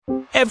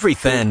Every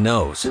fan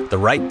knows the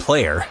right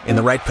player in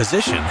the right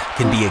position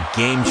can be a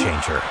game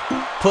changer.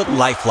 Put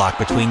LifeLock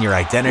between your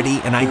identity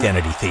and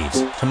identity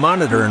thieves to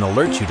monitor and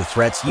alert you to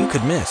threats you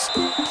could miss.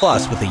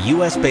 Plus, with a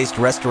U.S.-based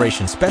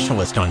restoration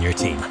specialist on your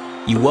team,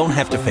 you won't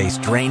have to face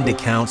drained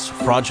accounts,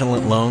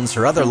 fraudulent loans,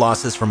 or other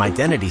losses from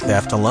identity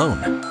theft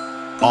alone.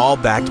 All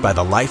backed by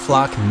the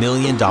LifeLock $1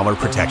 Million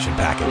Protection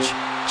Package.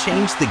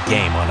 Change the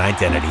game on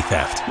identity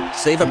theft.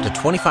 Save up to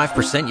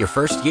 25% your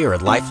first year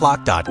at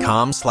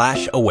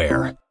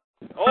LifeLock.com/aware.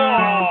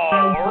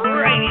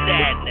 Alrighty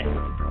then.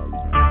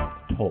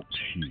 Talk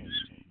shoes.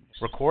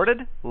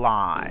 Recorded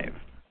live.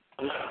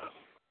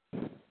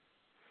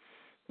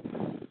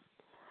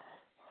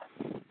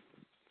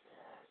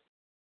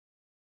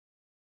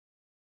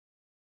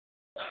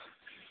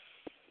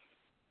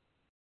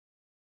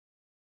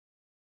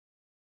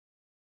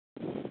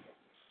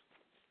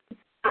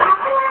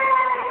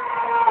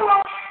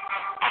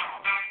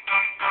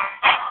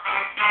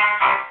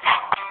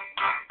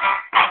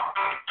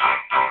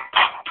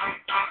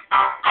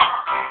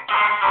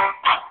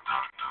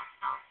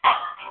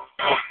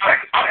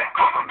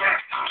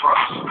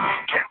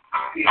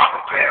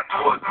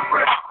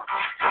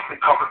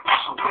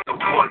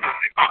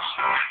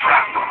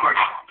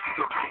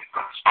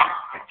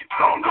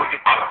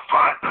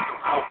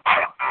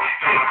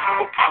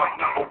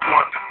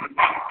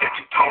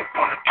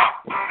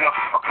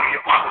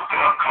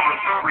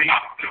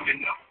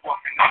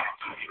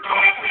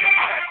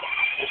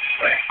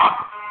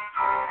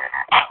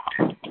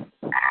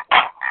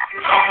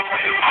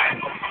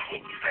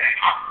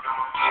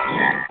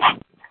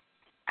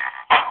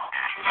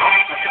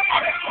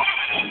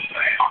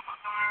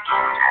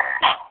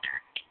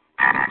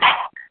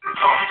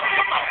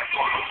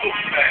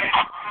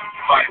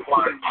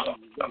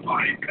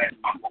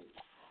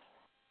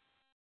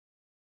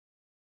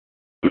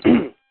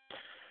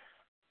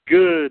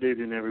 Good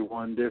evening,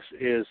 everyone. This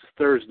is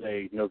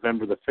Thursday,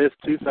 November the 5th,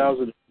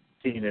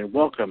 2018, and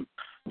welcome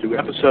to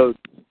episode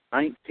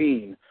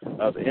 19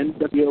 of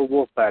NWO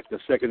Wolfpac, the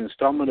second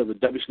installment of the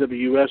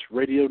WCWS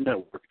Radio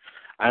Network.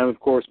 I am,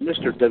 of course,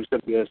 Mr.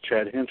 WCWS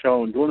Chad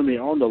Henshaw, and joining me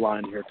on the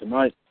line here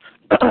tonight,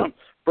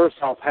 first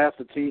off,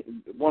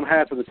 one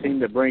half of the team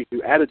that brings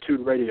you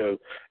Attitude Radio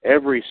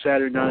every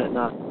Saturday night at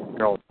 9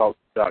 here on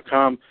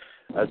Talk.com,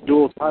 a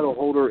dual title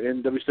holder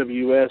in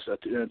WCWS, a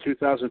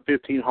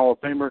 2015 Hall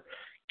of Famer,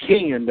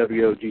 King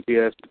NWO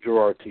GTS,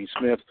 Gerard T.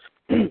 Smith,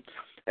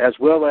 as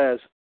well as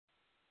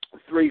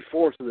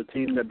 3/4 of the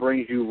team that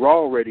brings you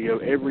Raw Radio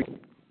every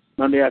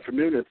Monday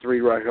afternoon at 3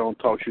 right here on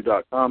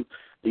TalkShoe.com.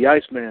 The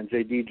Iceman,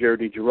 J.D.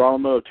 Jared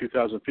DiGirolamo,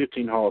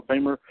 2015 Hall of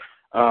Famer.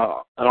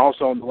 And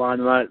also on the line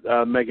tonight,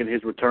 making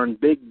his return,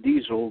 Big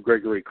Diesel,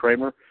 Gregory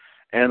Kramer.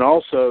 And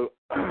also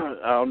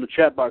on the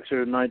chat box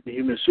here tonight, the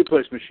Human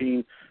Suplex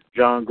Machine,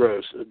 John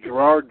Gross.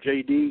 Gerard,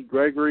 J.D.,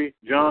 Gregory,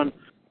 John,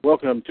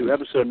 welcome to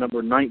episode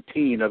number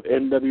 19 of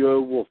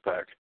NWO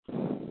Wolfpac.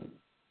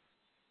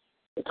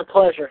 It's a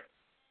pleasure.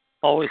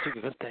 Always a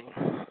good thing.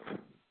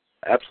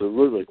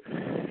 Absolutely.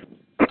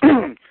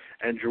 And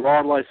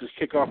Gerard likes to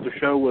kick off the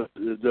show with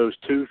those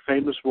two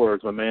famous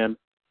words, my man.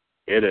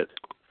 Hit it.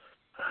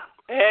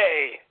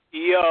 Hey,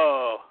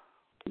 yo.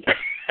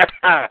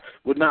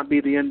 Would not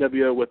be the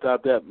NWO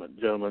without that,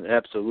 gentlemen.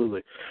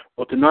 Absolutely.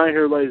 Well, tonight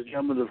here, ladies and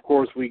gentlemen, of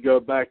course, we go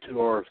back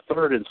to our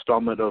third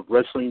installment of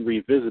Wrestling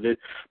Revisited,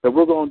 but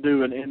we're going to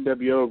do an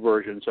NWO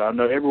version. So I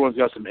know everyone's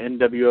got some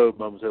NWO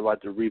moments they like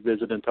to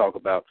revisit and talk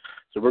about.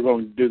 So we're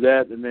going to do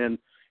that, and then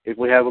if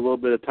we have a little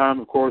bit of time,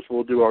 of course,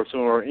 we'll do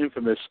some of our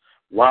infamous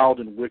Wild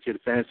and Wicked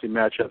fantasy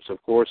matchups,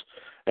 of course.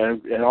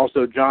 And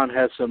also, John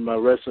has some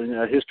wrestling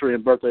history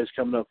and birthdays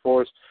coming up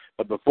for us.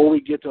 But before we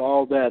get to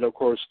all that, of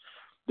course,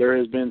 there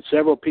has been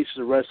several pieces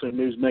of wrestling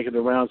news making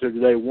the rounds here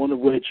today, one of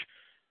which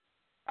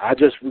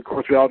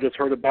we all just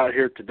heard about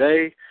here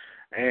today,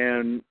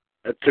 and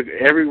it took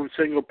every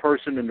single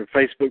person in the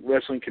Facebook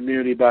wrestling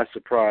community by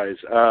surprise.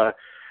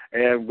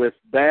 And with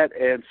that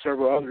and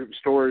several other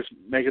stories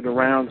making the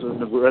rounds in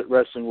the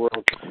wrestling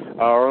world,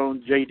 our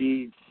own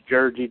J.D.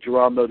 Jared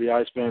DiGirolamo, the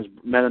Iceman's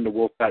man in the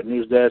Wolfpac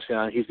news desk,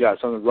 and he's got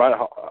something right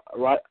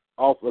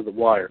off of the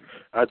wire.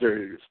 Out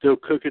there, still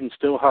cooking,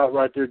 still hot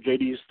right there.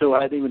 JD still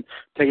hadn't even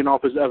taken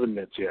off his oven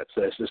mitts yet,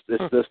 so it's just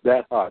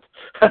that hot.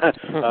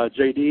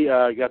 JD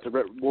got the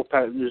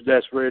Wolfpac news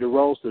desk ready to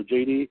roll, so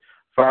JD,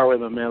 fire away,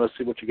 my man. Let's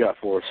see what you got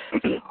for us.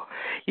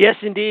 Yes,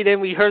 indeed,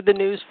 and we heard the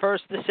news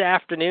first this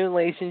afternoon,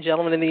 ladies and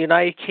gentlemen, in the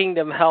United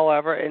Kingdom,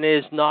 however, and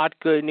it is not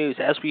good news.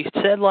 As we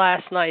said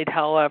last night,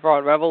 however,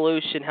 on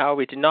Revolution, however,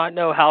 we did not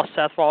know how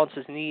Seth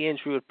Rollins' knee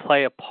injury would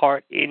play a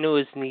part into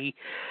his knee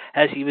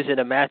as he was in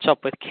a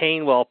matchup with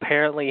Kane. Well,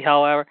 apparently,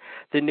 however,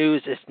 the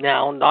news is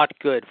now not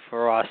good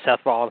for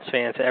Seth Rollins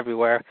fans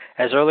everywhere.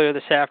 As earlier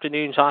this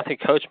afternoon, Jonathan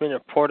Coachman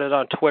reported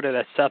on Twitter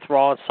that Seth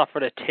Rollins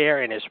suffered a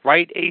tear in his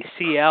right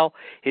ACL,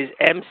 his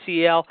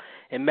MCL,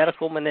 and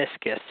medial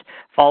meniscus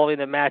following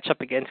the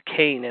matchup against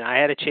Kane. And I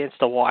had a chance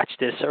to watch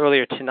this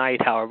earlier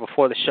tonight, however,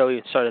 before the show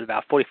even started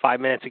about 45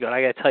 minutes ago. And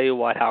I got to tell you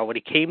what, Howard, when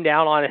he came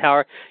down on it,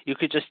 Howard, you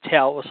could just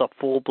tell it was a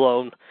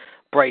full-blown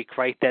break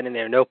right then and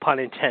there, no pun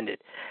intended.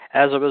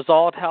 As a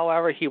result,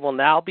 however, he will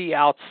now be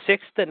out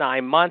 6 to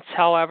 9 months,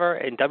 however,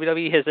 and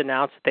WWE has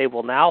announced that they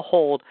will now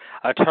hold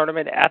a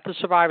tournament at the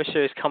Survivor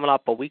Series coming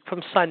up a week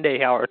from Sunday,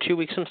 however, 2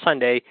 weeks from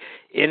Sunday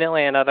in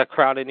Atlanta to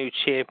crown a new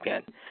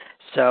champion.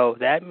 So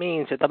that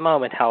means at the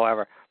moment,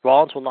 however,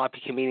 Rollins will not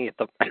be competing at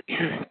the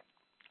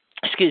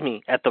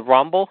at the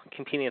Rumble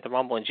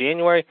in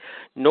January,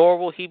 nor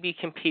will he be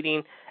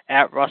competing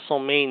at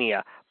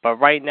WrestleMania. But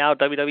right now,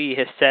 WWE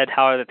has said,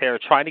 however, that they are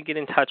trying to get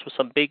in touch with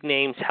some big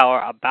names,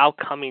 however, about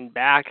coming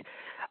back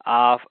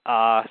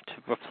to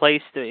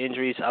replace the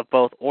injuries of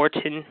both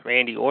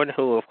Randy Orton,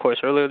 who, of course,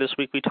 earlier this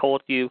week we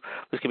told you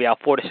was going to be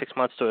out 4 to 6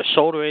 months to a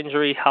shoulder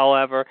injury,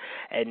 however,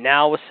 and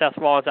now with Seth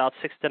Rollins out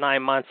 6 to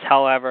 9 months,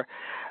 however,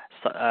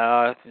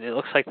 it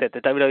looks like that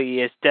the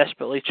WWE is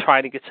desperately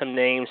trying to get some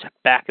names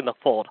back in the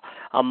fold.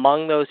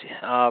 Among those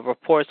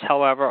reports,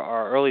 however,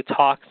 are early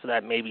talks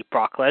that maybe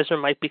Brock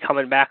Lesnar might be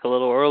coming back a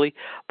little early.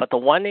 But the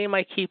one name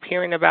I keep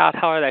hearing about,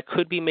 however, that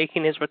could be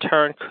making his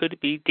return could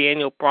be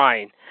Daniel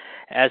Bryan.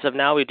 As of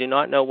now, we do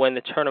not know when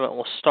the tournament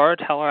will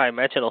start. However, I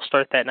mentioned it'll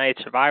start that night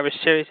at Survivor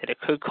Series, and it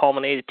could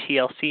culminate at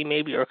TLC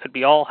maybe, or it could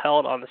be all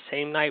held on the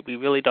same night. We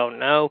really don't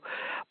know.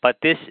 But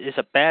this is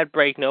a bad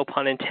break, no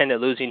pun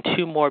intended, losing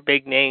 2 more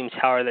big names,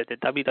 however, that the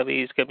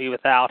WWE is going to be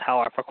without,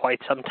 however, for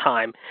quite some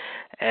time.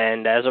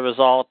 And as a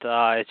result,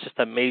 it's just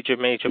a major,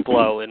 major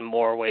blow in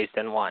more ways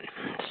than one.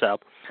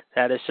 So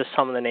that is just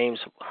some of the names,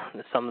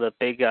 some of the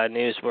big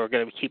news we're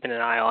going to be keeping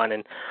an eye on.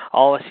 And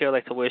all of us here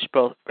like to wish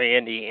both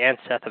Randy and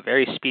Seth a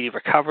very speedy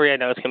recovery. I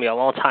know it's going to be a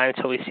long time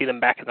until we see them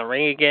back in the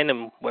ring again,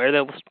 and where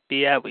they'll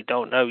be at, we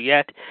don't know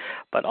yet.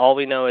 But all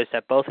we know is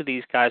that both of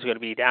these guys are going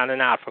to be down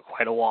and out for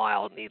quite a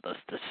while, needless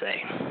to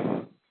say.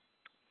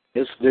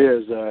 Yes, it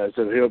is. It's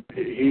a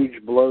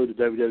huge blow to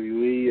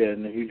WWE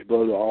and a huge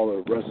blow to all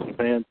the wrestling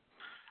fans.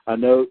 I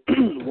know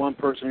one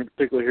person in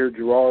particular here,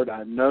 Gerard,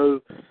 I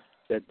know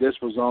that this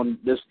was on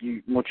this.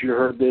 Once you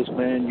heard this,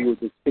 man, you were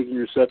just kicking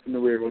yourself in the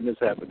rear when this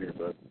happened here,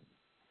 bud.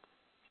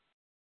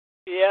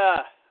 Yeah,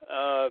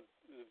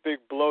 big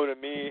blow to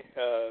me.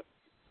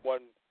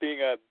 One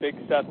being a big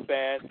Seth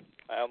fan,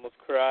 I almost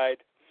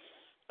cried.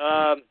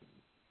 Yeah,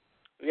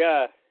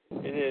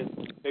 it is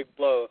a big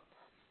blow,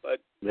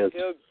 but yes.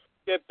 He'll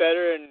get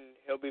better and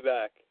he'll be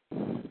back.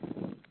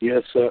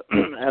 Yes,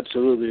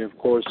 absolutely. Of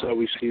course,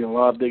 we've seen a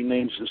lot of big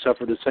names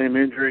suffer the same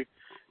injury,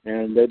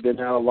 and they've been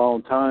out a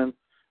long time.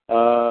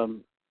 But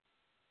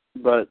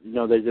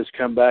they just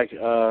come back.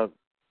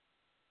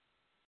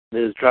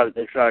 They try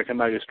to come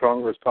back as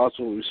stronger as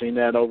possible. We've seen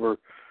that over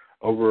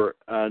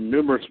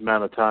numerous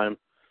amount of time.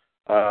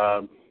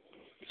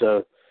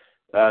 So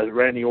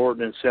Randy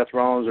Orton and Seth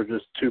Rollins are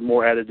just 2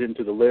 more added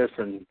into the list,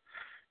 and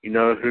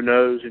who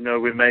knows?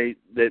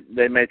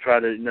 They may try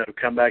to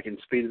come back and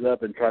speed it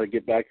up and try to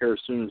get back here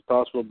as soon as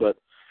possible. But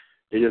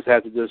they just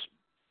have to just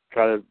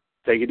try to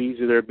take it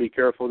easy there. Be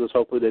careful. Just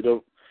hopefully they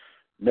don't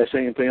mess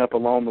anything up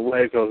along the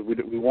way, because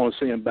we want to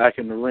see them back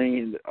in the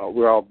ring.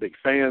 We're all big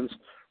fans,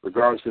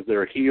 regardless if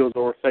they're heels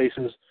or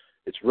faces.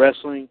 It's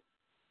wrestling.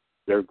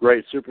 They're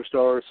great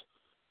superstars,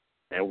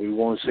 and we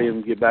want to see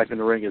them get back in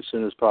the ring as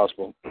soon as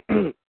possible.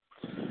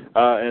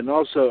 And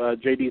also,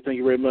 JD, thank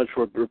you very much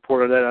for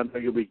reporting that. I know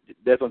you'll be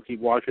definitely keep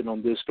watching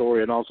on this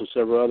story and also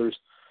several others,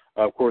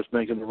 of course,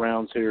 making the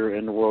rounds here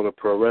in the world of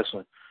pro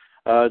wrestling.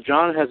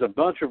 John has a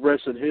bunch of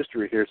wrestling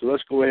history here, so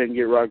let's go ahead and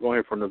get right going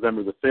here for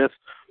November the 5th.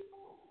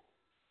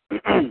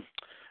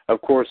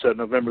 Of course,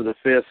 November the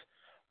 5th,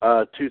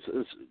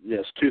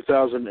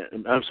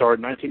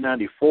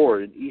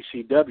 1994 in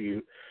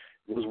ECW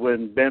was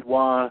when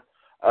Benoit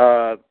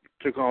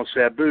took on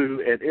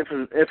Sabu, and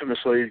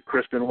infamously,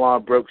 Chris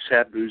Benoit broke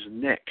Sabu's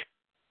neck.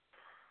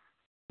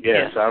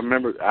 Yes, I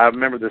remember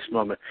this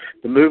moment.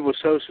 The move was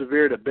so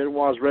severe that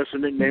Benoit's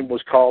wrestling nickname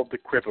was called the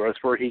Crippler.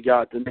 That's where he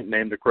got the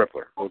nickname the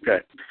Crippler. Okay,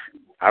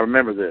 I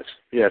remember this.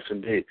 Yes,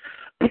 indeed.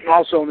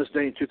 Also on this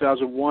day in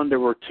 2001, there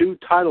were 2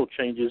 title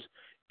changes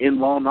in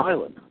Long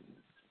Island.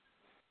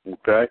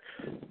 Okay,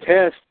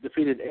 Test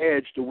defeated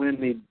Edge to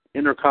win the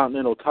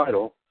Intercontinental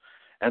title,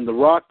 and The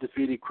Rock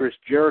defeated Chris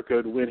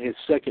Jericho to win his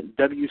 2nd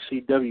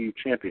WCW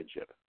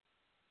championship.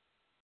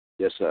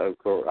 Yes, of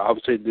course.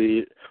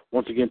 Obviously,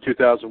 once again,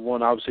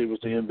 2001, obviously, was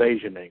the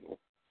Invasion angle.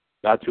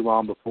 Not too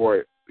long before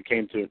it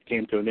came to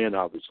an end,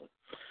 obviously.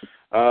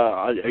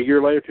 A year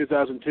later,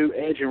 2002,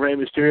 Edge and Rey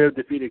Mysterio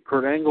defeated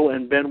Kurt Angle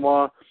and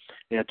Benoit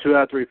in a 2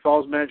 out of 3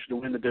 falls match to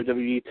win the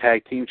WWE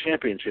Tag Team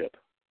Championship.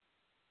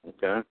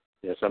 Okay.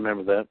 Yes, I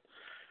remember that.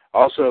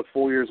 Also,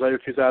 4 years later,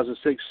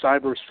 2006,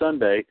 Cyber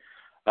Sunday,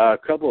 a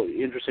couple of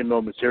interesting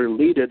moments here.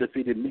 Lita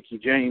defeated Mickie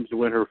James to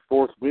win her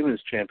 4th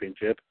Women's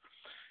Championship.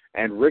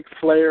 And Ric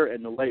Flair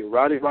and the late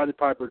Roddy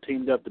Piper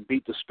teamed up to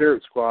beat the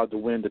Spirit Squad to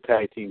win the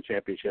Tag Team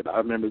Championship. I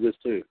remember this,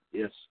 too.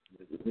 Yes,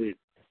 indeed.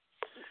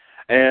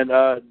 And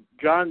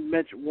John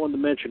wanted to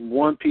mention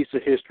one piece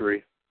of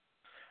history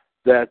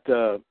that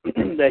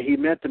that he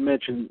meant to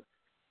mention.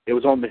 It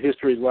was on the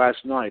Histories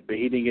last night, but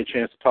he didn't get a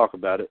chance to talk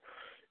about it.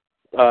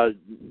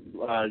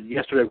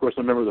 Yesterday, of course,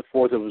 November the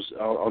 4th, it was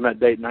on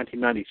that date,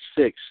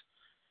 1996,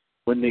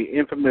 when the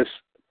infamous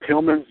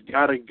Pillman's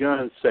Got a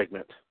Gun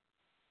segment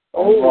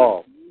Oh. on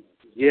Raw.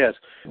 Yes,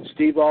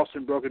 Steve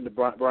Austin broke into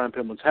Brian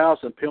Pillman's house,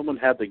 and Pillman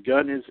had the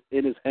gun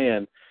in his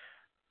hand.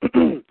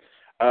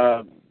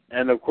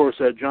 And, of course,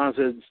 John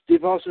said,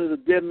 Steve Austin is a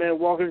dead man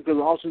walking because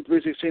Austin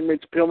 316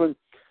 meets Pillman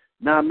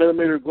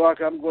 9mm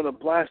Glock. I'm going to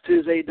blast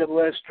his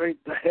AWS straight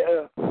to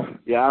hell.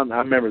 Yeah, I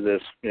remember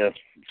this. Yeah.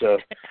 So,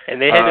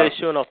 and they had to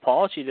issue an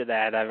apology to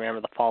that, I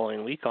remember, the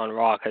following week on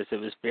Raw because it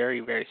was very,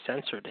 very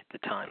censored at the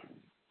time.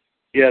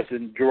 Yes,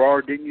 and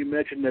Gerard, didn't you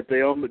mention that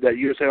that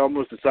USA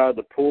almost decided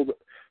to pull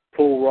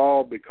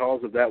Raw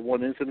because of that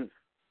one incident?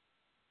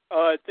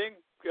 I think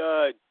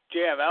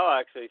JML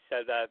actually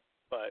said that,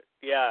 but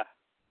yeah.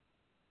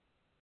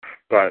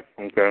 Right.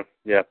 Okay.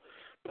 Yeah.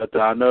 But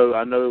I know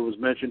it was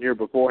mentioned here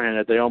beforehand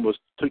that they almost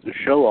took the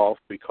show off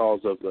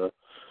because of the.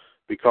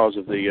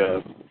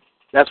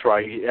 That's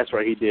right.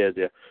 He did.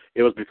 Yeah.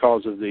 It was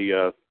because of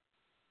the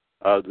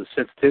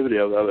sensitivity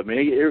of it. I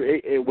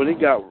mean, when it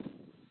got,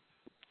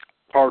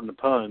 pardon the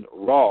pun,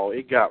 raw,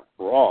 it got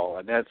raw,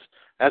 and that's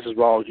as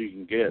raw as you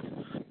can get.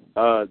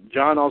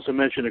 John also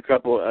mentioned a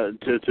couple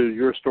to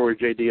your story,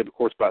 JD, of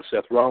course, about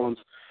Seth Rollins.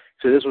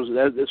 So this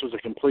was a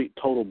complete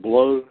total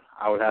blow.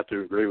 I would have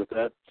to agree with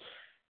that.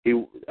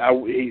 And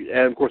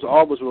of course,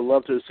 all of us would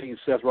love to have seen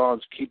Seth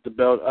Rollins keep the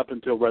belt up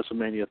until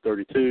WrestleMania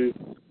 32.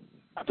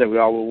 I think we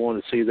all would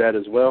want to see that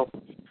as well.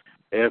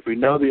 And if we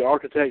know the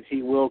architect,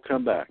 he will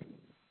come back.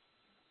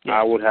 Yes.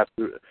 I would have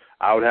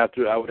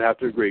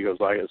to agree because,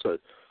 like I said,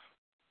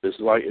 it's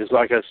like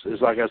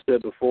I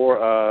said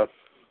before.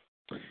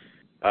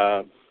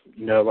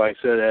 Like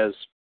I said, as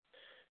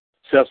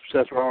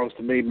Seth Rollins,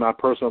 to me, my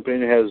personal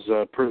opinion,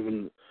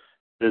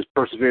 has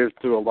persevered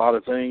through a lot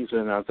of things,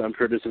 and I'm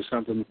sure this is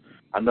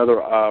another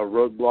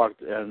roadblock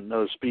and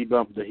another speed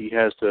bump that he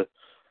has to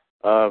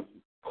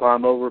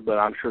climb over, but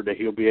I'm sure that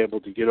he'll be able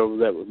to get over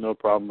that with no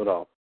problem at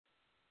all.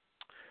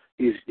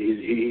 He's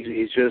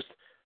just,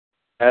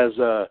 as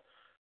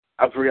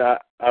I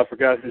forgot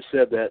who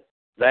said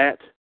that.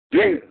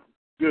 Good.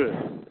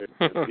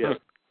 Yes.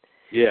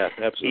 Yeah,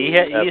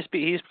 absolutely.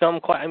 He's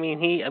become quite. I mean,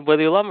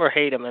 whether you love him or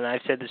hate him, and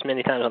I've said this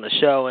many times on the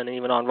show, and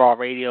even on Raw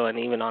Radio, and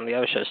even on the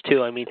other shows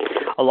too. I mean,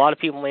 a lot of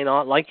people may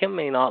not like him,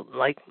 may not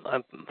like.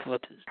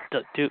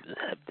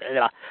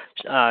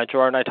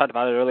 Gerard and I talked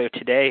about it earlier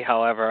today.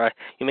 However,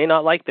 you may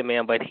not like the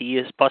man, but he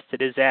has busted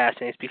his ass,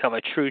 and he's become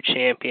a true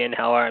champion.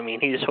 However, I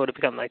mean, he's sort of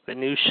become like the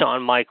new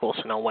Shawn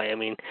Michaels in a way. I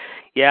mean,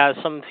 yeah,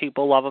 some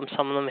people love him,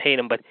 some of them hate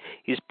him, but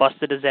he's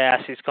busted his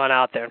ass. He's gone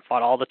out there and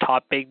fought all the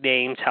top big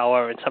names,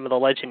 however, and some of the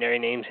legendary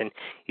names, and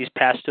he's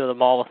passed through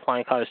them all with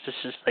flying colors. This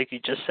is, like you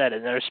just said,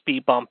 another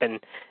speed bump, and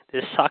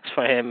this sucks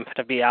for him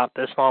to be out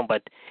this long,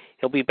 but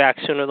he'll be back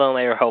sooner than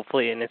later,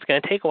 hopefully, and it's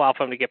going to take a while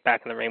for him to get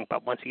back in the ring,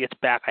 but once he gets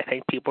back, I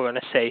think people are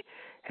going to say,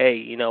 hey,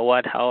 you know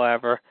what,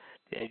 however,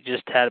 you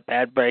just had a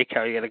bad break,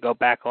 or you got to go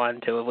back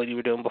on to what you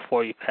were doing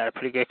before. You've had a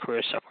pretty good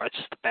career so far. It's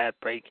just a bad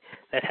break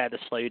that had to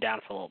slow you down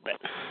for a little bit.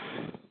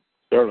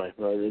 Certainly.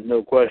 There's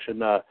no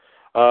question. And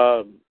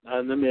I'll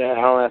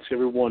ask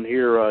everyone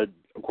here,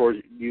 of course,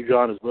 you,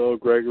 John, as well,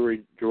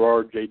 Gregory,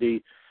 Gerard,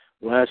 JD,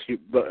 we'll ask you,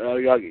 but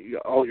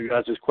all you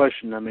guys this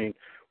question. I mean,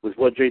 with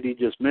what JD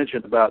just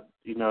mentioned about,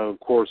 of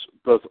course,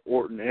 both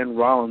Orton and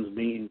Rollins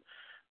being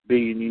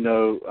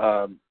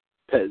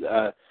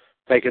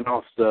taken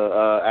off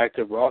the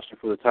active roster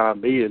for the time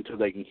being until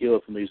they can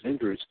heal from these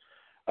injuries.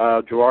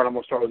 Gerard, I'm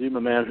going to start with you, my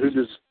man. Who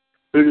does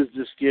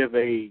this give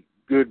a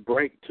good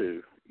break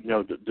to,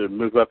 to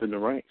move up in the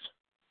ranks?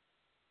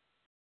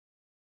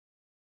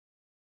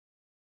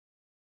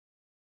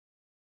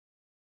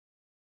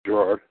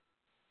 Gerard,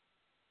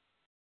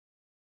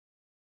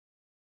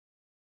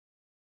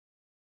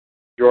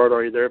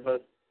 are you there,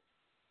 bud?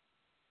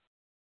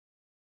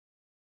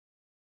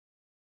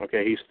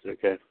 Okay,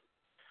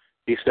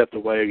 he stepped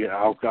away again.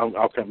 I'll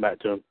come back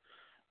to him.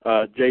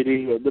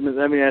 JD, let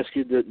me ask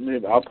you.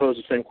 I'll pose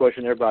the same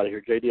question to everybody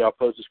here. JD, I'll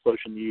pose this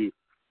question to you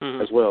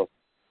as well.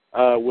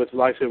 With,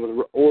 like I said,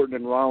 with Orton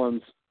and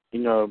Rollins,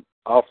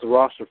 off the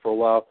roster for a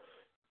while,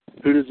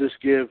 who does this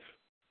give?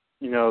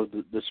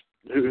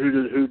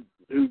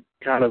 Who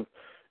kind of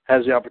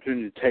has the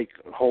opportunity to take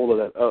hold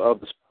of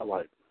the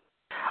spotlight?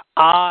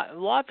 A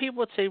lot of people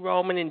would say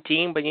Roman and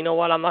Dean, but you know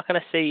what? I'm not going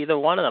to say either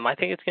one of them. I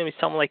think it's going to be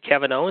someone like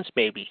Kevin Owens,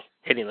 maybe,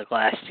 hitting the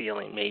glass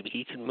ceiling. Maybe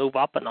he can move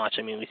up a notch.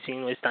 I mean, we've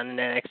seen what he's done in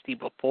NXT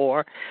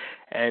before,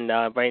 and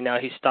right now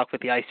he's stuck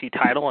with the IC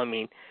title. I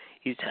mean,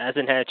 he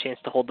hasn't had a chance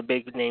to hold the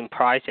big name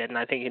prize yet, and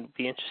I think it'd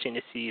be interesting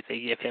to see if they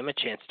give him a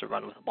chance to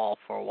run with the ball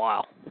for a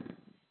while.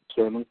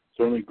 Certainly.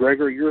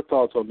 Gregory, your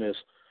thoughts on this?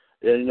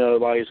 And,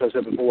 like I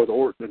said before, with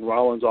Orton and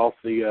Rollins off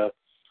the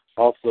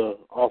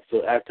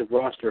active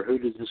roster, who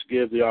does this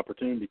give the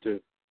opportunity to?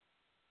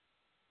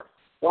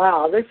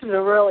 Wow, this is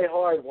a really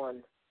hard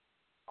one.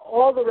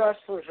 All the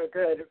wrestlers are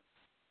good,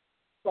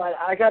 but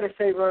I got to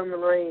say Roman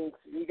Reigns,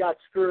 he got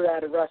screwed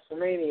out of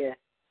WrestleMania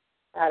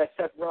out of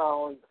Seth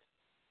Rollins.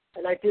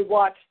 And I did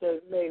watch the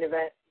main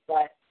event,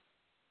 but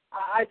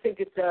I think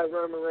it's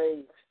Roman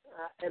Reigns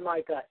in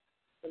my gut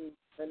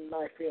and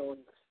my feelings.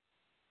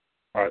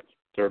 All right.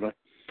 Certainly.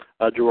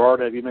 Gerard,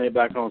 have you made it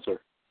back on, sir?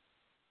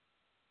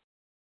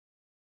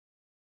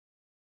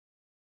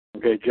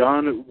 Okay,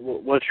 John,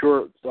 what's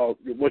your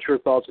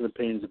thoughts and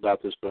opinions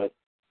about this, bud?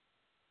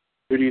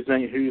 Who do you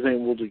think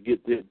will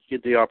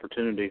get the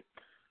opportunity?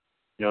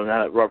 You know,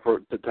 now that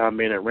for the time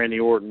being that Randy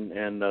Orton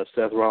and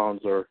Seth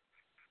Rollins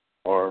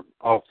are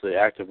off the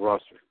active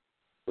roster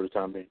for the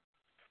time being.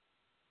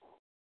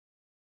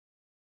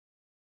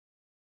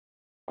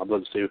 I'd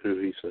love to see who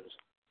he says.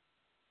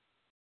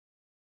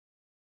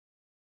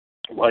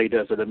 While he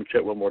does it, let me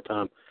check one more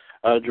time.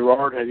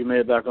 Gerard, have you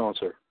made it back on,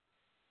 sir?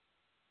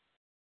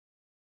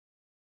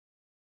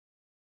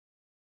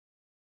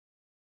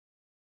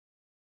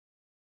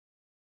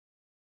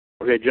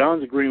 Okay,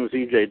 John's agreeing with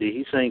EJD.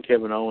 He's saying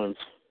Kevin Owens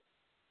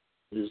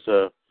is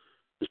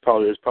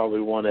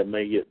probably one that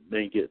may get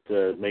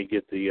the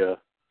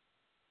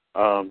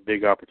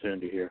big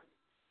opportunity here.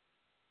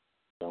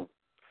 So,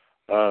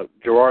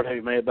 Gerard, have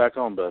you made it back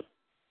on, bud?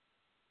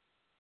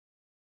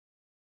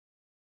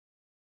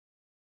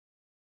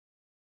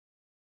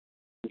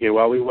 Okay,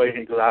 while we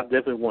waiting, because I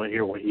definitely want to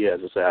hear what he has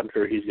to say. I'm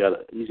sure he's got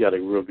a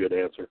real good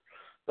answer,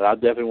 but I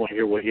definitely want to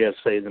hear what he has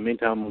to say. In the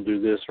meantime, I'm going to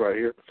do this right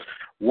here.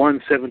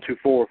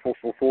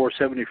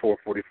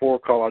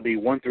 1-724-444-7444. Call ID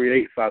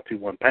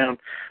 138-521#.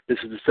 This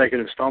is the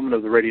second installment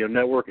of the radio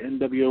network,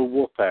 NWO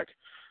Wolfpac.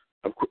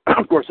 Of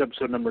course,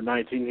 episode number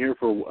 19 here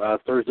for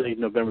Thursday,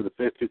 November the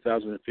 5th,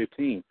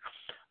 2015.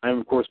 I am,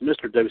 of course,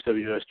 Mr.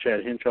 WWS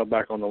Chad Henshaw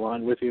back on the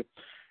line with you.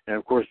 And,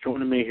 of course,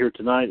 joining me here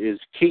tonight is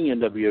King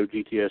NWO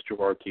GTS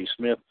Gerard T.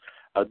 Smith,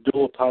 a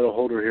dual title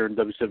holder here in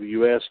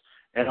WWS,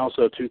 and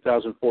also a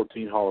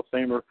 2014 Hall of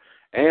Famer,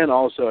 and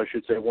also, I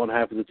should say, one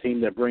half of the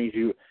team that brings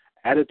you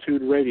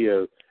Attitude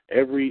Radio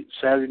every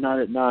Saturday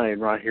night at 9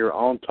 right here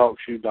on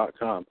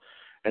TalkShoe.com.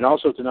 And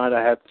also tonight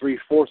I have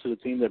 3/4 of the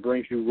team that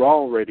brings you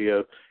Raw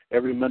Radio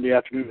every Monday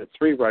afternoon at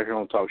 3 right here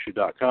on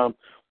TalkShoe.com.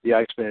 The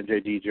Iceman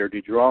JD Jared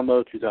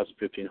DiGirolamo,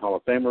 2015 Hall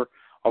of Famer.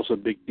 Also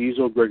Big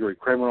Diesel, Gregory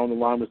Kramer on the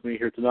line with me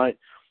here tonight.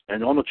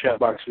 And on the chat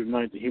box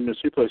tonight, the Human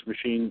Suplex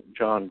Machine,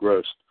 John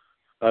Gross.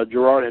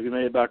 Gerard, have you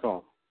made it back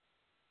on?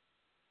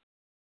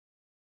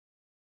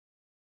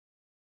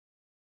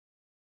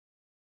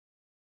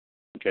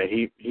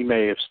 Okay, he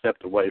may have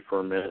stepped away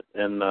for a minute.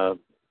 And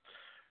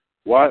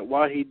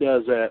while he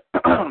does that,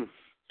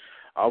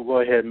 I'll go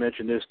ahead and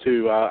mention this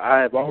too. I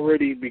have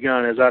already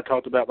begun, as I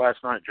talked about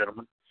last night,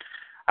 gentlemen,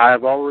 I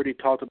have already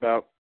talked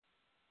about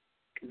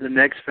the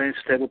next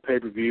Fantasy Table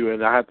pay-per-view,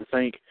 and I have to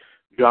thank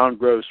John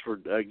Gross for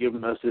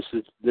giving us this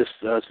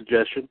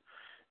suggestion.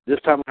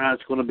 This time around,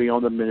 it's going to be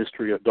on the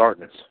Ministry of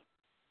Darkness.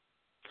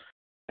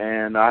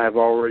 And I have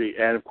already,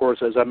 and of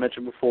course, as I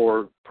mentioned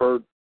before, per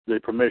the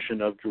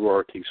permission of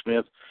Gerard T.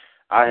 Smith,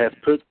 I have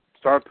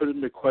started putting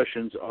the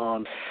questions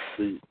on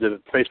the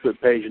Facebook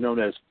page known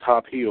as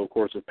Top Heel, of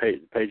course, a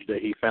page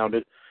that he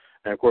founded.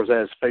 And, of course,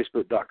 that is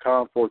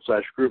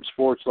facebook.com/groups/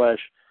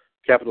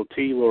 capital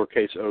T,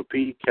 lowercase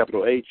OP,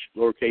 capital H,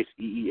 lowercase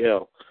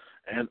EEL.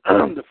 And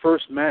the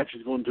first match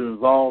is going to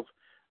involve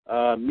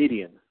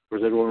Median. Of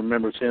course, everyone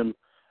remembers him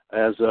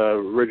as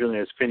originally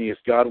as Phineas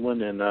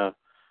Godwin, and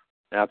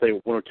I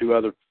think one or two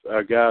other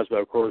guys, but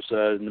of course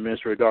in the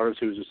Ministry of Darkness,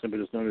 he was just simply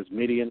just known as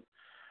Median.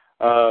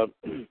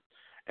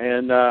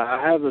 And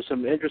I have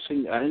some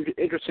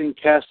interesting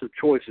cast of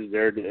choices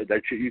there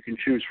that you can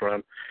choose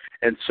from.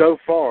 And so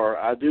far,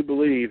 I do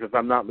believe, if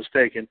I'm not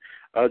mistaken,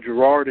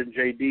 Gerard and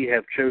JD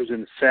have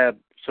chosen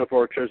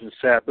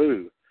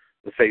Sabu,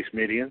 the face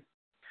Median,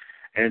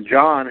 and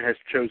John has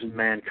chosen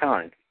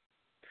Mankind.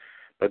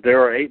 But there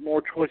are 8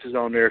 more choices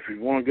on there. If you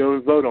want to go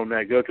and vote on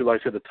that, go to,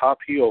 like I said, the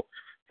Top Heel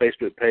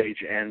Facebook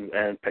page and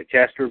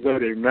cast your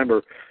vote. And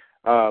remember,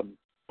 the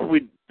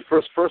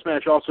first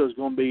match also is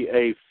going to be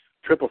a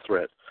triple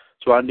threat.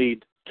 So I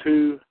need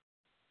two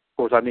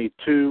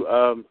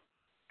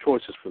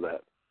choices for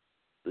that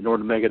in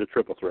order to make it a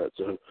triple threat.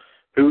 So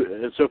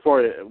so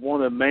far,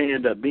 one of them may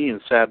end up being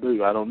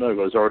Sabu. I don't know,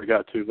 but it's already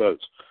got 2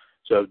 votes.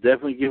 So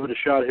definitely give it a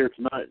shot here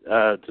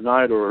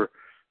tonight, or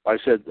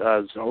like I said,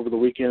 over the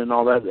weekend and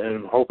all that,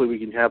 and hopefully we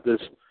can have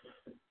this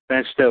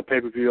Fantasy Tale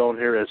pay-per-view on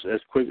here as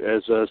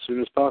soon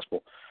as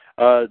possible.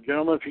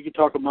 Gentlemen, if you could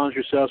talk amongst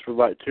yourselves for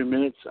like 2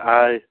 minutes,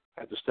 I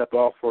have to step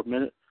off for a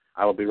minute.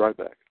 I will be right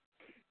back.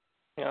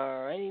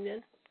 All righty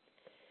then.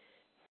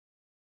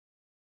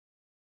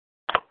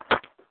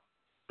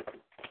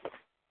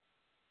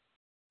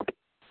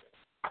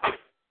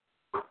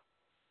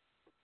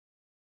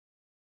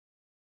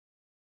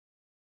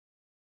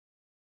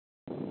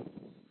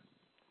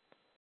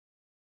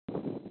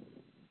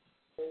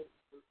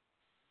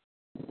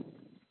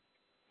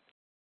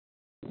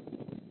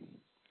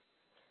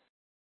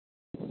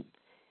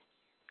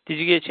 Did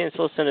you get a chance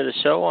to listen to the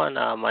show on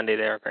Monday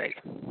there, Greg?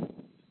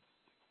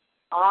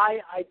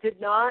 I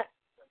did not,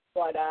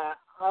 but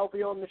I'll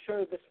be on the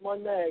show this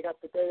Monday. I got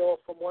the day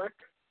off from work.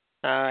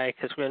 All right,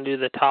 because we're going to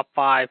do the top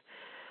 5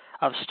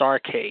 of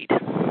Starrcade.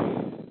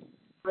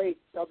 Great,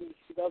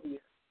 WCW.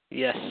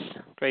 Yes,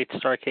 great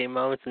Starrcade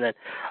moments. And then,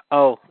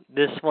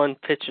 this one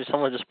picture,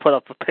 someone just put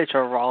up a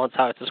picture of Rollins,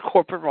 how it says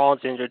Corporate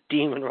Rollins injured,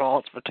 Demon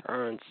Rollins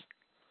returns.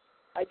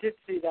 I did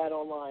see that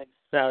online.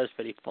 That was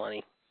pretty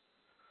funny.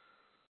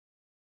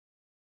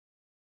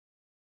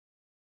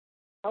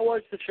 How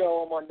was the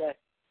show on Monday?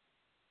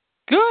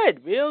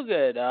 Good, real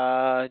good.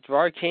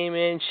 Gerard came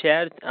in,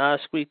 Chad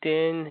squeaked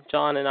in,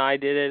 John and I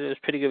did it. It was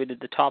pretty good. We did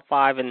the top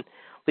 5 and at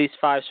least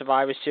 5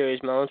 Survivor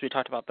Series moments. We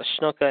talked about the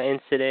Snuka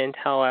incident,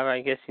 however.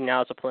 I guess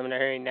now it's a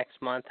preliminary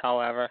next month,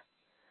 however.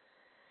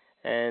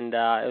 And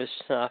it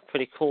was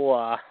pretty cool,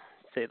 to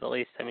say the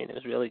least. I mean, it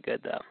was really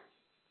good, though.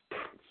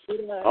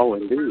 Did,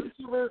 indeed.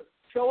 ever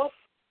show up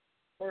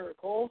or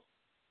call?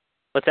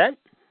 What's that?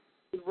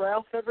 Did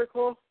Ralph ever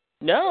call?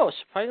 No,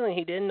 surprisingly,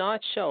 he did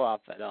not show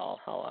up at all,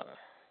 however.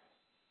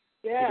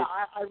 Yeah,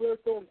 I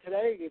wrote to him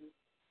today, and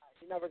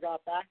he never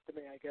got back to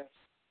me, I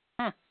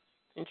guess.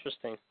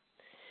 Interesting.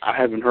 I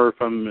haven't heard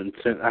from him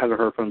since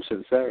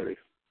Saturday.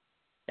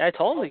 Yeah, I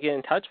told him to get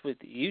in touch with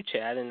you,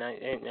 Chad, and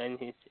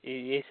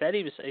he said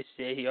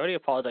he already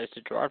apologized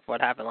to Gerard for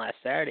what happened last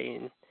Saturday,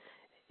 and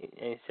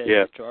he said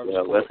Gerard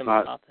was cool with him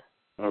about that.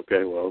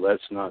 Okay, well,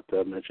 let's not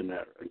mention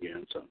that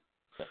again. So,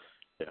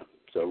 yeah,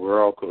 so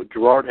we're all cool.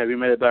 Gerard, have you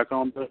made it back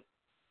home?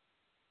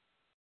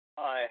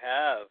 I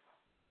have.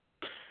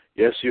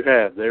 Yes, you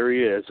have. There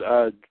he is.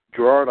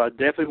 Gerard, I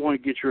definitely want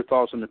to get your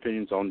thoughts and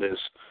opinions on this.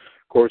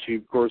 Of course,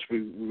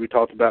 we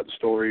talked about the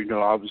story. You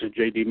know, obviously,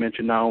 JD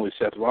mentioned not only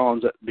Seth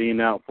Rollins being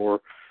out for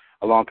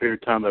a long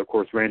period of time, but, of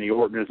course, Randy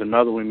Orton is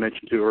another we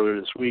mentioned too earlier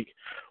this week.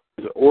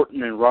 With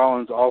Orton and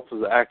Rollins off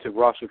of the active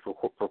roster for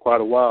quite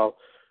a while,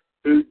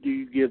 who do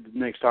you give the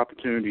next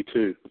opportunity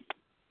to?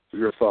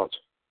 Your thoughts?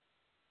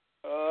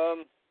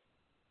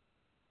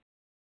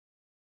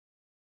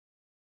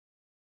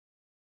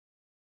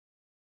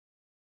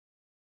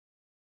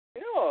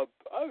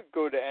 I would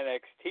go to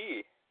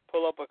NXT.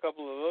 Pull up a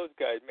couple of those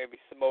guys, maybe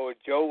Samoa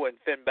Joe and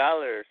Finn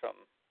Balor or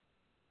something.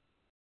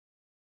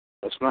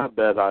 That's not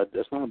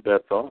a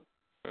bad thought.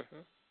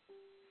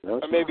 Mm-hmm.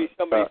 Or maybe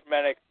somebody from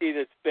NXT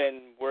that's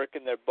been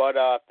working their butt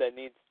off that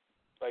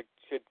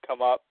should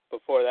come up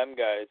before them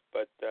guys.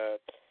 But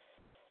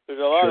there's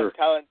a lot of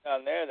talent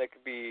down there that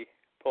could be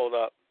pulled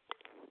up.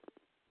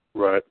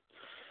 Right.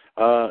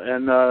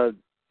 And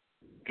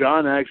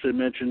John actually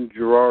mentioned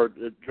John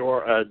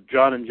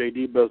and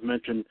JD both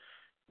mentioned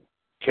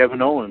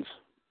Kevin Owens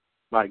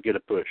might get a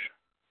push.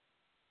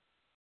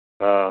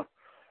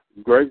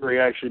 Gregory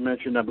actually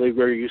mentioned, I believe,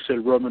 Gregory, you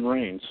said Roman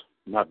Reigns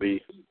might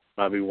be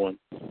one.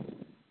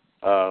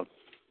 So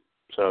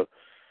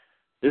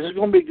this is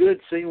going to be good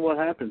seeing what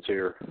happens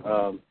here.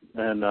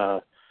 And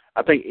I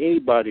think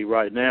anybody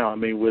right now, I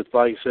mean, with,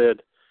 like I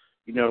said,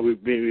 you know, we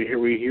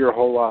hear a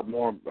whole lot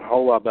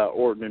about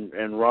Orton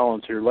and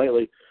Rollins here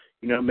lately.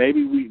 You know,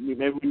 maybe we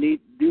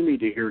need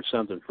to hear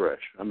something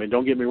fresh. I mean,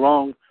 don't get me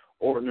wrong,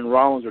 Orton and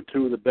Rollins are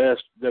two of the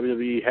best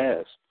WWE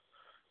has,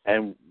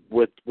 and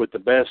with the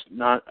best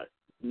not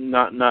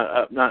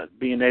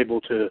being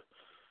able to,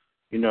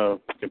 you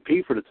know,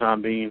 compete for the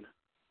time being,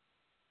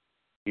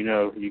 you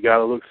know, you got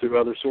to look through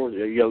other sources.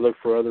 You got to look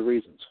for other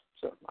reasons.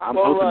 So I'm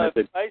hoping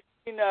that I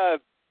seen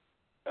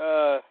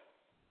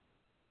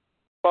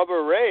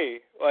Bubba Ray.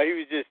 Well, he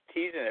was just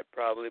teasing it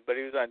probably, but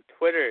he was on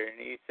Twitter and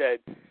he said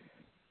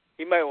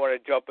he might want to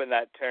jump in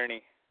that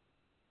tourney.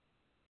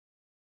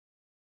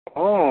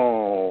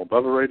 Oh,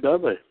 Bubba Ray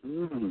Dudley.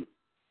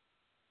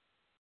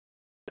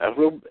 I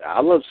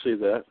love to see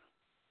that.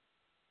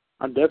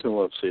 I definitely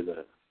love to see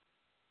that.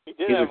 He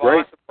did have an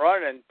awesome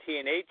run in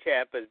TNA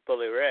champ as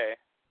Bully Ray.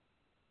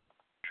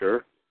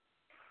 Sure.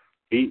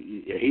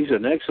 He's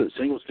an excellent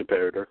singles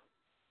competitor.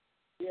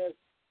 Yes.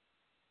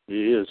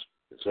 He is.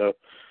 So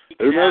he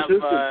who knows who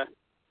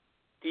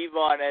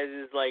Devon as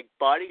his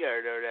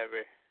bodyguard or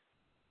whatever.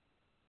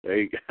 There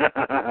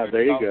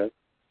you go.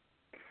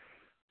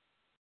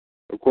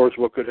 Of course,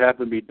 what could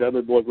happen be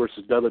Dudley Boy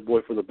versus Dudley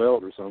Boy for the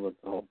belt or something.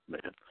 Oh,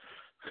 man.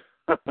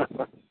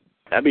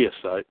 That'd be a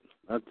sight,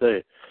 I'll tell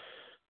you.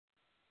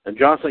 And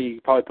Johnson, you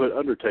could probably put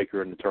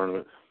Undertaker in the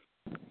tournament.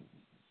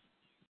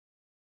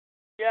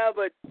 Yeah,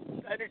 but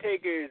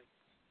Undertaker's,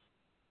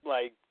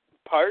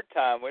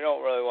 part-time. We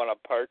don't really want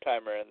a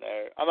part-timer in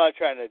there. I'm not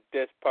trying to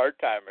diss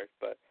part-timers,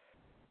 but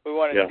we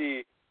want to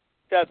see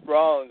Seth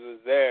Rollins was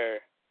there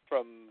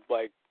from,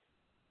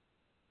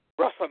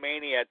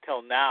 WrestleMania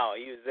till now.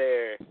 He was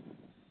there,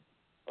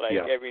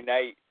 every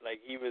night.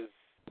 He was,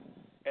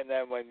 and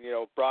then when,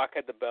 Brock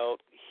had the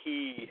belt,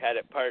 he had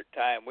it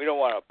part-time. We don't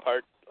want a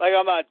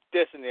I'm not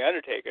dissing The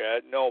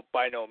Undertaker, no,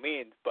 by no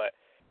means, but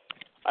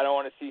I don't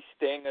want to see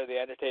Sting or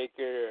The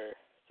Undertaker or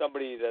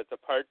somebody that's a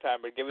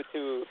part-timer. Give it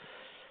to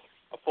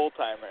a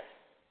full-timer.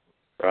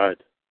 Right.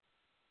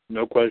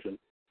 No question.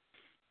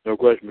 No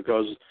question,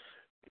 because,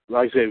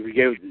 like I said,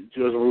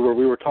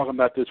 we were talking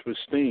about this with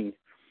Sting,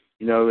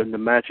 in the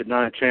match at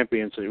Night of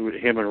Champions, with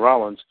him and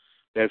Rollins.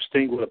 If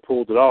Sting would have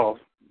pulled it off,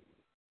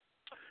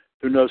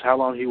 who knows how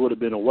long he would have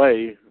been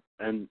away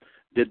and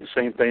did the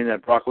same thing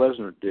that Brock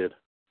Lesnar did.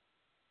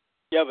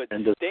 Yeah, but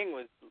Sting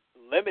was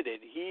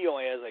limited. He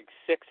only has like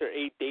 6 or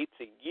 8 dates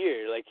a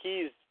year. Like,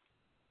 he's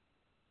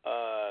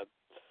a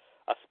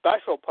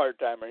special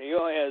part-timer. He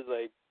only has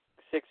like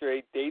 6 or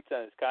 8 dates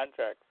on his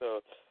contract.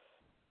 So,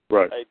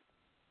 right.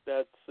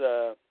 But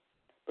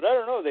I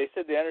don't know. They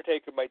said The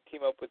Undertaker might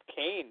team up with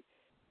Kane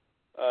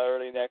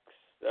early next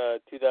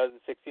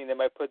 2016. They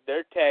might put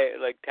their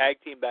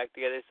tag team back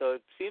together. So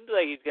it seems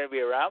like he's going to be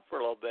around for a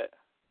little bit.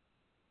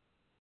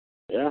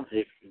 Yeah,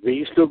 if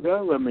he still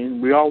go, I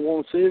mean, we all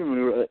want to see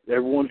him.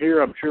 Everyone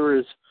here, I'm sure,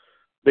 is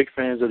big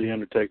fans of The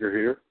Undertaker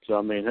here. So,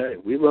 I mean, hey,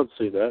 we'd love to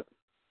see that.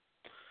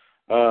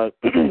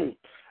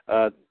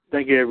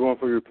 Thank you, everyone,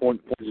 for your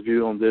points of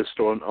view on this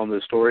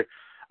story.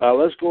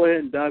 Let's go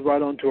ahead and dive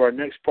right on to our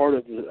next part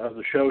of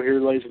the show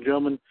here, ladies and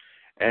gentlemen.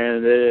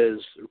 And it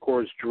is, of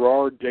course,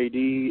 Gerard,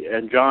 J.D.,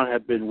 and John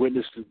have been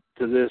witness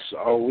to this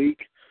all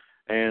week.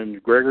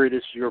 And, Gregory, this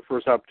is your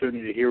first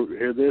opportunity to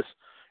hear this.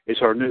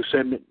 It's our new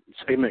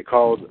segment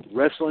called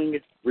Wrestling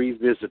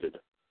Revisited.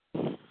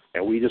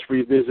 And we just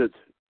revisit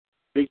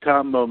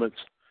big-time moments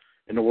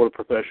in the world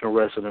of professional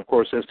wrestling. And, of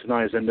course, since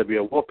tonight is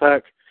NWO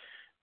Wolfpac,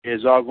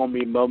 it's all going to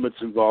be moments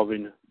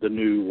involving the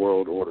New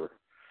World Order.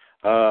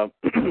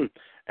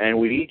 And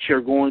we each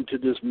are going to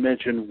just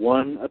mention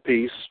one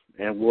apiece,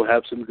 and we'll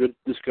have some good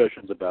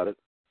discussions about it.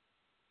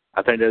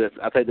 I think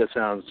that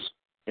sounds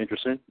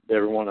interesting to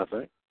everyone, I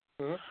think.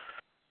 Mm-hmm.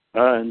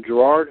 And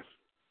Gerard,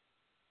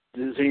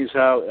 this is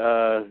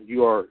how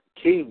you are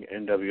King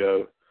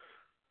NWO.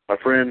 My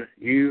friend,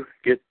 you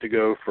get to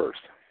go first.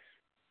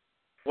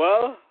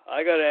 Well,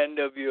 I got an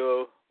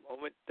NWO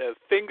moment, the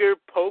finger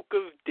poke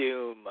of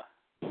doom.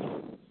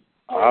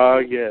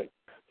 Yeah.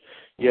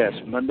 Yes,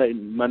 Monday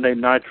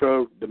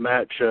Nitro, the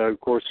match, of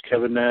course,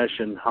 Kevin Nash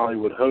and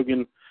Hollywood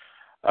Hogan.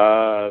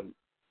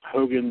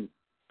 Hogan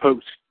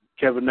pokes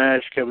Kevin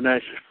Nash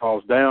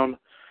falls down,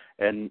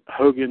 and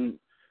Hogan,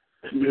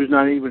 who's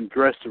not even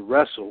dressed to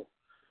wrestle,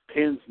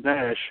 pins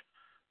Nash,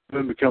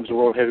 who becomes a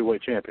World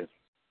Heavyweight Champion.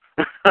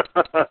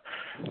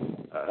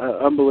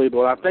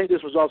 Unbelievable. I think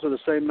this was also the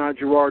same night,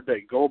 Gerard,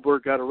 that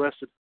Goldberg got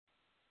arrested.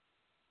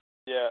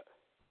 Yeah.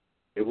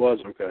 It was,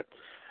 okay.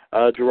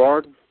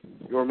 Gerard,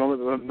 your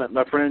moment,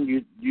 my friend.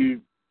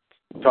 You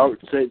talk,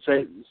 say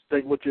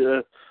what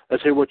you.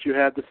 Let's hear what you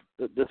have to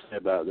say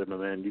about it, my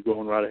man. You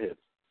going right ahead.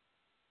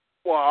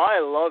 Well, I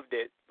loved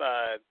it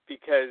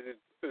because it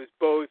was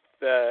both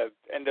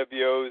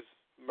NWOs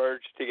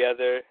merged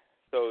together.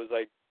 So it was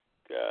like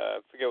I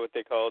forget what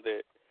they called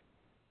it,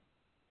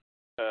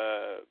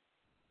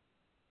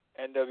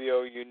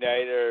 NWO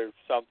Unite or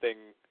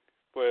something,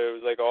 where it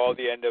was like all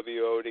the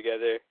NWO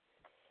together.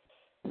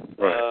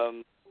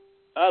 Right.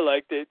 I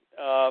liked it.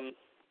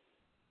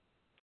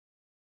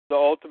 The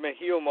ultimate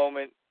heel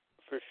moment,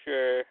 for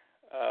sure.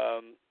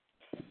 A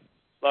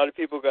lot of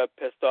people got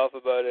pissed off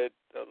about it.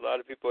 A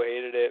lot of people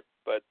hated it,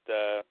 but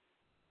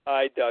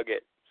I dug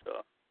it.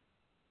 So.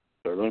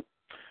 Certainly.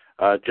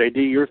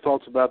 J.D., your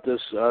thoughts about this?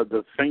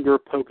 The finger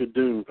poke of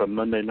doom from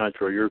Monday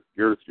Nitro. Your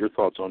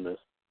thoughts on this?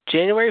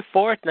 January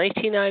 4th,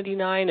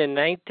 1999, a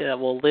night that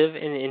will live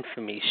in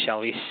infamy, shall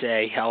we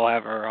say,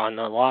 however, on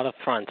a lot of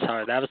fronts.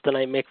 That was the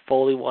night Mick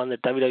Foley won the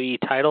WWE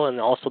title,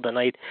 and also the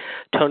night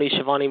Tony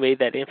Schiavone made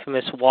that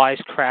infamous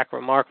wisecrack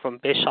remark from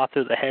Bischoff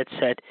through the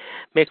headset,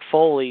 Mick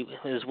Foley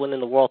is winning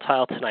the world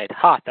title tonight.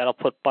 That'll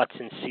put butts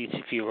in seats,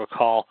 if you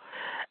recall.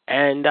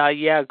 And,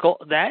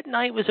 that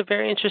night was a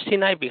very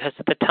interesting night because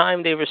at the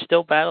time they were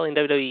still battling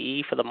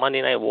WWE for the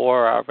Monday Night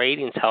War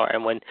ratings, however,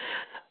 and when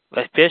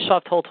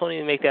Bischoff told Tony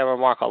to make that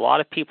remark, a lot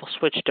of people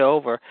switched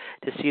over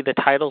to see the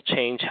title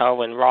change. However,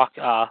 when Rock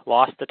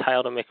lost the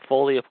title to Mick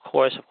Foley, of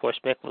course,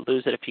 Mick would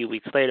lose it a few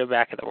weeks later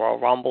back at the Royal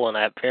Rumble in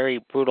that very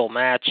brutal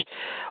match.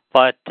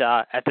 But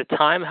at the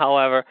time,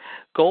 however,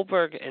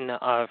 Goldberg and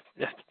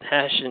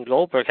Nash and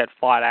Goldberg had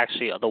fought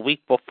actually the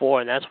week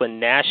before, and that's when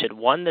Nash had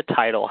won the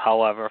title,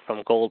 however,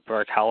 from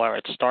Goldberg, however,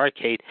 at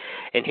Starrcade.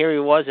 And here he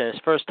was in his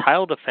first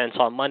title defense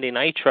on Monday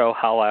Nitro,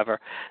 however,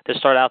 to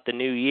start out the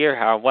new year.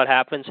 However, what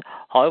happens?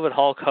 Hollywood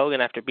Hulk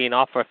Hogan, after being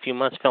off for a few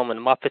months filming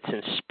Muppets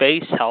in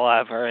Space,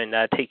 however, and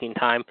taking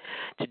time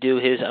to do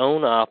his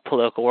own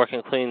political work,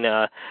 including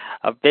a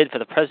bid for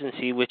the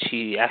presidency, which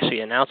he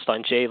actually announced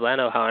on Jay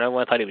Leno, however,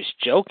 everyone thought he was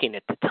joking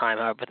at the time,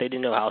 however, but they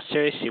didn't know how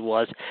serious he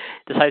was,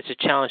 decides to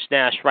challenge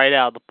Nash right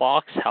out of the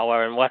box,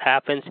 however, and what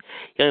happens?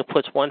 He only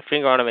puts one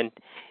finger on him, and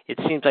it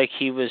seems like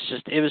it was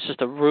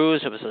just a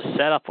ruse, it was a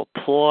setup, a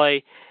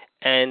ploy,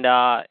 and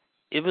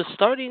it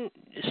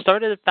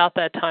started about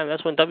that time.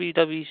 That's when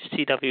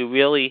WCW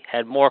really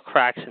had more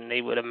cracks than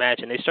they would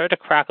imagine. They started to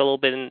crack a little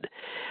bit in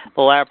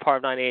the latter part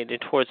of 98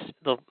 and towards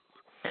the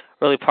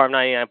early part of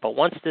 99, but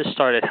once this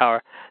started,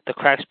 however, the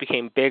cracks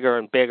became bigger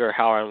and bigger,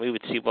 however, and we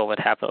would see what would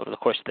happen over the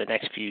course of the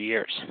next few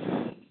years.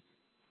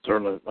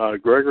 Certainly.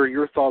 Gregory,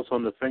 your thoughts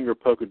on the finger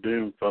poke of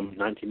doom from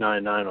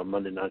 1999 on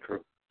Monday Nitro?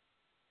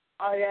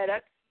 Oh, yeah,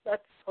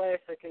 that's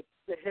classic. It's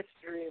the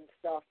history and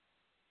stuff.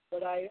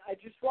 But I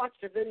just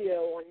watched a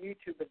video on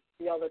YouTube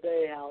the other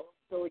day how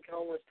Billy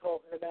Cohen was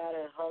talking about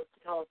it, Hulk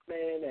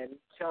Tuckman and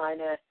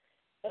China.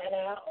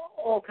 And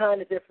all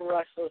kind of different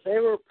wrestlers. They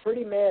were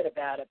pretty mad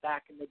about it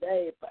back in the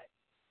day, but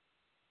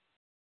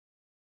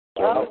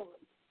well,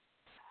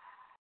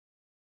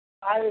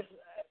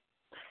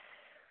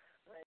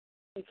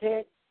 you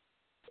can't.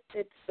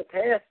 It's the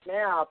past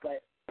now,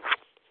 but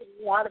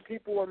a lot of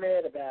people were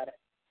mad about it.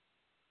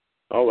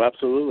 Oh,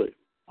 absolutely.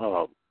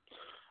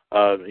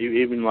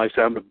 Even like I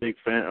said, I'm a big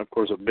fan. Of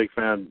course, of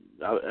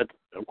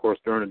course,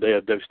 during the day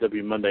of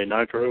WCW Monday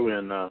Nitro,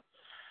 and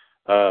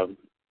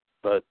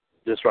but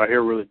this right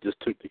here really just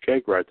took the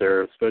cake right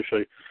there.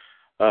 Especially,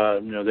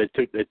 they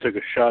took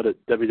a shot at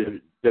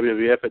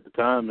WWF at the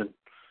time, and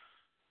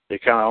they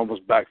kind of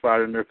almost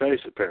backfired in their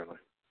face apparently.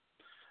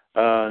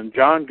 And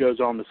John goes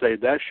on to say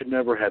that should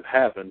never have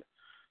happened.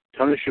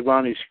 Tony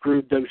Schiavone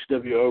screwed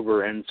WCW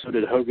over, and so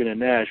did Hogan and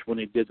Nash when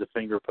he did the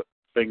finger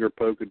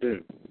poke of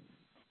doom.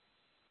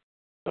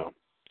 So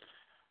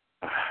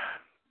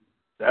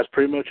that's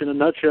pretty much in a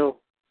nutshell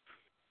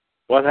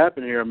what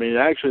happened here. I mean,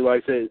 actually,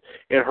 like I said,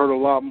 it hurt a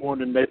lot more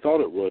than they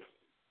thought it would,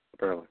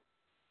 apparently.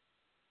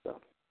 So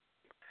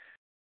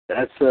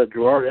that's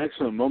Gerard,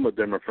 excellent moment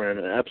there, my friend.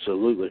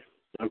 Absolutely,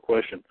 no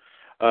question.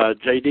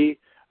 JD,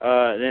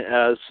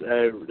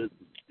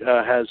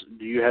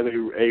 do you have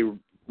a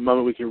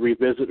moment we can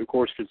revisit, of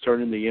course,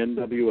 concerning the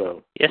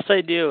NWO? Yes,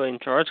 I do, and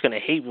George's going to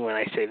hate me when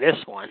I say this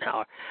one.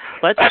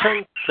 Let's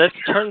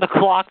turn the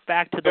clock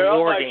back to the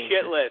War Games.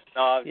 Shit list.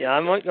 No, yeah,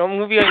 I'm going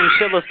to be on your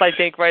shit list, I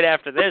think, right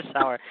after this,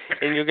 Howard.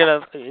 And you're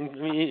going to,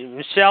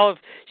 Michelle, if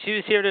she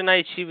was here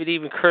tonight, she would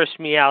even curse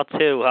me out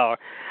too, Howard.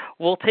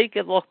 We'll take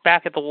a look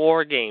back at the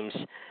War Games.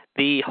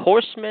 The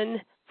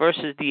Horsemen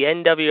versus the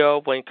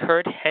NWO, when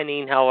Curt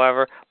Hennig,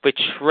 however,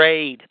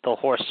 betrayed the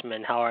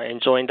Horsemen, however,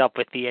 and joined up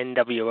with the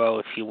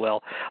NWO, if you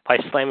will, by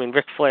slamming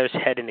Ric Flair's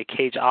head in the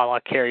cage a la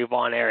Kerry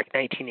Von Erich,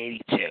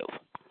 1982.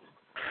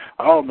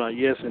 Oh, no,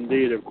 yes,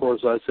 indeed. Of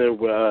course, I said,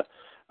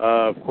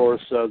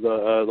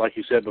 like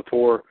you said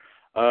before,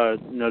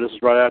 this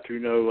is right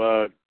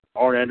after,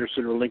 Arn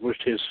Anderson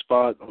relinquished his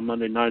spot on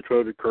Monday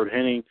Nitro to Curt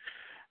Hennig,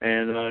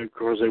 and, of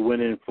course, they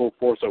went in full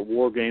force at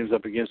War Games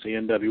up against the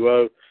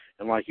NWO.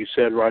 And like you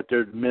said right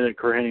there, the minute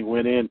Curt Hennig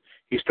went in,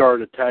 he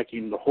started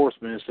attacking the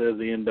Horsemen instead of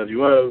the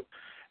NWO.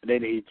 And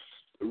then he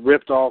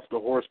ripped off the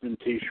Horseman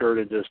T-shirt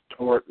and just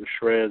tore it to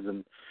shreds.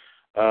 And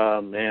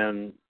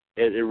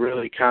it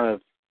really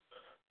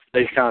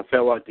they kind of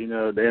felt like, the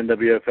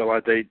NWO felt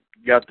like they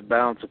got the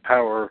balance of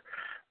power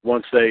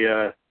once they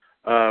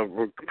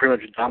were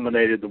pretty much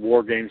dominated the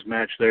War Games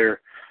match there.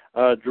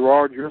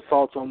 Gerard, your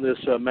thoughts on this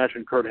match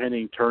when Curt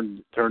Hennig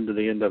turned to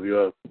the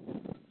NWO?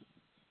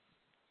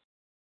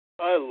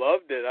 I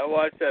loved it. I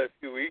watched that a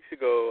few weeks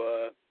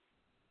ago.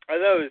 I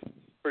thought it was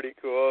pretty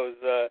cool.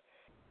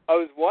 I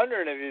was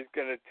wondering if he was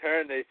going to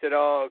turn. They said,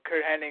 "Oh,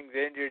 Curt Hennig's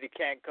injured. He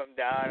can't come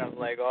down." I'm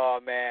like, "Oh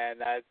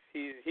man,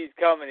 he's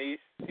coming.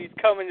 He's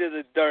coming to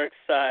the dark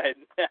side."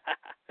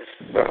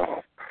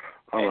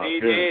 And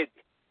he did.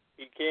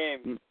 He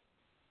came.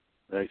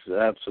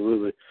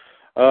 Absolutely.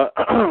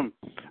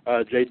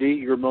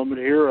 JD, your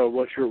moment here.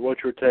 What's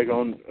your take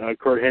on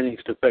Curt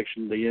Hennig's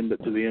defection to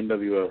the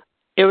NWO?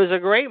 It was a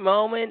great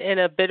moment and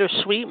a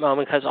bittersweet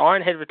moment because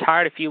Arn had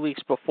retired a few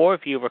weeks before,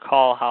 if you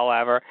recall,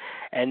 however.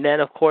 And then,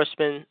 the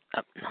Horsemen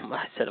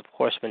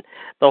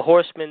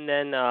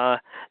then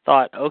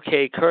thought,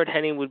 okay, Curt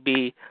Hennig would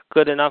be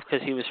good enough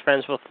because he was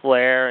friends with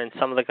Flair, and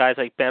some of the guys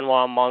like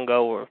Benoit,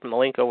 Mongo, or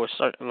Malenko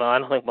I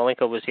don't think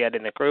Malenko was yet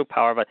in the group,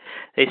 however.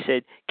 They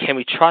said, can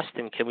we trust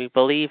him? Can we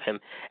believe him?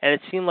 And it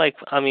seemed like,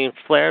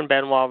 Flair and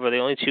Benoit were the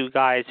only two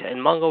guys,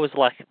 and Mongo was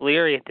like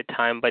leery at the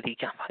time, but he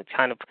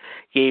kind of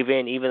gave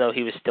in, even though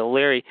he was still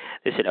leery.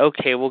 They said,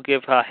 okay, we'll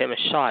give him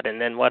a shot. And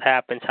then what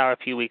happens, a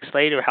few weeks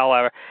later,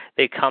 however,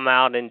 they come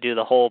out and do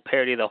the whole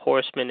parody of the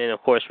Horsemen, and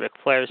of course Ric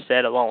Flair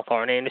said, along with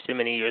Arn Anderson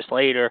many years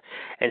later,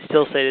 and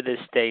still say to this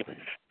day,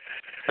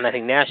 and I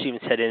think Nash even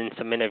said it in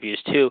some interviews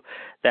too,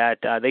 that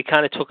they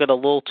kind of took it a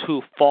little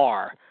too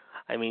far.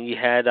 You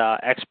had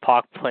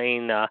X-Pac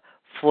playing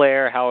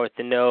Flair, Howard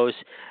the Nose.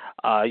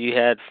 You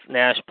had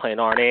Nash playing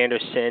Arn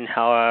Anderson,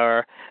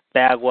 however,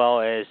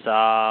 Bagwell as,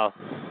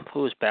 who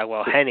was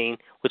Bagwell? Hennig,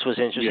 which was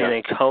interesting. Yeah. And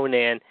then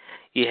Conan,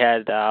 you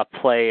had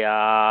play,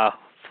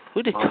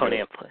 who did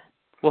Conan play?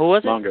 Well, who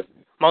was it?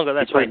 Mongo,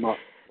 that's right.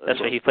 That's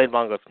right. He played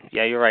Mongo.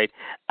 Yeah, you're right.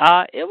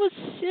 It was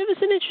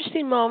an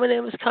interesting moment. It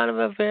was kind of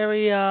a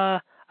very, I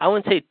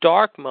wouldn't say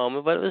dark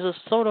moment, but it was a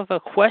sort of a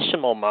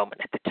questionable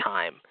moment at the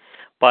time.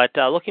 But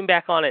looking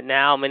back on it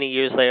now, many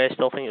years later, I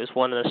still think it was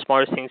one of the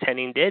smartest things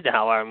Hennig did.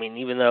 However,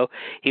 even though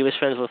he was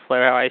friends with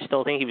Flair, I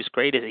still think he was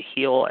great as a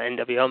heel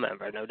NWO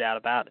member, no doubt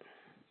about it.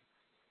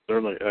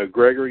 Certainly.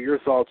 Gregor, your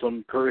thoughts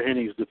on Curt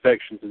Hennig's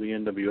defection to the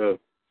NWO?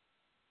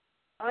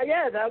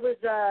 Yeah, that was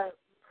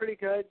pretty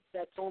good.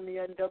 That's on the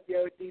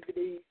NWO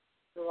DVD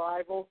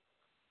Survival.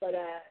 But,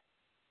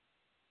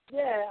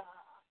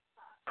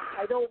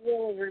 I don't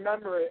really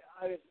remember it.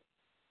 I was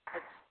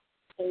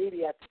a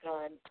baby at the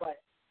time, but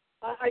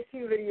I see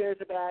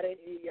videos about it.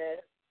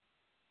 It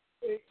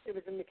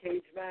was in the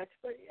cage match,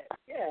 but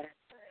yeah,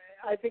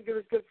 I think it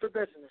was good for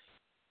business.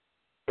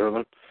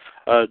 Certainly.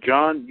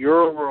 John,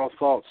 your overall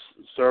thoughts,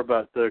 sir,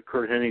 about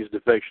Curt Hennig's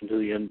defection to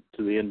the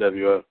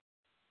NWO?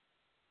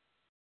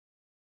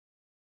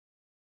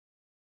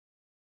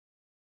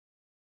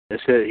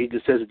 He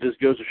just says it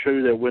just goes to show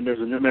you that when there's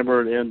a new member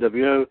of the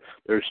NWO,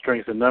 there's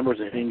strength in numbers,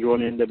 and him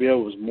joining the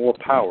NWO was more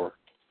power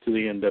to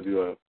the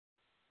NWO.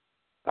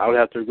 I would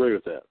have to agree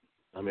with that.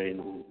 I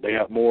mean, they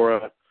got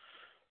more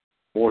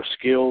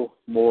skill,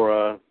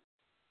 more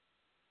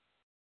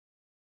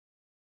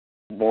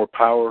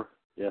power.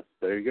 Yeah,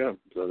 there you go.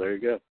 So there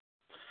you go.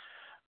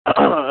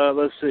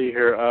 Let's see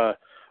here.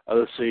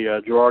 Let's see.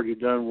 Gerard, you've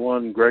done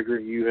one.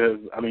 Gregory,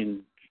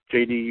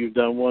 JD, you've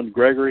done one.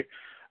 Gregory,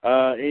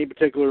 any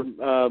particular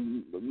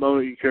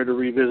moment you care to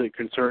revisit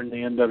concerning the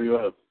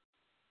NWO?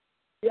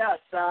 Yes.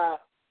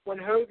 When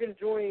Hogan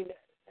joined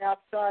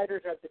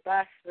Outsiders at the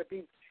Bash of the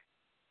Beach.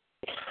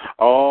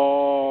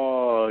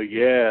 Oh,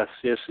 yes,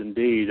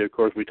 indeed. Of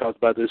course, we talked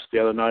about this the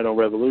other night on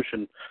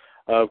Revolution.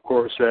 Of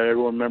course,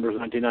 everyone remembers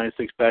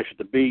 1996 Bash at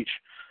the Beach,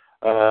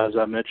 as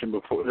I mentioned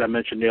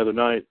the other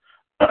night,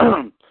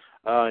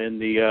 in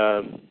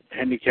the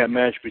handicap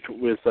match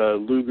with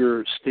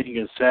Luger, Sting,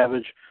 and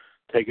Savage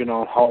taking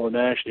on Hall and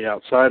Nash, the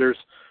Outsiders.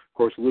 Of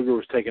course, Luger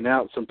was taken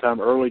out sometime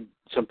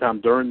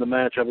during the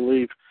match, I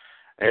believe.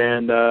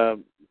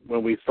 And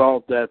when we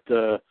thought that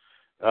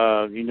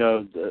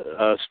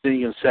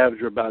Sting and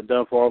Savage are about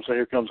done for, also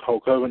here comes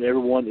Hulk Hogan.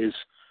 Everyone is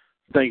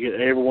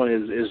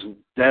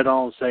dead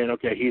on saying,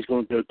 okay, he's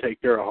going to go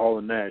take care of Hall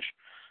and Nash.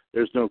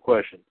 There's no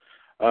question.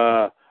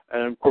 And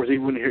of course,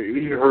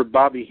 you heard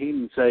Bobby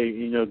Heenan say,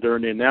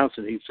 during the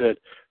announcement, he said,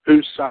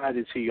 whose side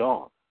is he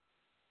on?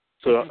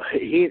 So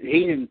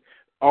Heenan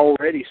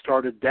already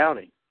started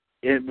doubting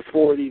it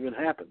before it even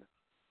happened.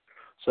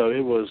 So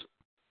it was,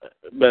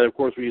 but of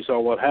course, we saw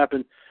what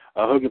happened.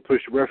 Hogan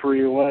pushed the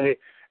referee away,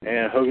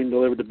 and Hogan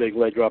delivered the big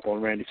leg drop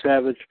on Randy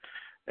Savage.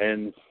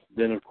 And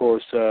then, of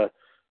course,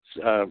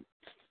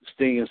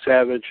 Sting and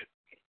Savage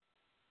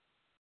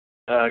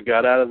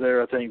got out of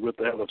there, I think, with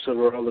the help of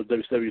several other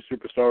WCW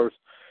superstars.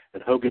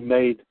 And Hogan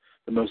made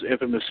the most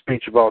infamous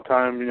speech of all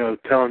time,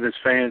 telling his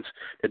fans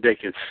that they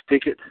could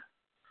stick it.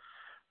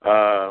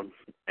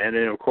 And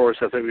then, of course,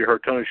 I think we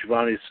heard Tony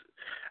Schiavone's.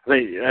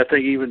 I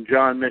think even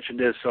John mentioned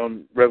this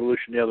on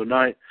Revolution the other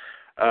night.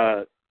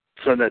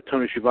 Something that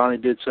Tony Schiavone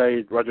did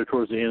say right there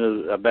towards the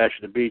end of Bash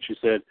at the Beach. He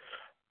said,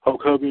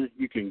 "Hulk Hogan,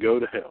 you can go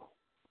to hell."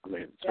 I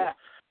mean,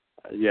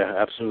 yeah,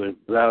 absolutely,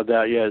 without a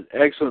doubt. Yeah,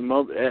 excellent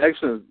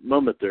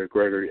moment there,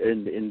 Gregory.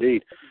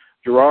 Indeed,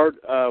 Gerard.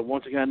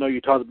 Once again, I know you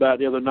talked about it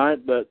the other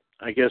night, but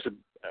I guess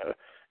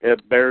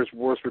it bears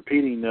worth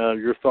repeating.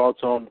 Your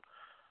thoughts on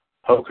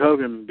Hulk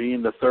Hogan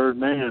being the third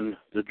man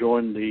to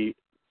join the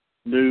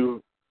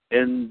new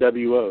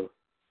NWO.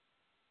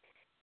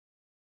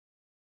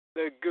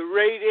 The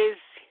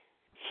greatest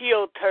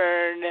heel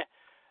turn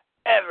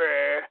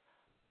ever,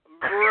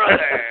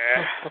 brother.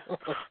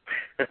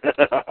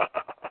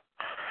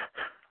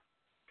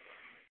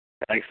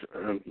 Thanks.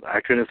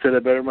 I couldn't have said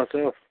it better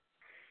myself.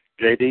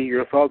 JD,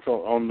 your thoughts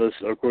on this,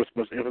 of course,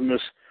 most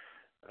infamous,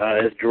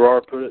 as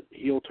Gerard put it,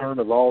 heel turn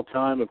of all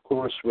time, of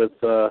course, with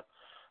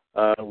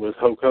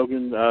Hulk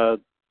Hogan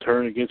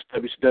turning against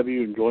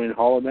WCW and joining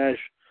Hall and Nash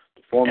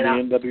to form the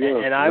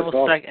NWO. And I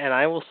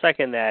will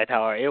second that.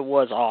 However, it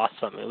was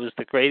awesome. It was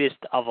the greatest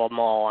of them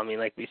all. I mean,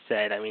 like we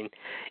said,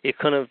 it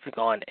couldn't have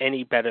gone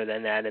any better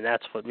than that, and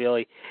that's what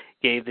really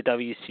gave the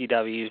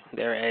WCW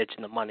their edge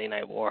in the Monday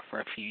Night War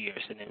for a few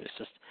years. And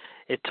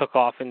it took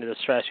off into the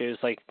stretch. It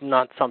was like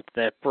not something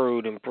that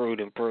brewed and brewed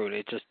and brewed.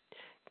 It just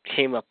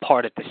came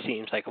apart at the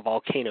seams like a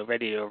volcano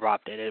ready to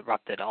erupt. It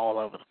erupted all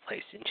over the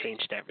place and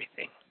changed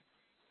everything.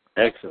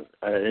 Excellent.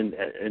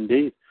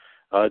 Indeed.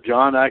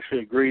 John actually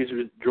agrees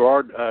with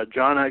Gerard.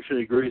 John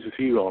actually agrees with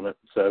you on it.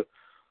 So,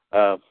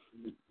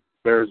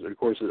 there's, of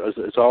course,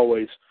 it's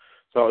always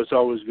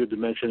good to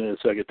mention it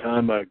a second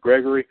time.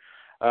 Gregory,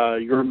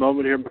 your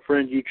moment here, my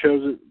friend. You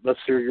chose it. Let's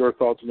hear your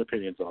thoughts and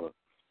opinions on it.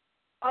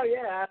 Oh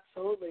yeah,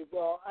 absolutely.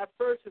 Well, at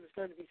first it was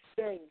going to be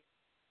Sting.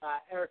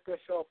 Eric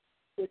Bischoff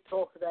did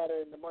talk about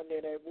it in the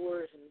Monday Night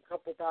Wars and a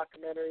couple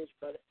documentaries,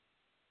 but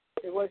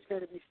it was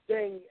going to be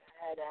Sting,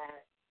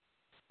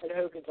 and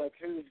Hogan's like,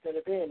 who's going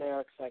to be? And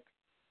Eric's like,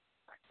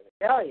 I'm going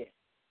to tell you.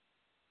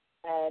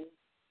 And,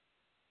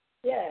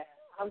 yeah,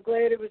 I'm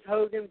glad it was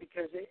Hogan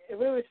because if it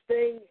was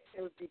Sting,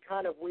 it would be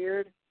kind of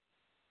weird.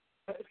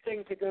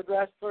 Sting's a good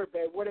wrestler, but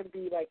it wouldn't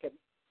be like a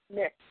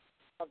mix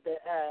of the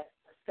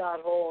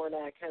Scott Hall and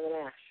Kevin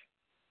Nash.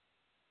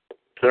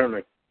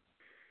 Certainly.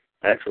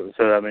 Excellent.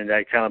 So,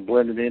 that kind of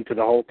blended into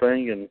the whole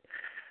thing, and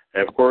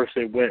of course,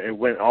 it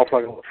went off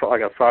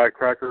like a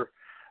firecracker,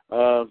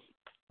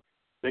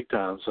 big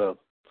time. So,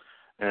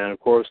 and of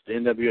course, the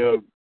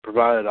NWO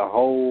provided a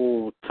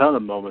whole ton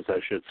of moments, I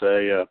should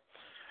say.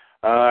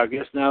 I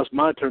guess now it's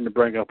my turn to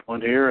bring up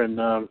one here,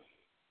 and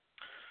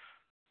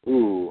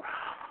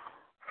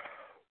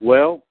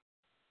well,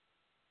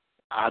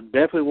 I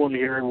definitely want to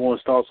hear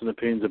everyone's thoughts and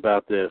opinions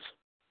about this.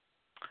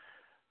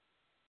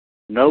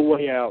 No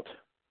Way Out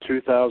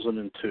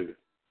 2002.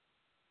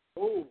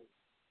 Ooh.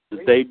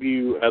 the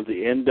debut of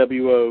the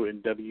NWO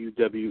and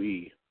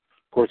WWE.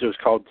 Of course, it was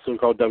still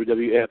called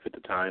WWF at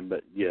the time,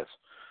 but yes.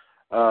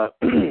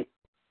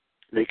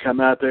 They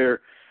come out there,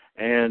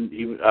 and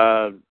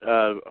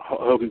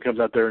Hogan comes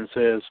out there and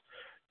says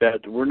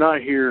that we're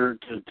not here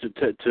to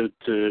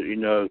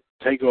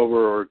take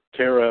over or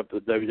tear up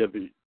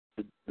the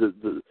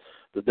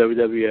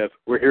WWF.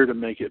 We're here to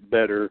make it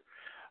better.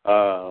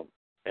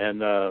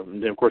 And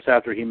then, of course,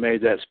 after he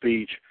made that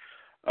speech,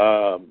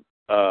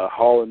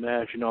 Hall and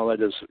Nash and all that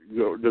just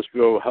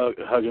go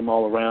hug him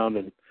all around,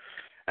 and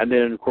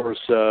then, of course,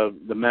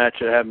 the match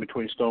that happened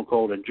between Stone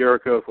Cold and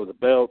Jericho for the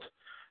belt.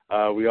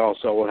 We all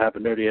saw what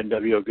happened there. The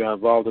NWO got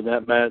involved in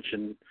that match,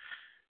 and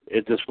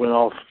it just went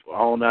off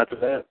on after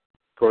that.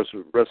 Of course,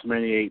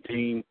 WrestleMania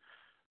 18,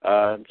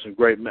 some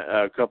great,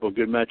 a couple of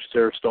good matches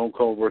there. Stone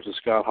Cold versus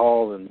Scott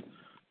Hall, and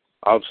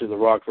obviously The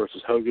Rock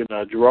versus Hogan.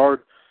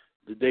 Gerard,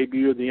 the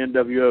debut of the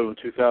NWO in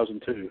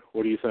 2002.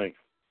 What do you think?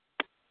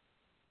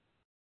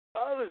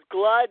 I was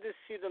glad to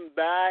see them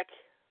back,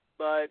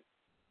 but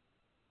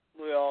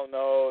we all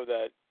know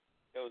that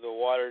it was a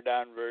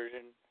watered-down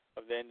version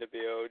of the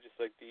NWO, just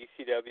like the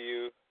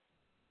ECW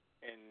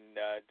and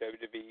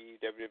WWE,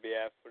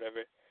 WWF,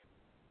 whatever.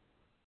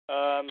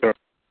 Sure.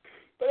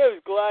 But I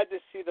was glad to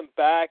see them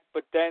back,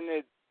 but then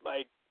it,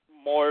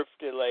 morphed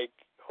to,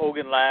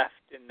 Hogan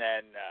left, and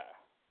then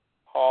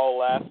Hall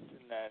left,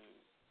 and then,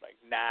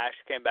 Nash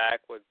came back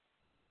with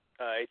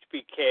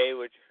HBK,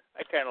 which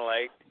I kind of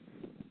liked.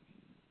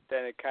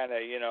 Then it kind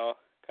of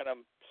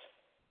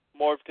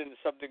morphed into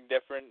something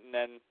different, and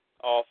then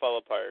all fell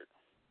apart.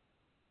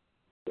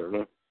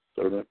 Certainly.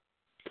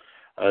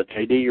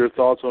 JD, your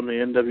thoughts on the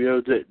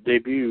NWO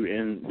debut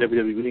in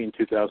WWE in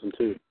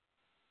 2002?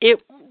 It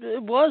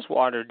was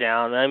watered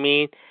down. I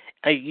mean,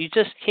 you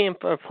just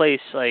can't replace,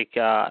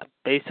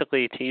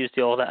 basically, to use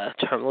the old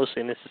term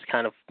loosely, and this is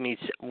kind of me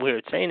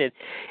weird saying it,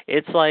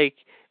 it's like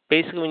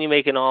basically when you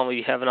make an omelet,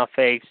 you have enough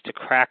eggs to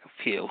crack a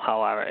few,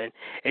 however. And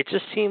it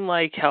just seemed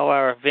like,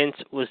 however,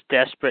 Vince was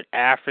desperate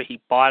after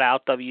he bought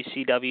out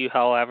WCW,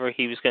 however.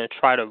 He was going to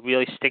try to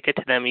really stick it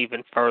to them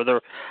even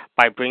further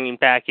by bringing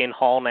back in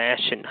Hall,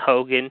 Nash, and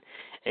Hogan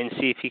and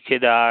see if he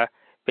could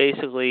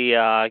basically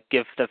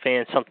give the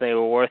fans something they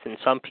were worth. And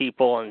some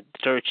people and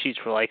dirt sheets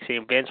were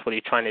saying, Vince, what are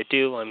you trying to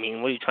do? I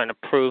mean, what are you trying to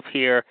prove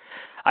here?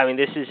 I mean,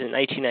 this is in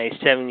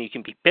 1997. You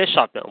can beat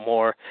Bischoff no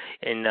more,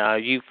 and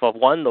you've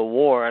won the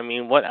war. I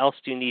mean, what else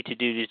do you need to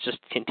do to just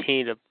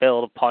continue to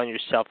build upon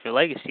yourself, your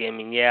legacy? I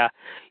mean, yeah,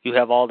 you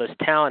have all this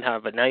talent,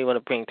 however, but now you want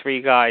to bring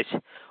three guys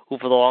who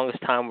for the longest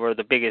time were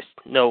the biggest,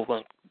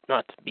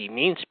 not to be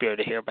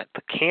mean-spirited here, but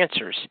the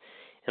cancers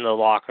in the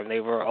locker room. They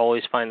were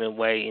always finding a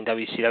way in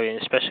WCW,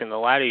 and especially in the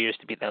latter years,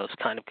 to be those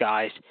kind of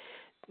guys.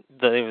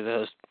 They were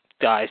those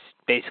guys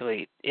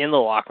basically in the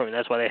locker room, and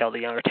that's why they held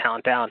the younger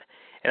talent down.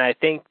 And I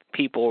think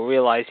people were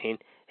realizing,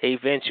 hey,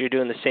 Vince, you're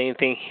doing the same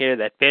thing here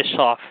that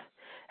Bischoff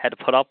had to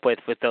put up with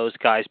those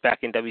guys back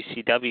in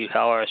WCW,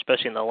 however,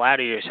 especially in the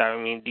latter years. I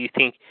mean, do you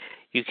think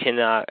you can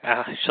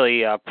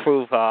actually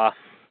prove a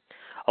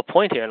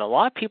point here? And a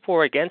lot of people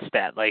were against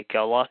that. They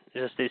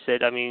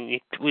said, I mean,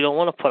 we don't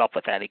want to put up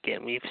with that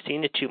again. We've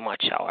seen it too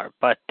much, however.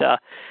 But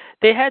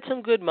they had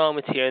some good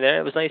moments here and there.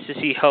 It was nice to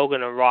see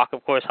Hogan and Rock.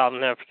 Of course, I'll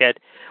never forget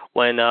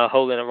when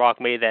Hogan and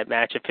Rock made that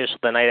match official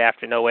the night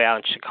after No Way Out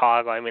in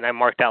Chicago. I mean, I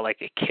marked out like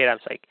a kid. I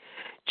was like,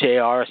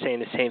 JR saying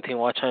the same thing,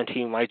 watching on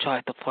TV. My jaw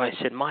at the floor. I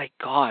said, my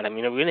God, I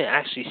mean, are we going to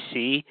actually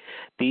see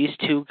these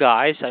two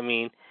guys? I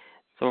mean,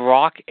 The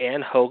Rock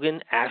and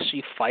Hogan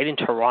actually fight in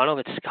Toronto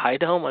at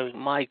Skydome? I mean,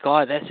 my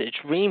God, that's a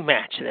dream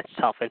match in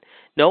itself. And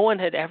no one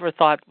had ever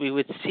thought we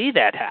would see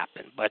that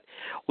happen. But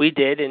we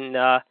did, and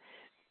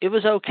it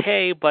was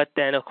okay. But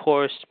then, of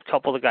course, a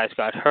couple of the guys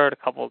got hurt.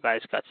 A couple of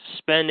guys got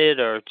suspended,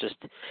 or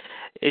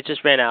it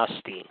just ran out of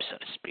steam, so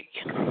to speak.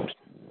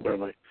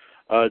 Certainly.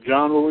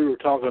 John, what we were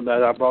talking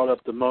about, I brought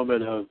up the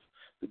moment of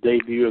the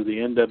debut of the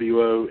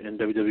NWO and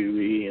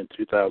WWE in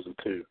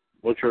 2002.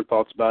 What's your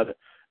thoughts about it?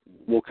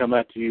 We'll come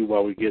back to you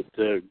while we get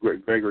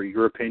Gregory,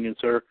 your opinion,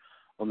 sir,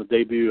 on the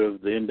debut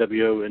of the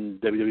NWO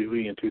and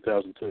WWE in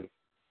 2002.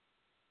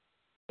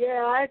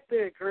 Yeah, I have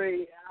to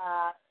agree.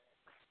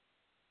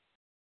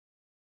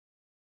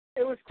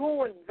 It was cool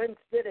when Vince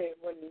did it,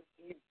 when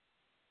he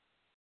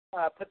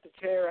put the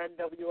chair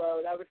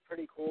NWO. That was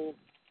pretty cool.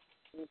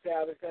 He said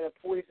I was going to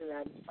poison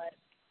them, but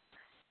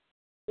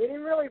they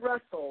didn't really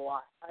wrestle a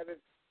lot. I was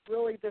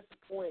really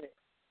disappointed.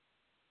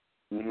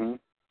 Mm-hmm.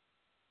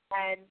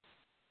 And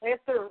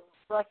after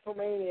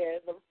WrestleMania,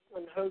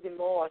 when Hogan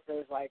lost, it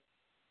was like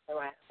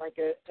a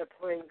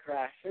plane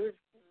crash. It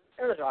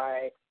was all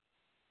right.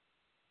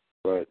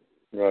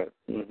 Right.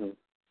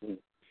 Mm-hmm.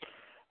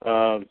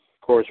 Of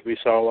course, we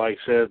saw, like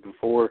I said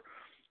before,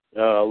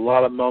 a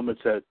lot of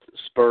moments that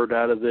spurred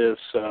out of this.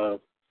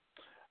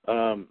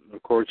 Of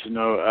course,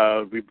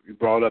 we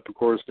brought up, of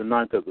course, the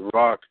night that The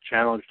Rock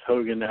challenged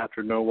Hogan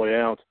after No Way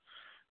Out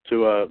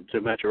to a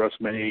match at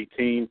WrestleMania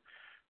 18.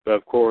 But,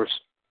 of course,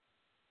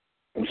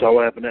 we saw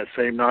what happened that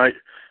same night,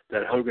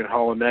 that Hogan,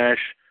 Hall, and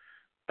Nash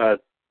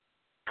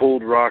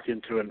pulled Rock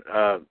into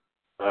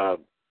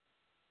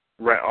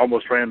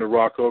almost ran the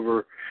Rock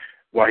over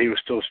while he was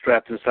still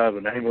strapped inside of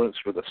an ambulance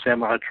with a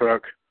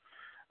semi-truck.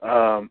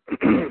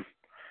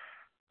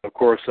 Of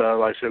course,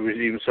 like I said, we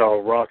even saw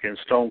Rock and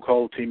Stone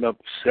Cold team up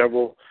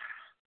several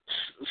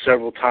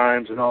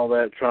times and all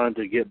that, trying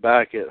to get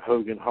back at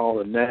Hogan, Hall,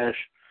 and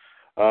Nash.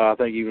 I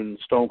think even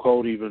Stone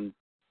Cold even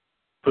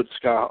tied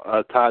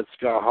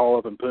Scott Hall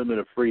up and put him in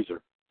a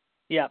freezer.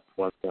 Yep.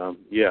 One time,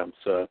 yeah.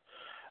 So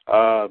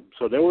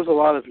there was a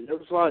lot of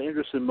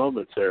interesting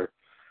moments there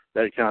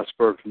that kind of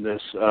spurred from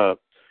this.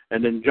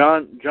 And then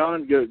John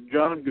goes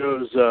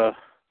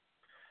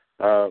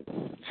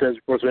says,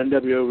 of course, when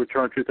NWO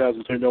returned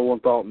 2002, no one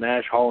thought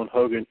Nash, Hall, and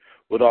Hogan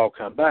would all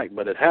come back,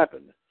 but it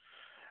happened.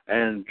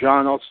 And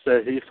John also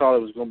said he thought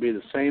it was going to be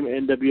the same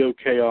NWO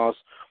chaos,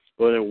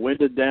 but it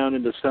winded down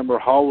in December.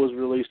 Hall was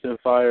released and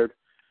fired.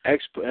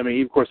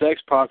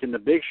 X-Pac and the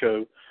Big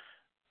Show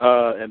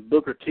and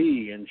Booker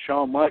T and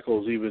Shawn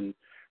Michaels even,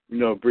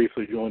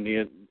 briefly joined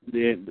the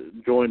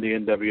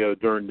NWO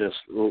during this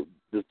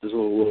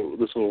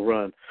little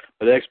run.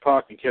 But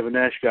X-Pac and Kevin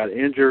Nash got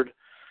injured,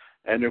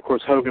 and of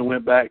course Hogan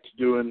went back to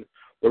doing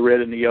the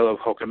red and the yellow of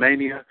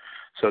Hulkamania.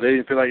 So they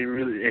didn't feel like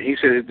he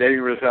said they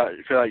didn't really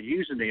feel like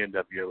using the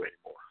NWO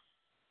anymore.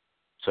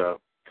 So,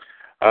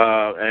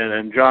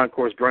 and John, of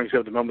course, brings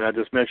up the moment I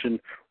just mentioned,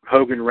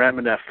 Hogan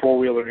ramming that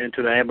four-wheeler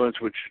into the ambulance,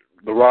 which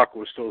The Rock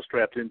was still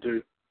strapped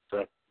into.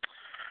 So,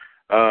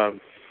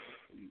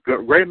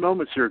 great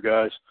moments here,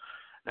 guys.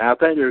 And I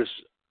think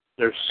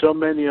there's so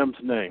many of them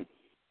to name.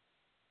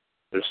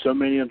 There's so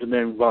many of them to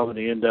name involving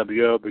the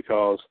NWO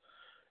because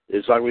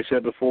it's like we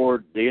said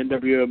before, the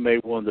NWO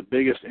made one of the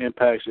biggest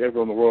impacts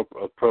ever on the world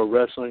of pro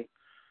wrestling.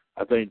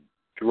 I think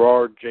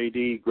Gerard,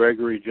 JD,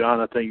 Gregory, John,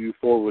 I think you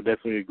four would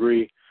definitely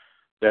agree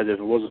that if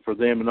it wasn't for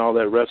them and all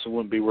that, wrestling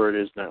wouldn't be where it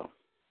is now.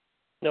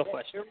 No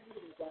question.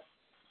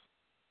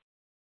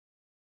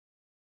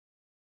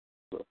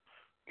 So,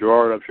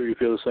 Gerard, I'm sure you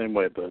feel the same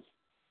way, bud.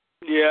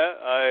 Yeah,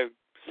 I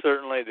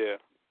certainly do.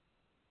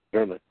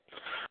 Certainly.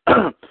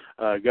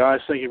 Guys,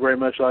 thank you very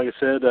much. Like I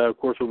said, of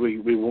course,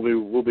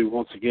 we'll be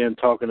once again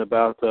talking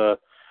about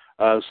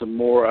some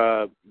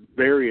more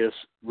various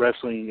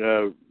wrestling,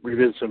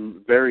 revisit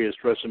some various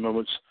wrestling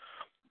moments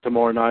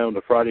tomorrow night on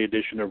the Friday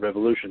edition of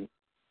Revolution.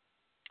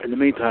 In the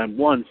meantime,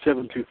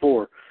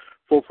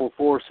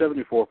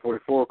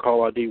 1-724-444-7444,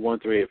 call ID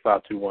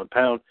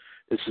 138-521#.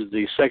 This is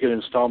the second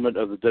installment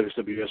of the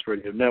WWS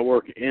Radio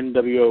Network,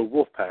 NWO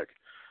Wolfpac.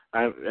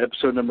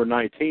 Episode number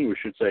 19, we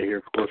should say here,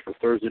 of course, for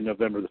Thursday,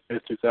 November the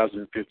 5th,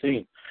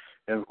 2015.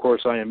 And, of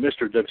course, I am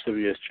Mr.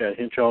 WWS Chad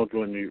Henshaw,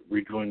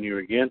 rejoining you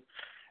again.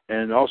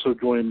 And also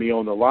joining me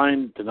on the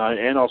line tonight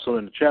and also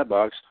in the chat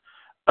box,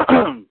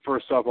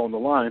 first off on the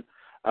line,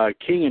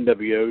 King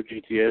NWO,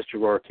 GTS,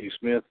 Gerard T.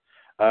 Smith.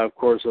 Of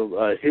course,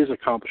 his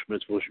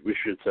accomplishments, we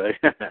should say.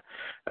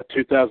 A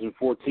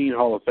 2014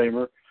 Hall of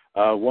Famer,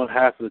 one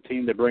half of the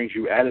team that brings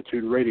you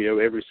Attitude Radio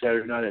every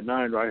Saturday night at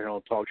 9 right here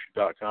on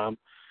TalkShoe.com.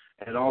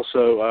 And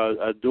also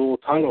a dual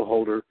title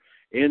holder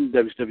in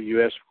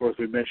WWS. Of course,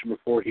 we mentioned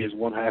before he is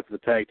one half of the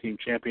tag team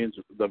champions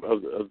of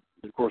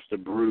course, the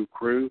Brew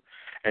Crew.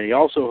 And he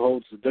also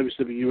holds the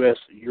WWS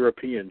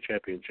European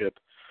Championship.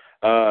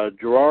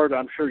 Gerard,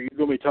 I'm sure you're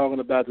going to be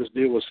talking about this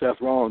deal with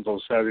Seth Rollins on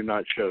Saturday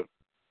Night Show.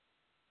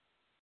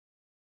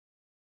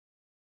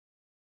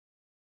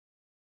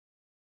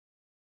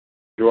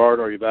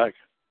 Gerard, are you back?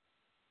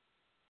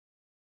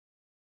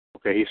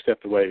 Okay, he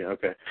stepped away.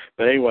 Okay.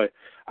 But anyway,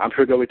 I'm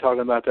sure they'll be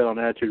talking about that on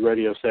Attitude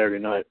Radio Saturday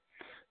night.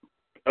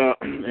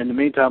 In the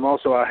meantime,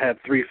 also, I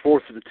have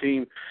 3/4 of the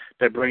team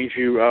that brings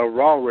you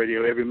Raw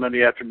Radio every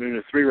Monday afternoon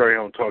at 3 right here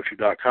on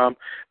TalkShoe.com.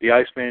 The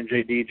Iceman,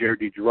 JD, Jared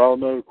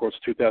DiGirolamo, of course,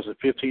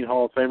 2015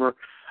 Hall of Famer.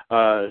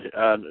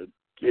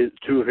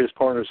 Two of his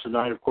partners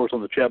tonight, of course,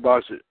 on the chat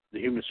box, the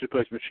Human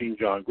Suplex Machine,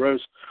 John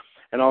Gross.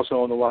 And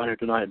also on the line here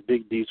tonight,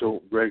 Big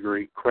Diesel,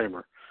 Gregory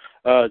Kramer.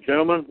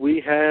 Gentlemen, we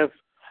have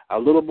a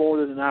little more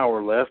than an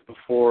hour left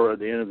before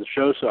the end of the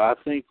show, so I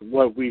think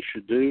what we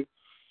should do,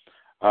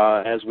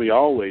 as we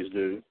always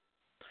do,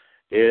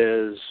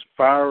 is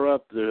fire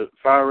up the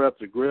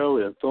grill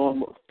and throw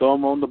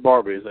them on the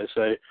Barbie, as they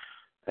say,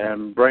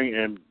 and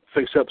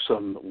fix up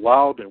some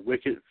wild and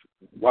wicked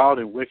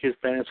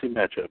fantasy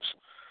matchups,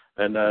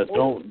 and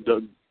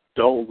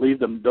don't leave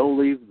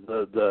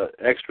the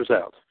extras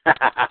out.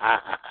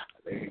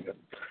 There you go.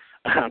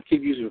 I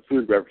keep using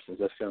food references.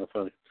 That's kind of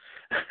funny.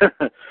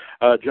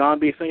 John,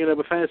 be thinking of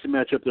a fantasy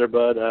matchup there,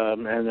 bud,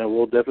 and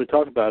we'll definitely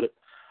talk about it.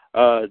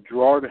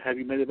 Gerard, have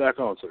you made it back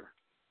on, sir?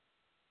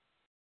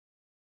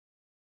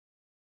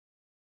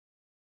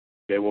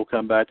 Okay, we'll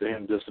come back to him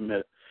in just a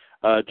minute.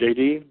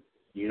 JD,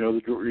 you know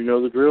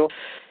the drill?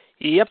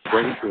 Yep.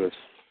 Bring it to us.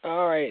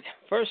 All right.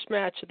 First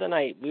match of the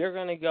night, we are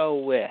going to go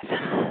with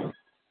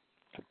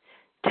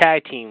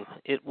tag team.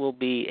 It will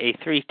be a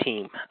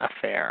 3-team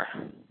affair.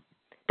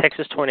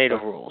 Texas Tornado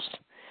rules.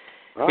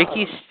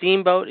 Ricky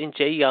Steamboat and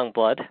Jay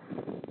Youngblood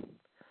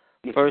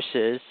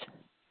versus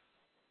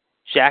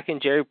Jack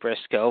and Jerry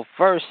Briscoe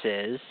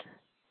versus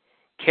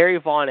Kerry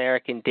Von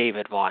Erich and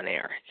David Von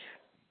Erich.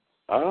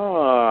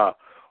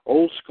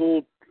 Old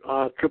school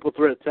triple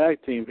threat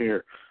tag team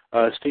here.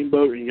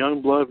 Steamboat and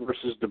Youngblood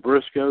versus the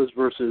Briscoes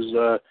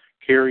versus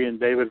Kerry and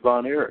David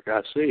Von Erich.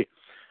 I see.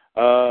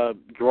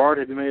 Gerard,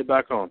 have you made it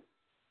back on?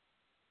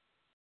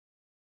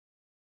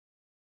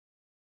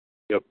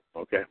 Yep.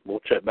 Okay.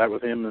 We'll check back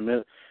with him in a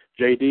minute.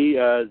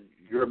 JD,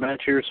 your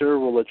match here, sir.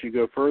 We'll let you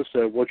go first.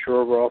 What's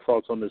your overall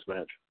thoughts on this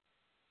match?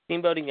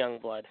 Steamboat and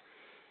Youngblood.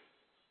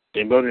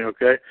 Steamboat,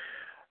 okay.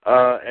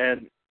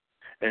 And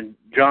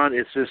John,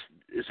 it's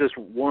just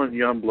one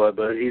Youngblood,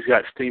 but he's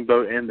got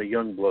Steamboat and the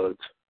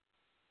Youngbloods.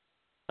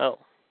 Oh.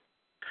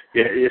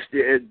 Yeah,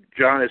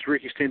 John, it's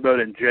Ricky Steamboat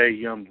and Jay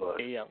Youngblood.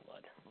 Jay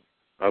Youngblood.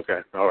 Okay,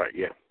 all right,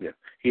 yeah.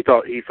 He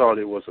thought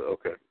it was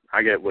okay.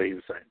 I get what he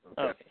was saying.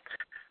 Okay.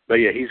 But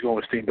yeah, he's going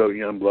with Steamboat and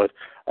Youngblood.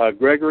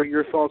 Gregory,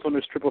 your thoughts on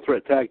this triple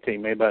threat tag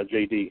team made by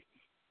JD?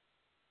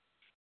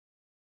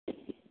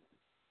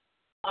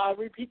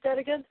 Repeat that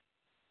again.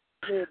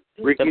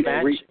 Ricky, the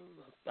match.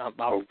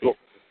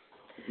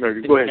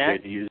 go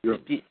ahead, JD.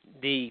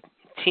 The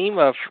team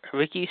of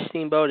Ricky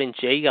Steamboat and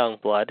Jay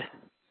Youngblood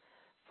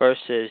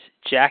versus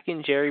Jack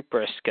and Jerry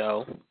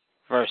Briscoe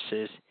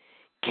versus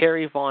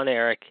Kerry Von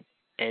Erich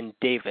and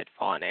David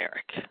Von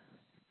Erich.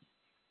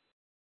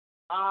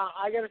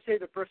 I gotta say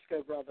the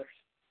Briscoe brothers.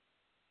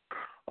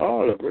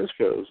 Oh, the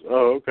Briscoes.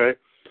 Oh, okay.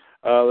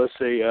 Let's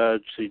see.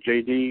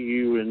 JD,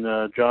 you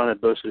and John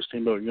have both said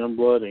Steamboat and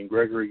Youngblood, and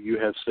Gregory, you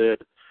have said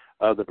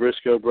the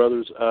Briscoe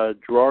brothers.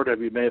 Gerard,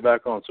 have you made it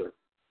back on, sir?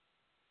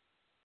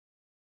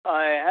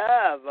 I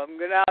have. I'm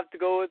going to have to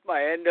go with my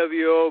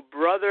NWO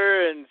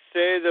brother and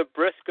say the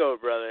Briscoe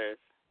brothers.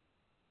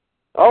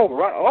 Oh,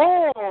 right.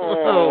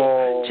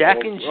 Oh! Jack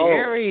and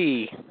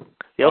Jerry.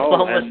 The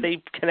Oklahoma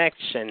State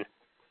connection.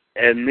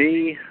 And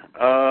me,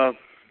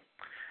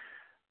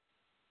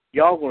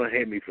 y'all going to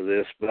hate me for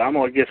this, but I'm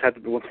going to have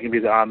to once again be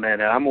the odd man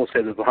out. I'm going to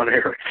say the Von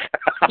Erich.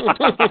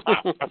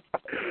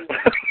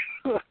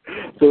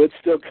 So it's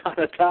still kind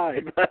of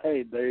tied.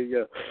 Hey, there you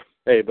go.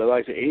 Hey, but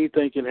like I said,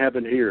 anything can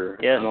happen here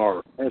in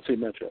our fantasy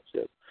matchups.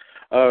 Yes.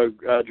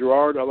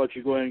 Gerard, I'll let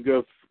you go ahead and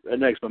go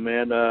next, my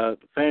man.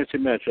 Fantasy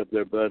matchup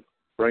there, bud.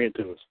 Bring it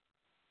to us.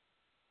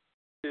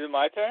 Is it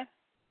my turn?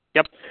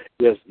 Yep.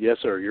 Yes,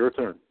 sir. Your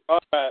turn. All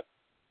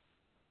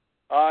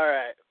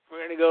right.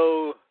 We're going to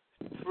go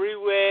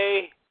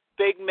three-way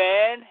big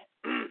man.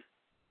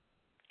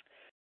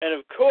 And,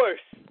 of course,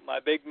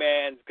 my big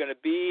man's going to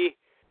be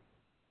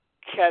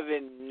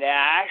Kevin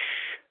Nash.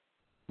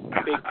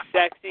 Big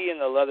Sexy in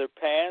the leather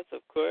pants,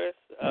 of course.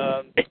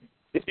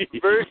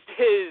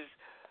 Versus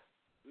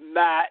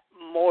Matt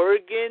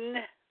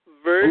Morgan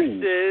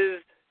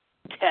versus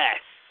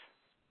Tess.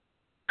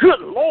 Good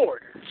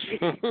Lord.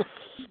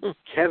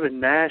 Kevin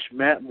Nash,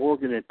 Matt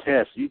Morgan, and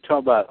Tess. You talk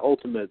about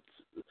ultimate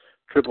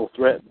triple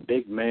threat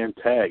big man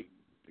tag.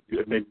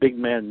 I mean, big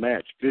man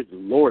match. Good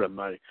Lord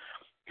almighty.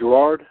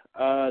 Gerard,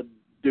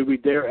 do we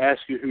dare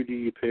ask you who do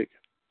you pick?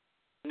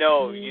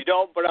 No, you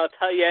don't, but I'll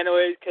tell you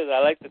anyways because I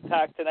like to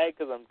talk tonight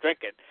because I'm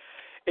drinking.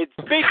 It's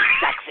Big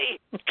Sexy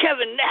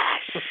Kevin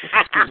Nash.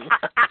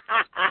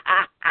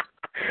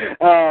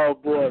 Oh,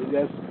 boy,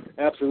 yes,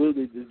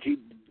 absolutely.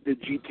 The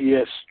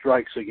GTS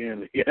strikes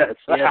again. Yes.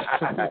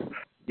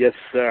 Yes,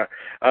 sir.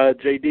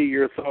 JD,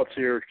 your thoughts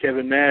here.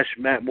 Kevin Nash,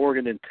 Matt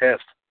Morgan, and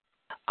Test.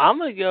 I'm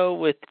going to go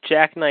with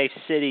Jackknife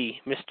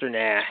City, Mr.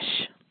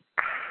 Nash.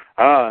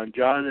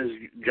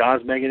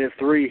 John's making it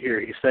 3 here.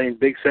 He's saying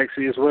Big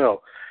Sexy as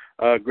well.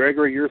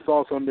 Gregory, your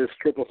thoughts on this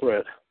triple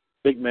threat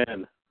big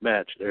man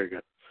match? There you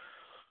go.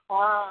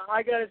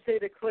 I gotta say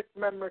the Click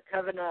member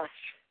Kevin Nash.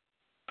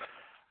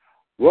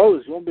 Well,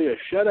 it's going to be a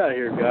shutout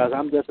here, guys.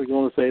 I'm definitely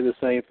going to say the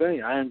same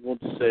thing. I am going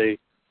to say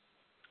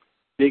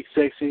Big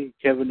Sexy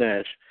Kevin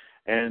Nash,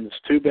 and it's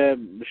too bad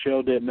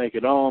Michelle didn't make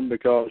it on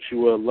because she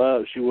would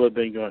have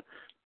been going.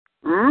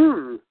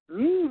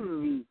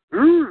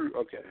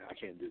 Okay, I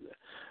can't do that.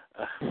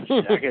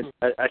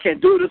 I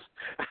can't do this.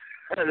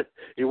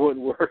 It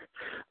wouldn't work.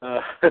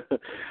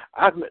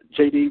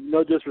 JD,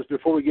 no disrespect.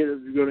 Before we go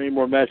to any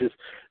more matches,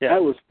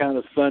 that was kind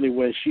of funny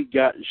when she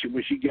got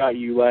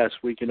you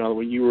last week.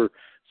 When you were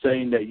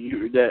saying that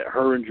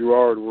her and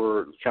Gerard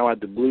were kind of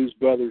like the Blues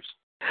Brothers.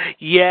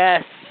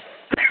 Yes,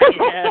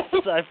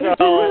 I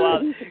forgot all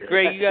about it.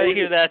 Greg, you got to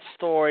hear that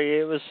story.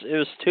 It was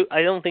too.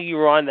 I don't think you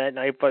were on that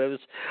night, but it was.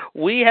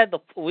 We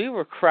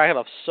were cracking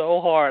up so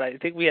hard. I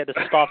think we had to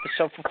stop the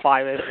show for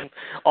 5 minutes. And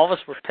all of us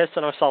were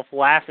pissing ourselves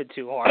laughing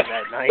too hard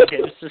that night.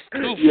 It was just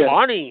too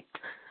funny.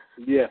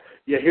 Yeah.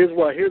 Here's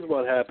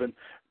what happened.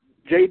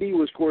 JD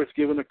was, of course,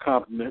 given a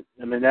compliment.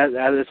 I mean,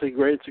 it's a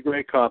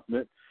great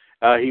compliment.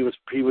 He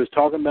was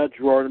talking about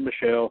Gerard and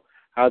Michelle.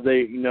 How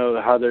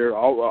they're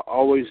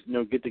always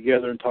get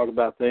together and talk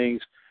about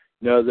things.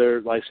 They're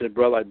like I said,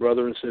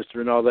 brother and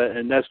sister and all that,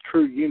 and that's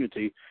true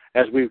unity,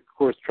 as we of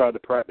course tried to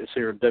practice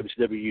here in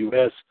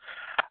WCWUS.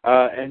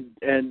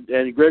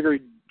 And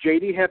Gregory,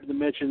 JD happened to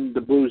mention the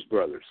Blues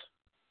Brothers.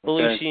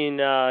 Belushi and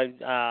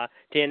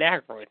Dan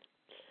Aykroyd.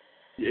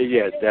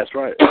 Yeah, that's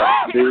right.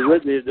 They're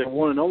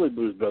one and only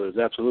Blues Brothers.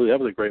 Absolutely, that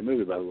was a great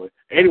movie, by the way.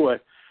 Anyway,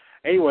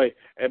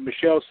 and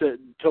Michelle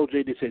told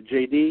JD,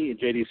 JD, and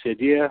JD said,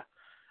 yeah.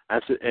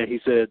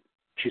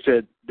 She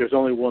said, there's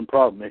only one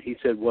problem. And he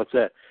said, what's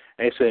that?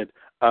 And he said,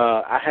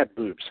 I have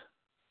boobs.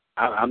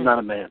 I'm not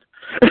a man.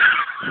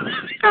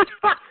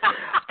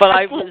 But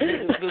I was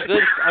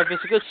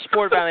a good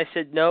sport about it. I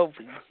said, no,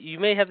 you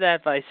may have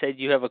that, but I said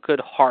you have a good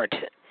heart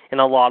in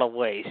a lot of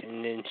ways.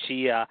 And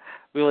she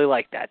really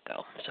liked that,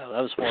 though. So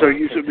that was one. So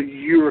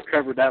you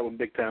recovered that one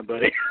big time,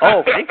 buddy.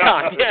 Oh, big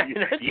time, yeah.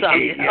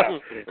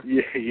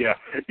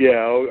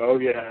 Yeah. Oh,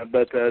 yeah.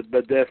 But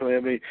definitely, I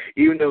mean,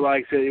 even though,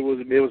 like I said, it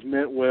was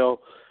meant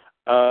well.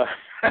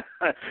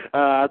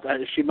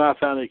 She might have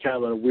found it kind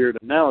of a weird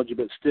analogy,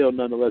 but still,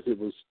 nonetheless, it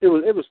was still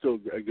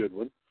a good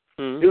one.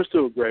 Mm-hmm. It was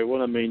still a great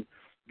one. I mean,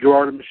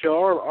 Gerard and Michelle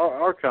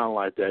are kind of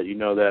like that,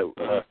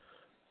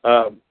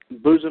 that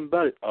bosom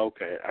buddy.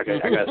 Okay, I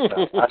got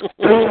to stop.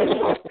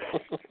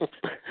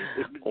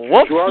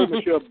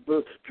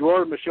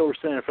 Gerard and Michelle were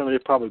standing in front of me.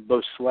 They probably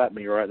both slapped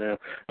me right now.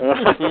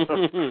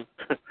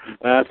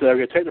 I said,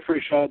 okay, take the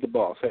free shot at the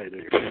boss. Hey,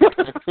 there you go.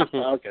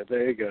 Okay,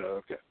 there you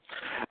go.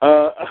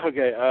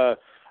 Okay.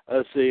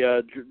 Let's see.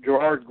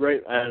 Gerard,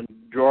 great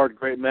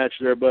match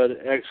there, bud.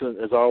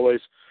 Excellent as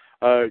always.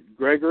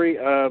 Gregory,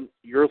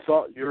 your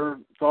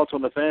thoughts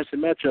on the fantasy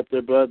matchup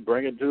there, bud?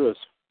 Bring it to us.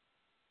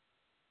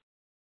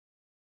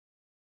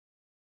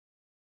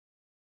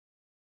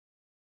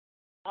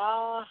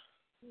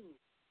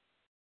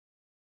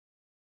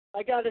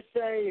 I gotta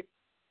say,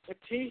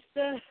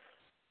 Batista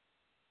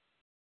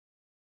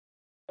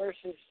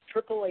versus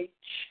Triple H.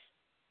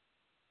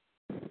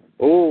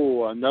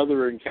 Oh,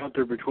 another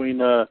encounter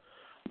between. Is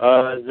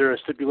there a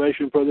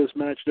stipulation for this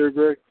match, there,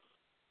 Greg?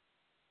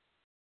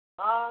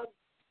 No,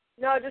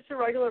 just a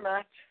regular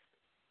match.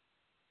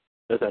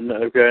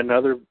 Okay,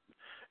 another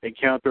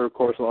encounter, of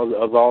course,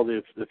 of all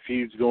the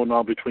feuds going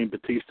on between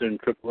Batista and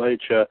Triple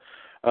H.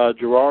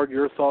 Gerard,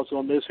 your thoughts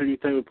on this? Who do you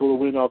think would pull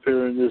the win off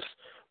here in this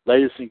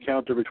latest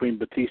encounter between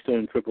Batista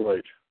and Triple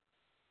H?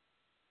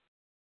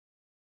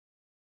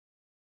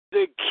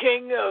 The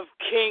King of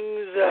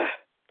Kings,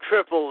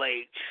 Triple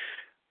H.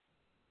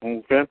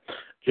 Okay.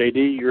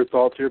 JD, your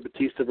thoughts here,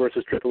 Batista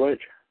versus Triple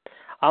H?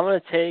 I'm going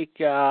to take,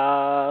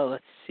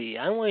 let's see,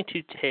 I'm going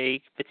to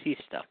take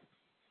Batista.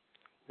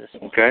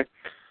 Okay.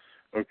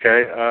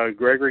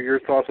 Gregory, your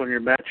thoughts on your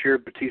match here,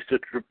 Batista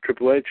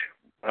Triple H?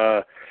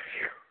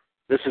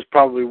 This is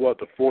probably,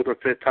 the fourth or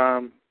fifth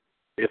time,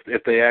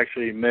 if they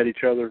actually met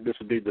each other. This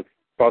would be the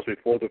possibly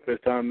fourth or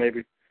fifth time,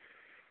 maybe,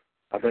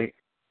 I think.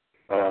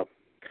 But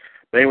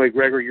anyway,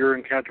 Gregory, your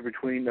encounter match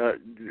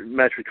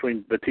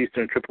between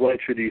Batista and Triple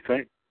H, who do you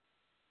think?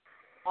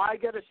 I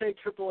got to say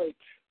Triple H.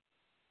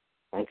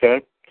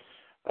 Okay.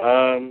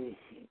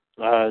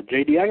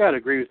 JD, I got to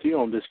agree with you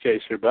on this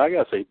case here, but I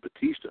got to say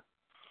Batista.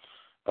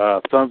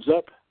 Thumbs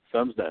up,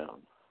 thumbs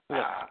down.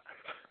 Yeah.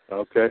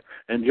 Okay.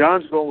 And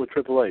John's going with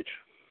Triple H.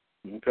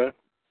 Okay.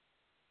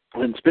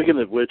 And speaking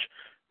of which,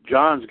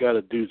 John's got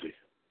a doozy.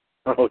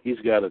 Oh, he's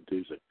got a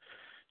doozy.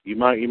 You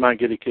might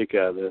get a kick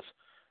out of this.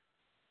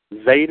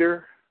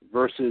 Vader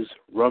versus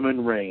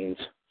Roman Reigns.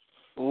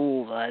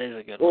 Ooh, that is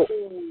a good one.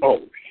 Oh,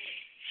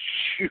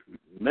 shoot,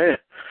 man.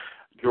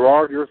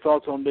 Gerard, your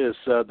thoughts on this?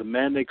 The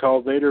man they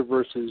call Vader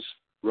versus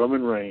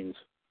Roman Reigns.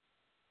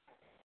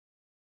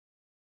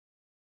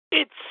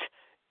 It's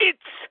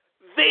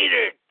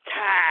Vader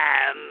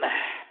time.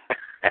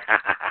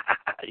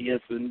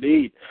 Yes,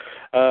 indeed.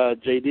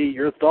 JD,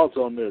 your thoughts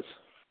on this?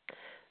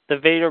 The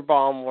Vader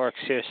bomb works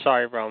here.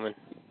 Sorry, Roman.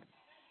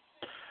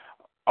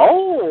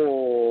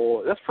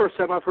 Oh, that's the first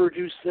time I've heard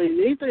you say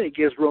anything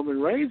against Roman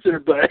Reigns there,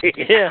 buddy.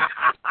 Yeah.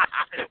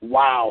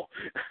 Wow.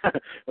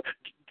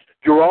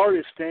 Gerard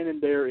is sitting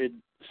there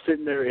in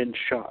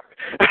shock.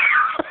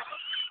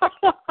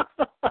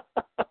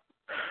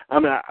 I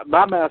mean,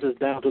 my mouth is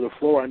down to the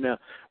floor right now.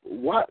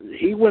 What?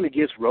 He went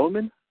against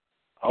Roman?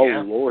 Oh,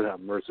 yeah. Lord have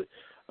mercy.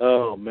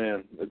 Oh,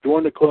 man.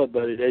 Join the club,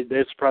 buddy.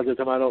 They're surprised every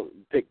time I don't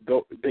pick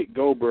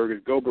Goldberg,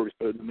 and Goldberg's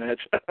put in the match.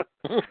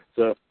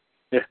 So,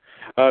 yeah.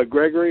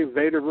 Gregory,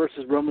 Vader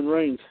versus Roman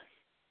Reigns.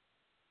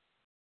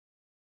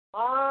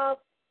 It's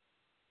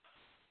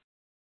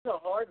a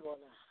hard one.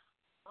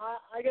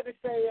 I got to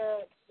say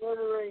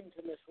Roman Reigns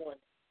in this one.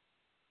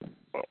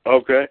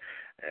 Okay.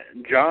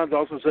 John's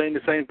also saying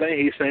the same thing.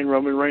 He's saying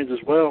Roman Reigns as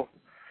well.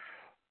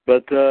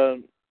 But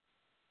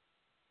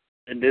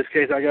in this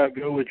case, I got to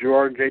go with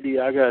Gerard and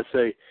JD. I got to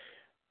say,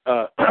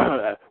 what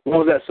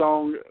was that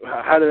song?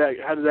 How did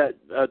that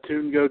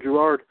tune go,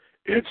 Gerard?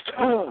 It's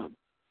time.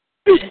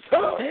 It's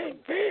time.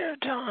 Big beer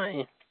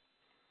time.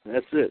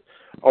 That's it.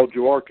 Oh,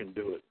 Gerard can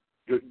do it.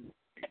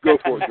 Go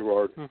for it,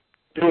 Gerard.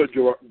 Do it,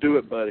 Gerard. Do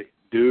it, buddy.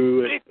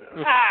 Do it. It's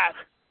time.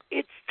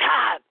 It's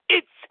time.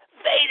 It's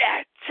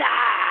Vader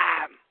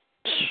time.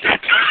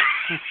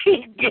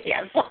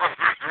 Yes.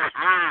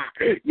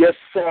 Yes,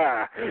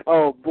 sir.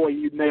 Oh, boy,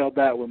 you nailed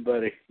that one,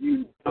 buddy.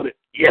 You nailed it.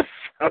 Yes.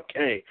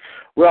 Okay.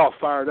 We're all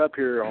fired up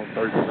here on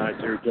Thursday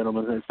nights here,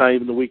 gentlemen. It's not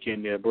even the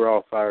weekend yet. We're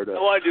all fired up. I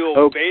want to do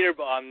a Vader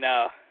bomb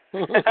now.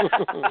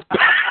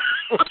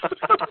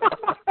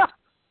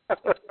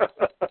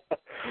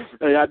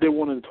 Hey, I did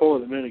one in the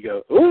toilet a minute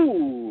ago.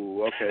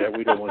 Ooh, okay,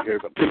 we don't want to hear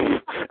about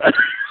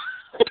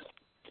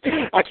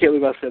I can't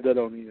believe I said that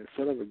on the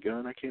son of a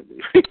gun. I can't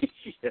believe.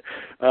 Yeah.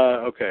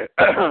 Okay.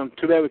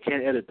 Too bad we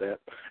can't edit that.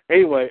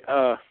 Anyway.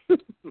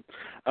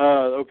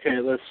 Okay.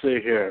 Let's see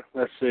here.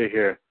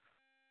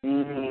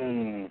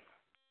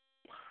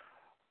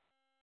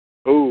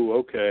 Oh.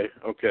 Okay.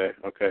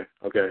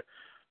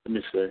 Let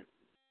me see.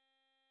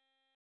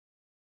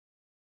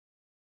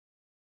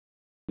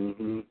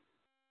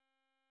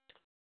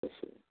 Let's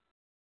see.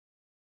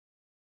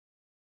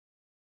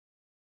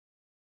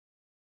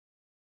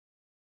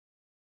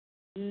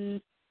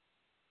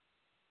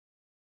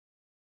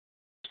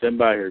 Stand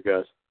by here,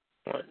 guys.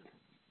 What?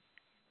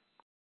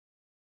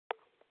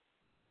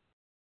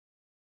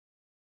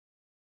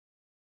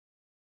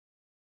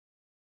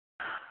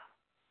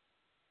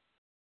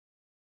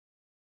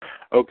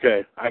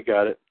 Okay, I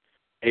got it.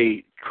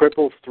 A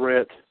triple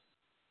threat.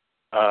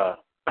 I'll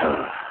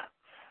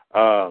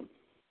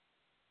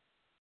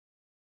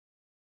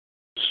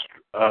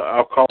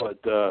call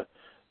it.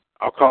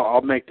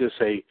 I'll make this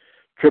a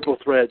triple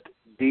threat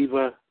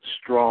diva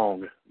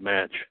strong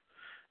match.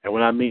 And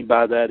what I mean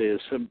by that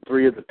is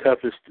three of the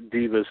toughest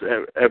divas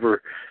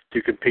ever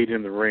to compete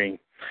in the ring.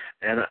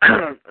 And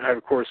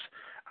of course,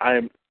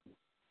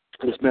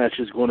 this match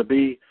is going to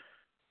be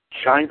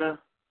Chyna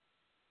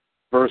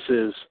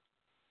versus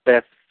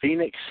Beth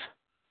Phoenix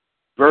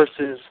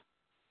versus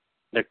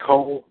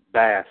Nicole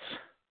Bass.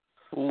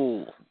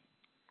 Ooh.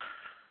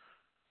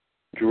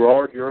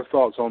 Gerard, your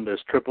thoughts on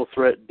this triple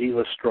threat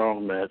diva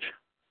strong match?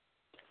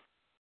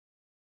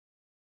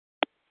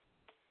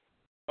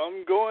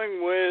 I'm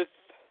going with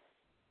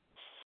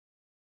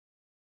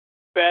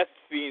Beth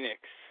Phoenix.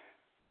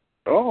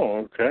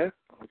 Oh, okay.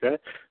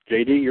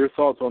 JD, your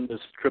thoughts on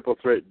this triple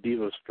threat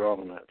diva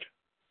strong match?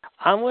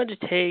 I'm going to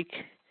take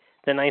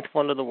the ninth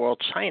wonder of the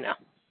world, Chyna.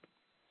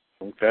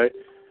 Okay.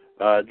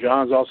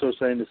 John's also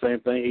saying the same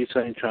thing. He's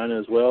saying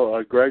Chyna as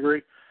well.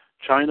 Gregory,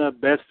 Chyna,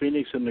 Beth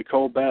Phoenix, and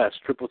Nicole Bass,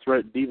 triple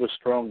threat diva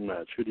strong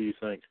match. Who do you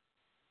think?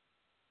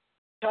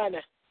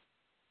 Chyna.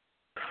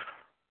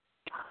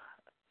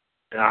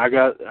 I'll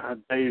tell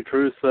you the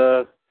truth,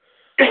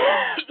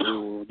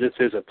 this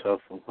is a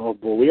tough one. Oh,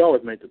 boy, we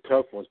always make the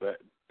tough ones,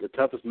 but the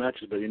toughest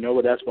matches, but you know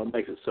what? That's what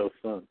makes it so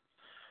fun.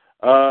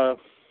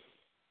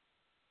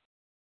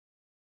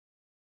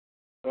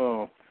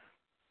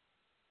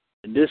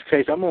 In this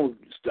case, I'm gonna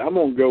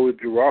go with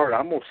Gerard.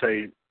 I'm gonna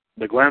say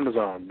the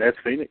Glamazon, Beth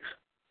Phoenix,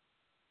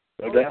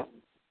 no doubt.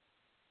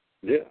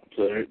 Yeah,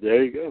 so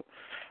there you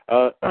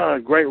go.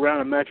 Great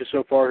round of matches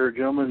so far here,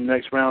 gentlemen. The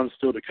next round is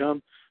still to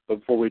come.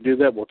 But before we do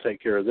that, we'll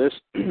take care of this.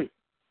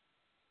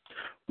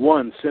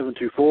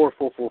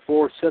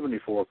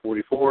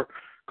 1-724-444-7444.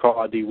 Call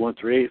ID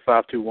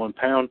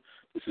 138-521-POUND.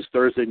 This is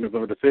Thursday,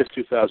 November the 5th,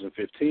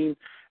 2015.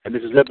 And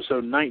this is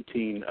episode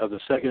 19 of the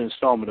second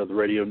installment of the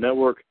radio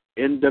network,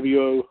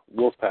 NWO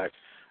Wolfpac.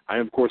 I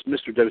am, of course,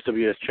 Mr.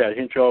 WWS Chad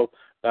Henshaw,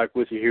 back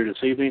with you here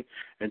this evening.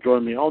 And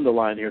joining me on the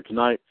line here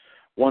tonight,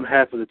 one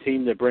half of the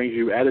team that brings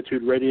you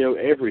Attitude Radio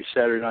every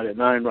Saturday night at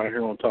 9 right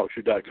here on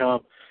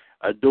TalkShoe.com.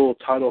 A dual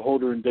title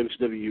holder in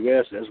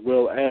WWS, as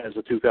well as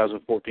a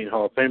 2014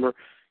 Hall of Famer,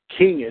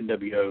 King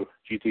NWO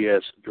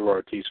GTS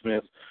Gerard T.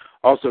 Smith.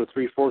 Also,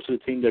 three-fourths of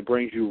the team that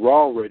brings you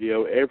Raw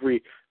Radio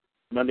every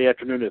Monday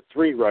afternoon at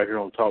 3 right here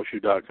on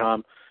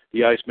TalkShoe.com.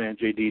 The Iceman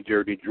J.D.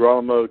 Jared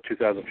Girolamo,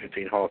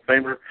 2015 Hall of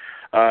Famer.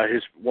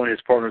 One of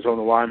his partners on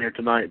the line here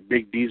tonight,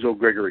 Big Diesel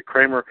Gregory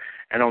Kramer.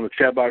 And on the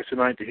chat box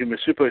tonight, the Human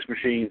Suplex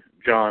Machine,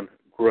 John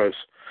Gross.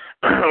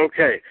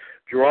 Okay,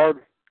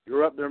 Gerard,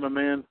 you're up there, my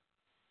man.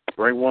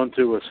 Bring one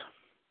to us.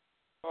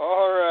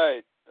 All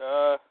right.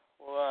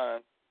 Hold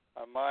on.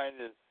 My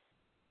mind is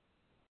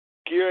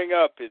gearing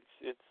up. It's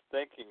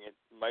thinking. It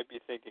might be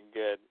thinking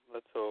good.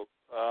 Let's hope.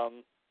 All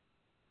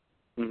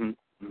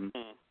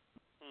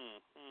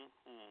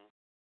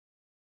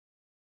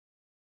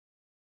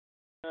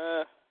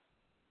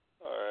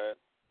right.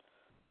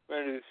 We're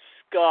going to do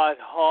Scott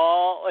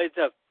Hall. It's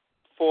a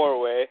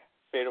four-way,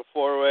 fatal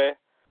four-way.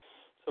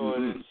 So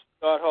we'll do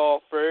Scott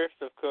Hall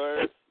first, of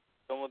course.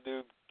 Then we'll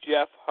do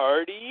Jeff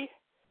Hardy.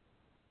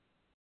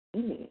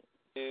 Do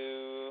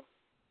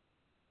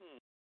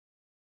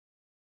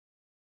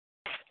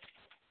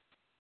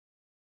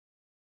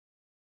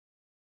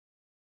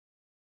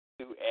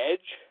Edge.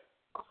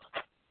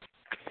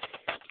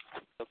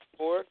 The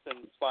fourth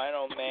and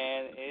final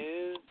man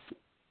is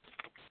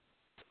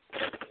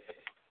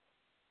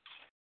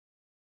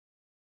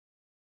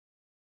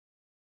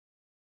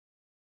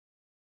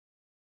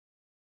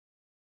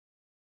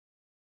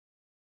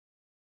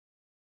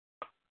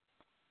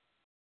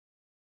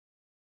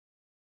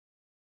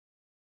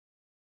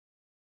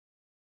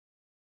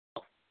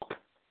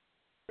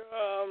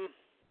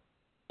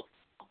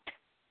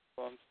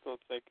I'm still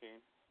thinking.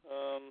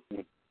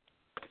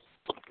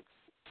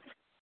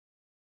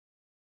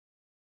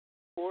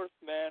 Fourth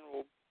man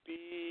will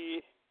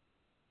be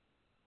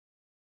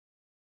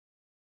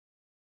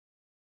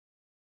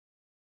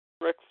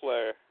Ric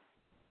Flair.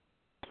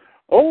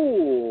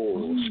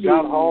 Oh,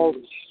 Scott Hall.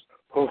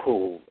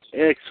 Oh,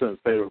 excellent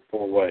fatal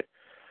four-way.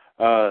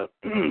 Scott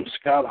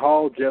Scott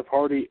Hall, Jeff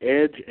Hardy,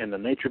 Edge, and the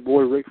Nature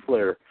Boy Ric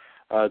Flair.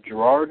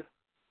 Gerard,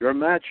 your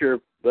match here,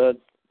 bud.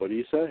 What do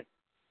you say?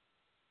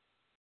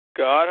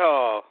 Scott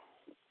Hall.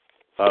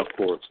 Of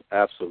course,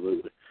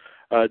 absolutely.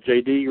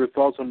 JD, your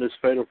thoughts on this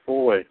fatal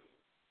four-way?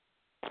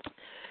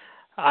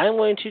 I'm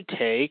going to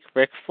take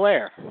Ric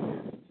Flair.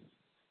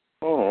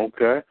 Oh,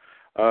 okay.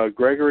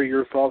 Gregory,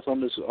 your thoughts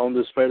on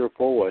this fatal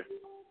four-way?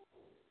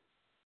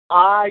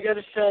 I got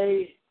to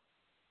say,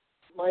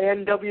 my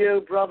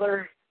NWO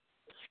brother,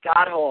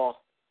 Scott Hall.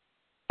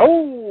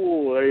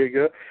 Oh, there you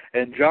go.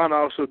 And John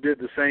also did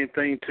the same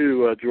thing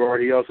too,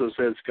 Gerard. He also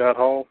said Scott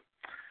Hall.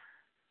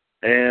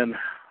 And,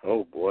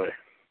 oh boy,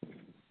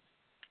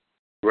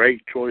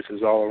 great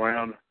choices all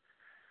around.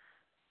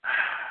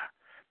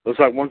 Looks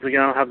like once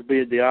again I'll have to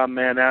be the odd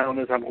man out on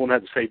this. I'm going to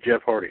have to say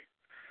Jeff Hardy.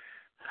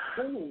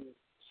 Ooh.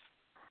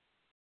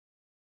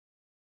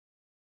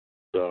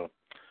 So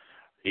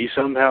he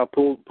somehow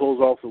pulls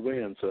off the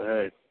win. So,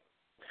 hey,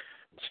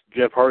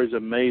 Jeff Hardy's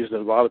amazed at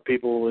a lot of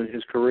people in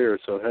his career.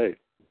 So, hey,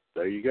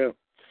 there you go.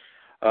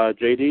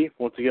 JD,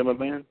 once again, my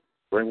man,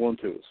 bring one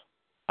to us.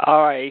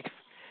 All right.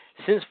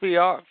 Since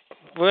we're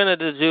going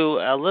to do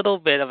a little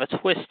bit of a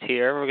twist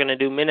here. We're going to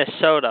do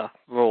Minnesota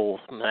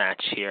rules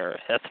match here,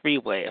 a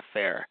three-way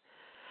affair.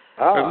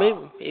 Or maybe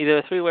either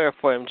a three-way or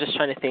four. I'm just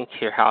trying to think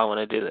here how I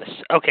want to do this.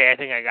 Okay, I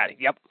think I got it.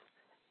 Yep.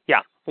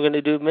 Yeah, we're going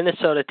to do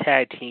Minnesota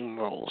tag team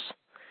rules.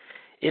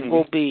 It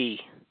will be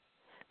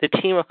the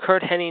team of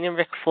Curt Hennig and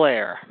Ric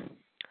Flair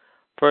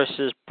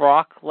versus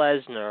Brock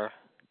Lesnar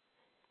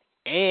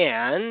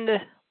and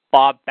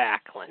Bob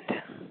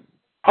Backlund.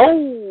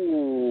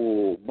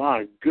 Oh,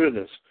 my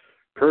goodness.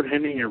 Curt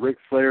Hennig and Ric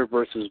Flair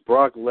versus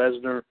Brock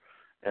Lesnar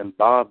and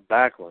Bob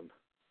Backlund.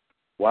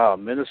 Wow,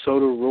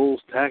 Minnesota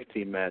Rules tag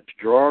team match.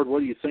 Gerard, what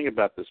do you think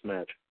about this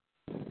match?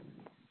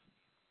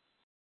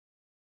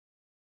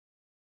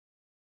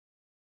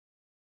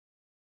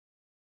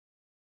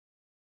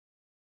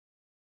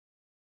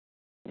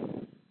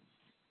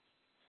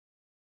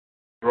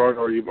 Gerard,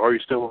 are you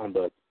still on,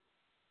 bud?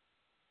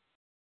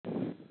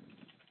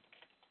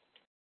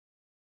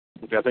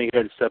 Okay, I think he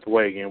had to step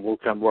away again. We'll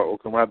come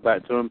right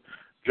back to him.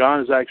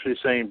 John is actually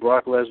saying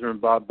Brock Lesnar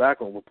and Bob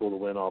Backlund will pull the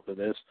win off of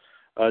this.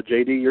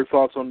 JD, your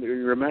thoughts on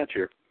your match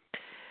here?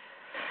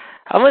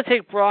 I'm going to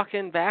take Brock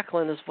and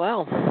Backlund as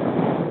well.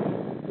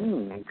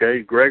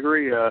 Okay,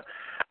 Gregory,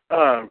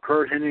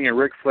 Curt Hennig and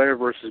Ric Flair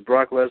versus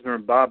Brock Lesnar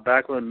and Bob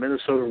Backlund,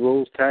 Minnesota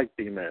Rules tag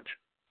team match.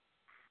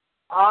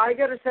 I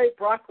got to say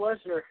Brock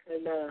Lesnar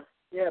and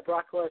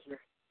Brock Lesnar.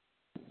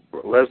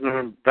 Lesnar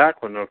and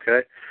Backlund,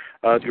 okay.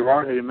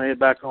 Gerard, have you made it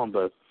back on,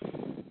 bud?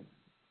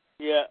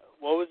 Yeah,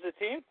 what was the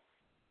team?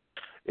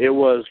 It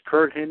was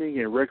Curt Hennig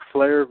and Ric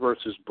Flair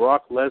versus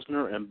Brock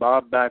Lesnar and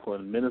Bob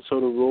Backlund,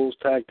 Minnesota Rules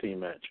tag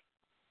team match.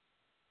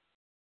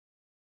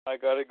 I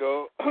gotta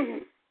go.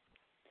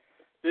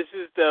 This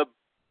is the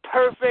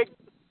perfect.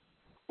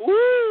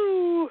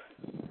 Woo!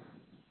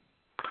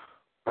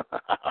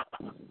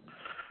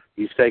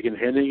 He's taking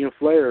Hennig and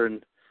Flair,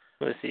 and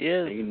Yes, he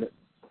is.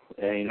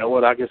 And you know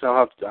what? I guess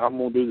I'm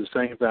gonna do the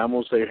same thing. I'm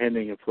gonna say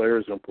Hennig and Flair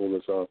is gonna pull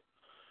this off.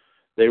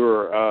 They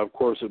were, of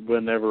course,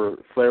 whenever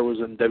Flair was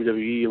in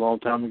WWE a long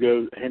time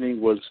ago, Hennig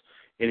was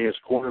in his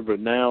corner, but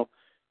now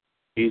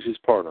he's his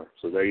partner.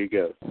 So there you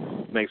go.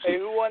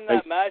 Who won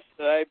that match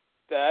that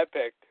I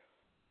picked?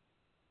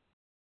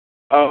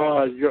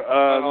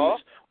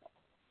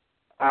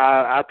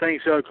 I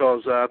think so,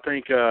 because I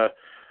think,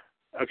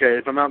 okay,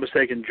 if I'm not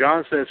mistaken,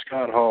 John said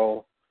Scott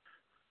Hall,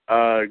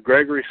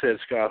 Gregory said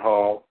Scott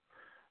Hall,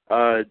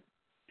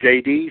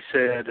 JD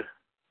said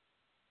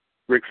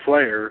Ric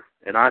Flair,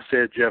 and I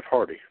said Jeff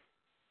Hardy.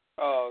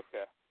 Oh,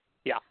 okay.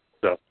 Yeah.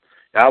 So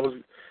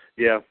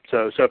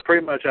So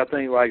pretty much, I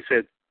think, like I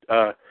said,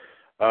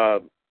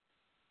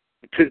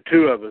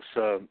 two of us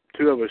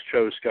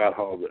chose Scott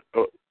Hall,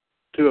 but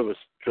two of us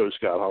chose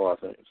Scott Hall, I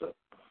think. So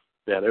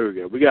yeah, there we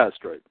go. We got it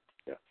straight.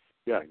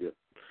 Yeah, good.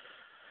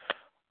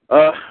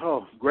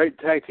 Great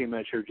tag team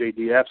match here,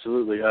 JD.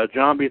 Absolutely.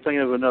 John, be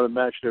thinking of another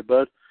match there,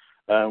 bud.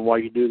 And while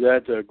you do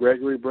that,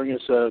 Gregory, bring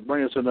us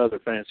another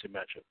fantasy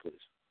matchup, please.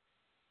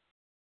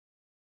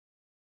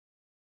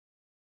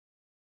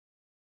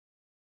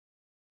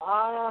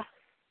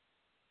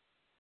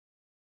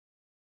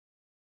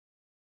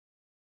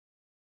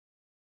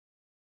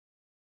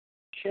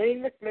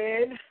 Shane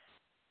McMahon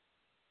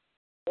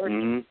or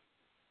Mr.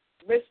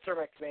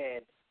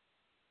 McMahon.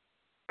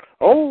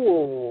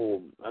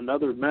 Oh,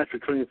 another match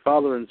between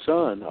father and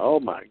son. Oh,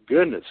 my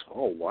goodness.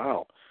 Oh,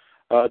 wow.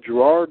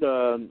 Gerard,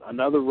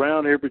 another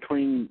round here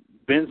between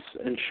Vince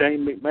and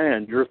Shane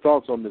McMahon. Your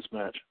thoughts on this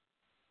match?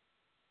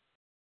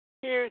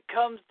 Here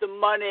comes the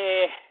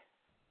money.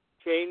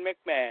 Shane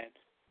McMahon.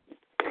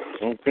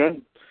 Okay.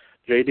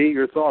 JD,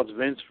 your thoughts?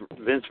 Vince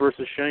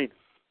versus Shane.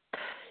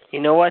 You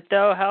know what,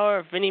 though?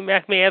 However, Vinnie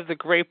Mac may have the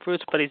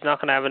grapefruits, but he's not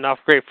going to have enough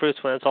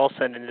grapefruits when it's all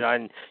said and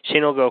done.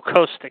 Shane will go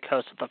coast to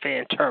coast with the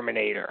Fan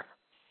Terminator.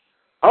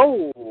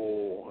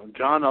 Oh,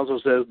 John also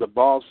says the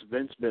boss,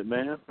 Vince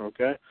McMahon.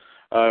 Okay.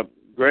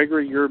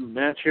 Gregory, your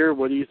match here,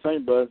 what do you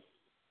think, bud?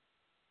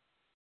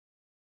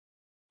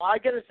 I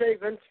gotta say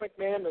Vince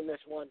McMahon in this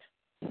one.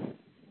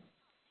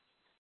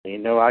 You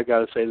know, I got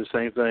to say the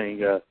same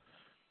thing.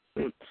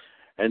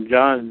 And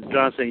John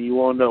saying, you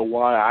want to know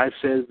why I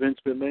said Vince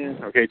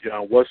McMahon? Okay,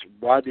 John,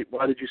 why did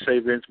you say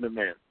Vince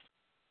McMahon?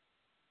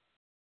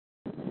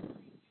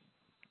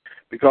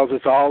 Because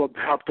it's all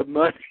about the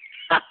money.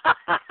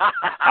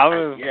 I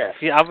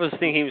was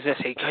thinking he was going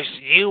to say, because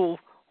you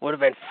would have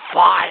been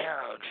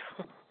fired.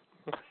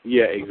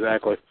 Yeah,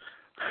 exactly.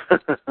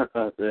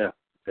 Yeah,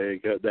 there you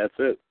go. That's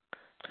it.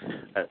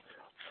 And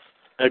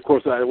of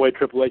course, the way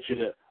Triple H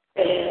did it.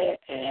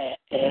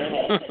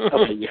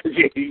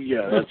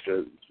 Yeah, that's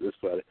true. That's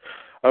funny.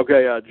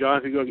 Okay,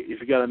 John,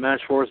 if you got a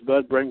match for us,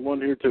 bud, bring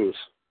one here to us.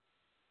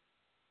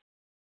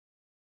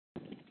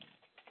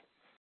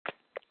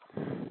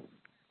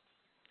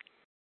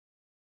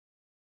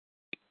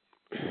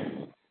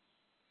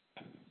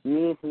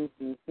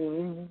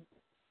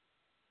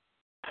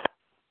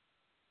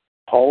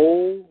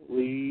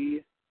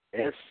 Holy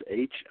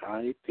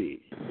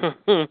SHIT.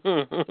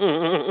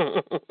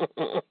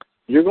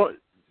 You're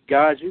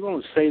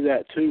going to say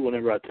that too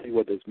whenever I tell you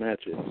what this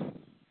match is.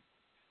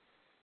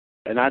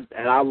 And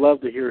I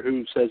love to hear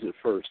who says it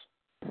first.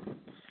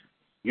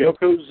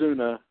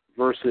 Yokozuna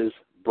versus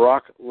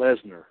Brock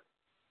Lesnar.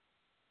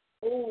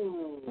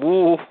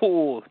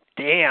 Ooh,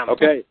 damn.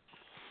 Okay.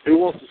 Who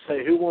wants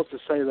to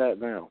say that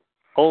now?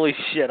 Holy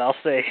shit, I'll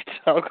say it.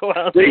 I'll go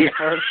out there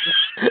first.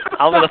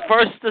 I'll be the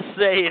first to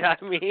say it. I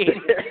mean,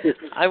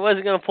 I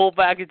wasn't going to pull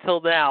back until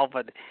now,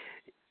 but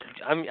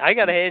I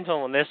got a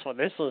handle on this one.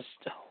 This was,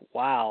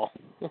 wow.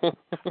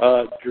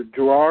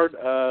 Gerard,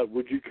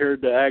 would you care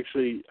to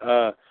actually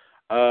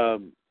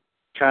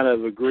kind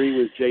of agree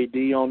with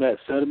JD on that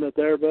sentiment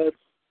there, bud?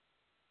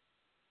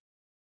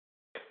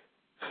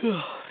 Excuse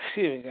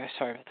me, guys.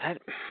 Sorry about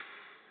that.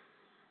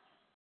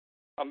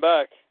 I'm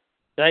back.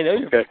 I know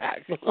you're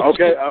back.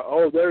 Okay.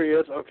 There he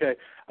is. Okay.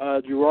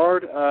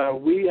 Gerard,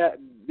 me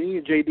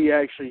and JD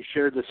actually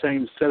shared the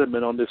same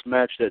sentiment on this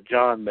match that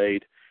John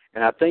made,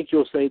 and I think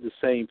you'll say the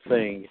same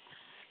thing.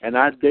 And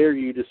I dare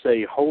you to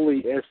say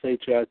 "Holy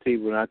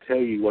SHIT" when I tell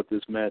you what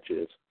this match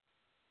is.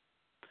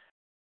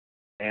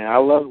 And I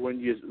love when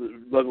you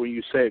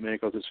say it, man,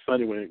 because it's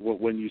funny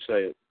when you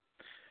say it.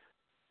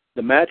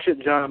 The match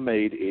that John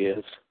made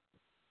is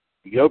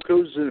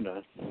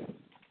Yokozuna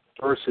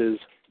versus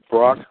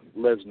Brock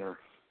Lesnar.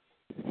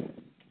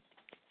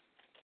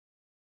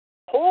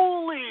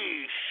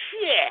 Holy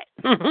shit!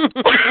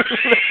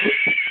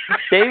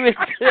 David,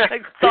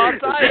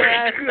 thoughts I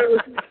had.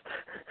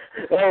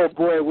 Oh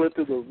boy, it went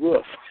through the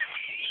roof.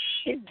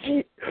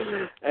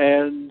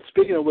 And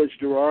speaking of which,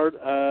 Gerard,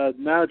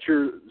 now that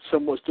you're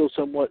still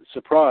somewhat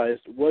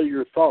surprised, what are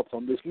your thoughts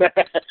on this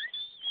match?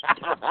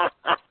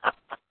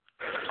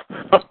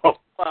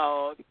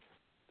 Well,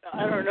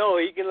 I don't know.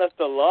 He can lift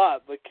a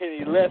lot, but can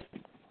he lift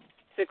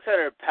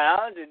 600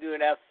 pounds and do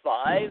an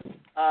F5?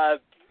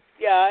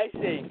 Yeah, I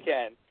say he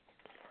can.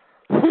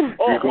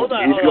 Oh, hold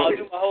on. I'll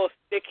do my whole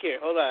stick here.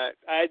 Hold on.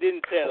 I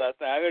didn't say it last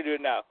night. I'm going to do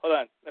it now. Hold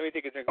on. Let me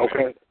take a drink.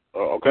 Okay.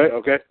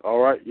 Okay. All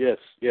right. Yes.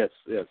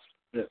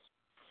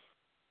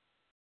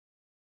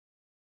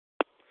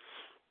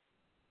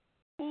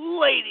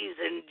 Ladies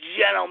and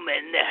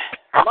gentlemen,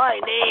 my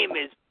name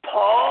is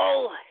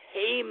Paul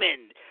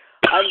Heyman.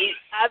 I'm the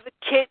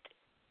advocate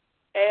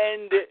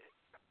and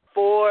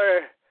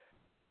for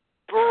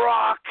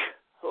Brock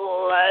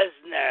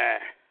Lesnar.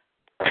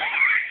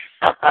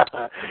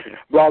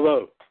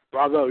 Bravo.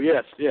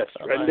 Yes.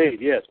 Indeed.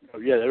 Yes.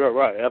 Yeah.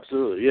 Right.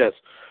 Absolutely. Yes.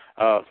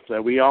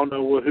 So we all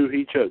know who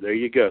he chose. There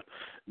you go.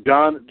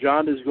 John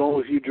is going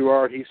with you,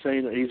 Gerard.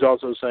 He's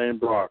also saying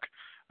Brock.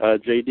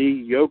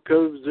 JD,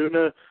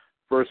 Yokozuna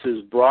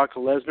versus Brock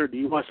Lesnar. Do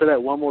you want to say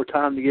that one more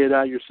time to get it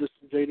out of your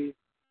system, JD?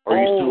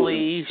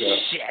 Holy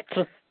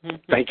shit!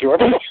 Thank you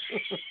very much.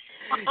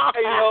 You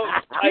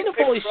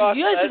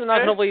guys are not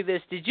going to believe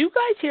this. Did you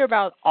guys hear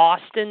about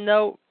Austin,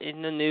 though,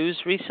 in the news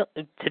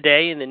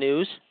today in the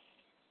news?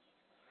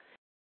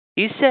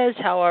 He says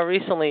how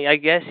recently, I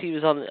guess he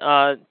was on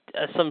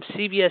some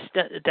CBS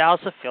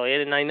Dallas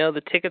affiliate, and I know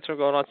the tickets are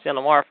going on sale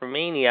tomorrow for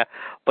Mania,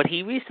 but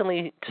he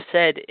recently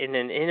said in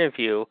an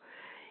interview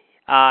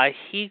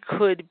he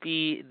could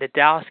be the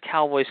Dallas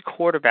Cowboys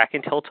quarterback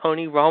until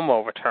Tony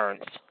Romo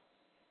returns.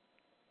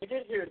 I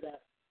did hear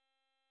that.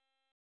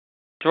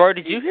 Gerard,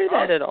 did you hear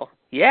that at all?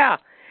 Yeah.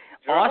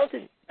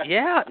 Austin.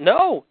 Yeah,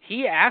 no.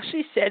 He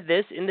actually said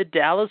this in the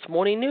Dallas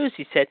Morning News.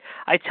 He said,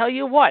 I tell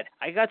you what,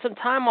 I got some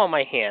time on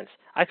my hands.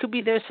 I could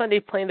be there Sunday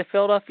playing the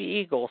Philadelphia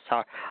Eagles.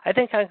 I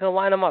think I can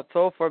line them up,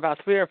 throw for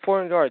about 300 or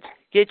 400 yards.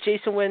 Get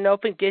Jason Witten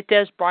open, get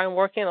Des Bryant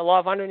working a lot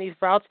of underneath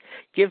routes,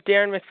 give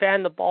Darren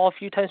McFadden the ball a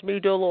few times, maybe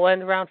do a little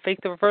end around, fake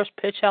the reverse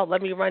pitch out,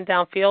 let me run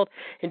downfield,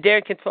 and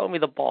Darren can throw me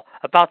the ball.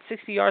 About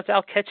 60 yards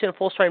out, catch it in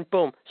full strength,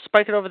 boom,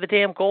 spike it over the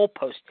damn goal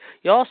post.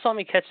 You all saw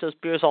me catch those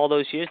beers all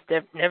those years,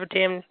 never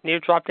damn near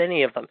dropped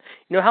any of them.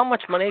 You know how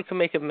much money I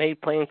could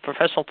make playing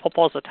professional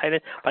football as a tight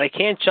end, but I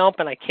can't jump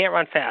and I can't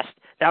run fast.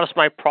 That was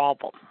my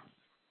problem.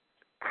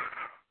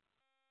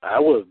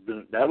 That would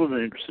have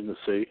been interesting to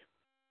see.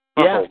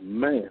 Yeah. Oh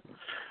man.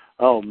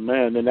 Oh,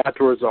 man. Then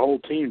afterwards, the whole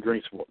team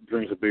drinks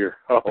a beer.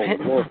 Oh,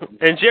 Lord.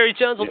 And Jerry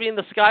Jones will be in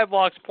the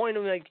skybox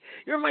pointing like,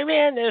 "You're my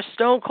man there,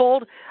 Stone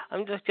Cold.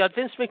 I'm just got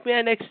Vince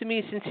McMahon next to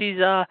me since he's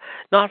not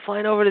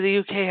flying over to the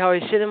UK. How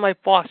he's sitting in my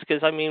box."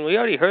 Because, I mean, we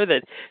already heard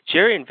that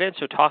Jerry and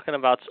Vince are talking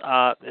about,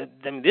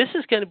 this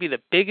is going to be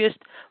the biggest,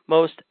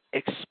 most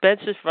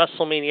expensive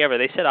WrestleMania ever.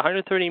 They said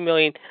 130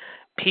 million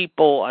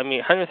people,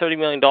 $130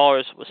 million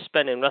was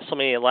spent in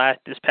WrestleMania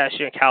this past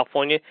year in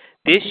California.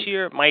 This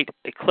year might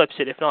eclipse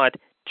it, if not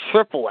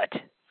triple it,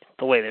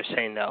 the way they're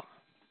saying no.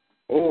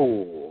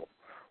 Oh,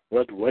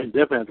 we'll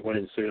definitely have to wait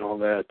and see on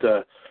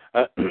that.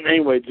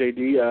 Anyway,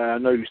 JD, I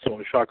know you're still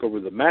in shock over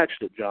the match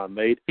that John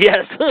made.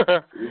 Yes.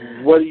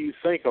 What do you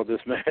think of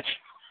this match?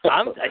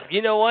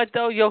 You know what,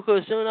 though,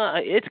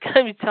 Yokozuna, it's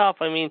going to be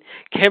tough. I mean,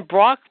 can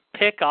Brock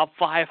pick up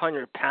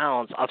 500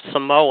 pounds of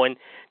Samoan,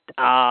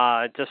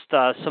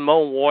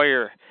 Samoan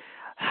warrior?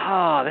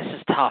 Oh, this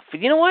is tough. But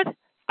you know what?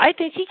 I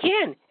think he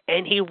can,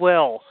 and he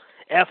will.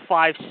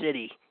 F5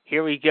 City.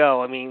 Here we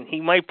go. I mean,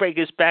 he might break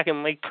his back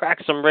and might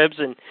crack some ribs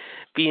and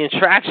be in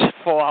traction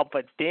for a while,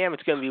 but damn,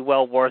 it's going to be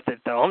well worth it,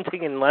 though. I'm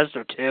thinking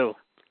Lesnar, too.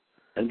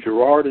 And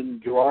Gerard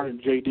and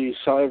JD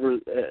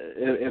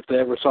if they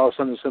ever saw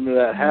something similar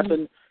to that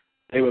happen,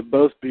 they would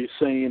both be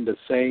saying the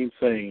same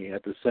thing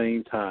at the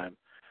same time.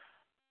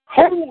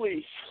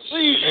 Holy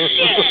shit!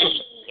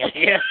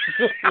 Yeah.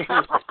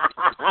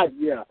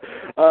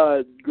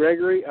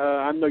 Gregory,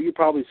 I know you're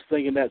probably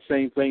thinking that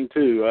same thing,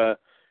 too.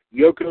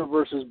 Yoko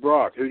versus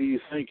Brock. Who do you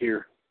think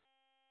here?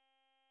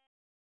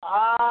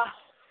 Oh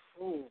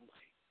my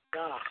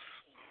gosh.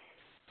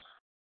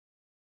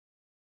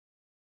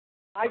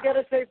 I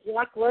gotta say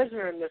Brock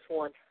Lesnar in this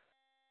one.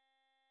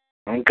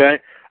 Okay.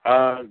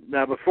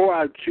 Now, before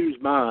I choose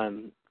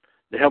mine,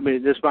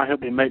 this might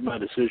help me make my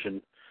decision.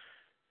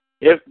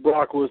 If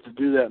Brock was to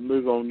do that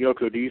move on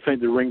Yoko, do you think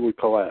the ring would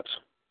collapse?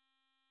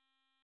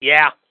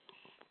 Yeah,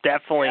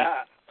 definitely.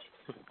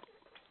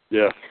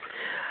 Yeah.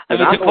 I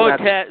mean, to quote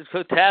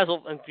Taz,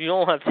 if you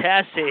don't have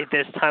Taz say it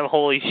this time,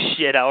 holy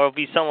shit, or it'll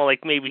be someone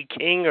like maybe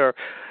King or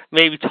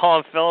maybe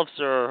Tom Phillips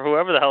or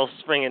whoever the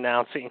hell's ring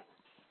announcing.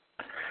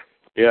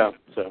 Yeah,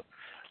 so,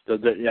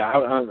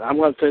 I'm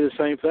going to say the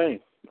same thing.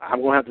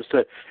 I'm going to have to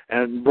say,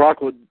 and Brock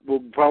will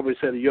probably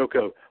say to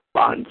Yoko,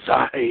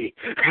 Bonsai.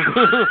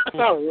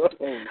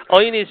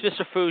 All you need is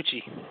Mr.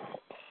 Fuji.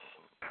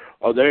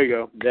 Oh, there you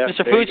go. Yeah,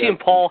 Mr. Fuji and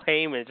Paul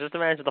Heyman. Just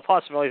imagine the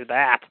possibilities of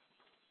that.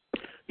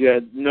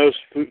 Yeah, no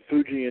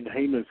Fuji and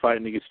Heyman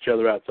fighting against each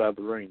other outside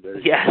the ring.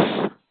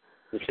 Yes.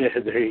 Yeah,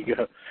 there you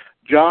go.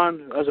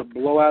 John, that was a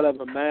blowout of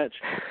a match.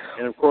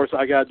 And, of course,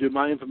 I got to do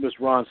my infamous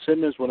Ron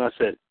Simmons when I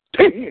said,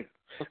 damn.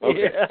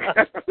 Okay.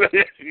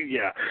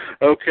 Yeah.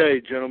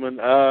 Okay, gentlemen.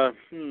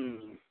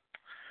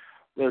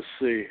 Let's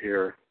see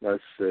here.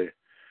 Let's see.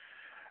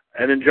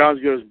 And then John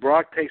goes,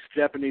 Brock takes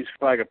the Japanese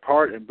flag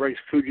apart and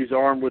breaks Fuji's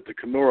arm with the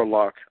Kimura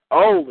lock.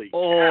 Holy cow.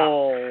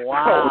 Oh,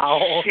 wow.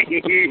 Oh,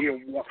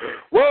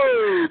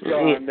 whoa,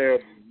 John, there.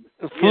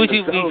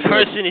 Fuji will be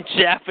cursing in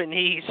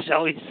Japanese,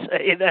 shall we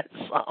say? That's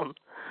something.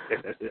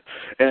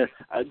 And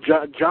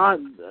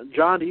John,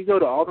 do you go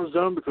to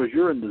AutoZone because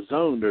you're in the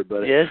zone there,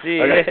 buddy? Yes, he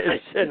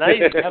is. He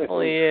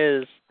definitely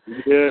is.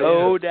 Yeah,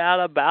 no doubt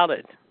about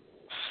it.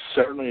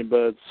 Certainly,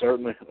 bud.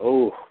 Certainly.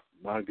 Oh,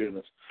 my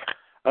goodness.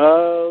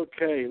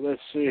 Okay, let's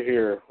see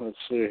here. Let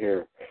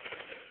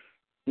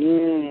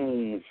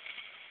me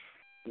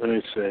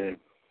see.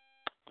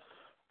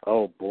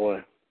 Oh,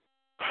 boy.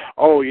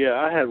 Oh, yeah,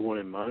 I had one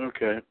in mind.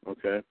 Okay.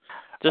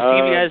 Just to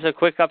give you guys a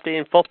quick update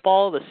in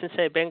football, the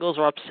Cincinnati Bengals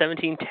are up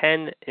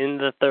 17-10 in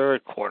the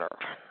third quarter.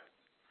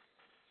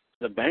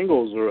 The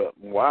Bengals are up.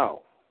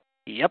 Wow.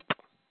 Yep.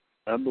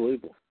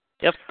 Unbelievable.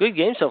 Yep, good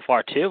game so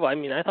far, too. I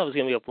mean, I thought it was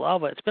going to be a blowout,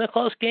 but it's been a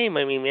close game.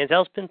 I mean,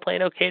 Manziel's been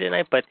playing okay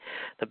tonight, but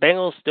the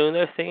Bengals doing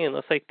their thing, and it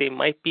looks like they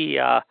might be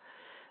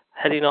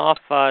heading off.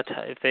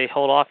 If they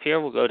hold off here,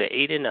 we'll go to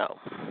 8-0.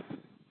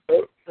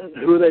 Who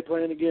are they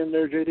playing again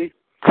there, JD?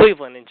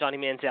 Cleveland and Johnny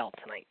Manziel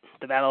tonight.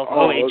 The Battle of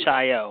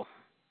Ohio.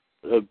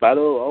 The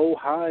Battle of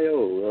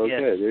Ohio. Okay,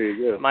 yes. There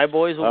you go. My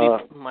boys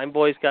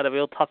got a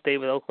real tough day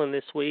with Oakland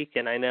this week,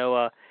 and I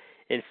know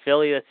in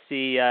Philly, let's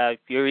see,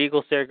 your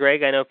Eagles there,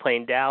 Greg, I know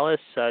playing Dallas.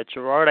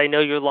 Gerard, I know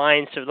your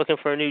Lions are looking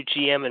for a new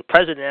GM and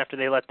president after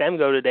they let them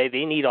go today.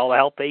 They need all the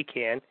help they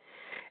can.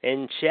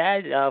 And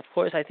Chad, of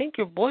course, I think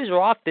your boys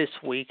are off this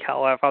week,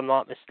 however, if I'm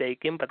not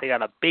mistaken, but they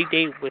got a big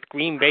day with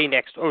Green Bay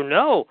next. Oh,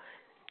 no.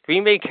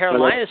 Green Bay,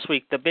 Carolina this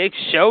week, the big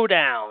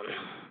showdown.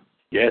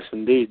 Yes,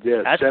 indeed.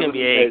 Yes. That's going to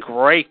be a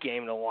great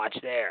game to watch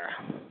there.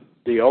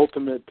 The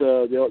ultimate,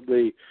 the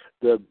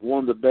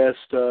one of the best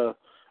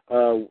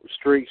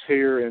streaks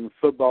here in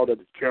football that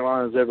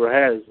Carolina's ever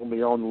had is going to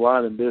be on the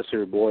line in this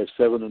here, boy.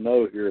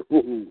 7-0 here.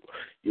 Ooh,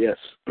 yes,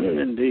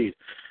 indeed.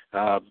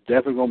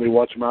 Definitely going to be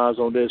watching my eyes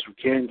on this.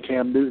 Can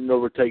Cam Newton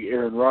overtake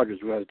Aaron Rodgers?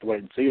 We'll have to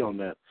wait and see on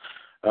that.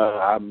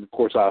 Of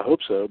course, I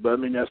hope so, but I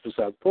mean, that's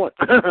beside the point.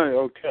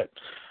 Okay.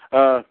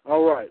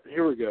 All right,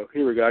 here we go.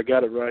 I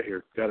got it right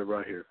here.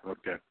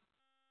 Okay.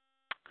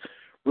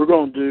 We're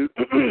going to do,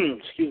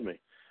 excuse me,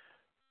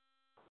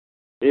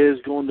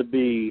 is going to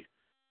be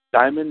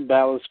Diamond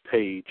Dallas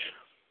Page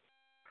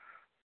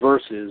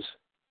versus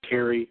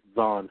Kerry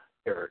Von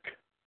Erich.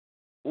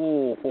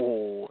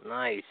 Ooh,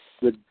 nice.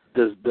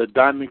 The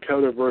Diamond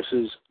Cutter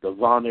versus the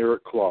Von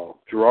Erich Claw.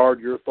 Gerard,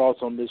 your thoughts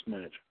on this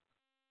match?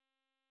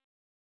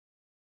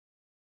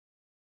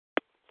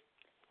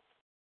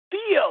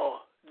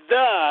 Feel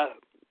the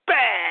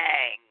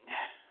bang.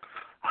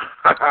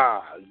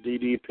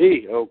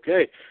 DDP,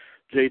 okay.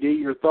 JD,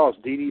 your thoughts?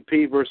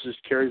 DDP versus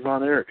Kerry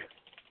Von Erich.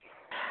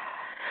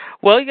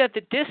 Well, you got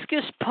the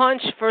discus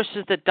punch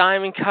versus the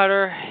diamond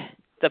cutter,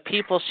 the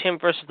People's Champ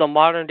versus the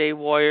Modern Day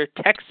Warrior,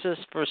 Texas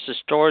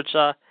versus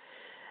Georgia.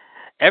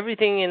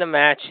 Everything in a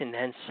match and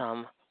then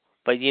some.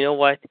 But you know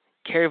what?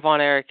 Kerry Von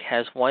Erich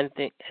has one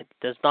thing,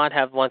 does not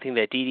have one thing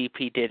that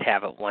DDP did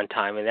have at one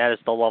time, and that is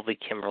the lovely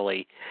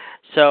Kimberly.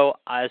 So,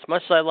 as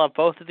much as I love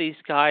both of these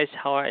guys,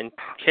 and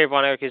Kerry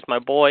Von Erich is my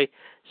boy,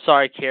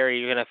 sorry, Kerry,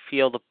 you're going to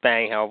feel the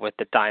bang, however, with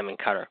the diamond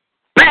cutter.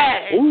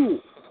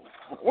 Bang!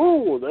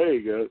 Ooh, there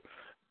you go.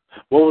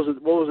 What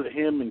was it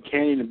him and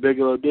Canyon and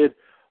Bigelow did?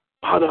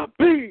 Bada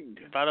bing!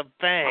 Bada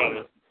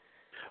bang.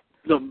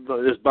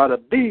 It's bada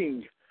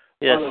bing!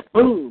 Yes. Bada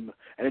boom!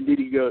 And then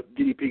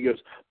DDP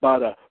goes,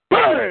 bada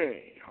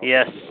bang!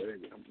 Yes.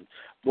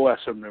 Boy, I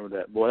still remember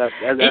that. Boy, that's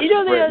and you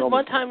know, they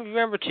one time,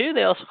 remember, too,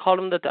 they also called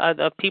him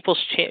the People's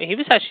Champion. He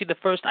was actually the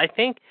first, I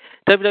think,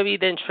 WWE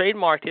then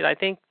trademarked it. I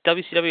think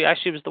WCW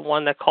actually was the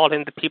one that called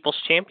him the People's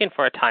Champion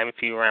for a time,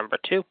 if you remember,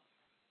 too.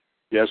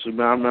 Yes, I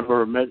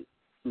remember mentioning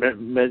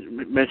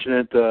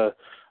it,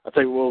 I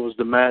think what was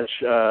the match,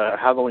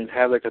 Halloween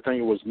Havoc, I think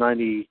it was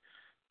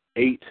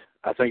 98,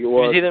 I think it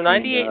was. It was either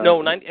 98,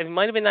 it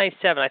might have been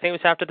 97. I think it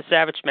was after the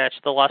Savage match,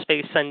 the Las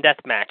Vegas Sun Death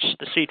match,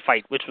 the street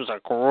fight, which was a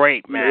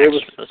great match.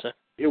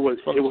 It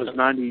was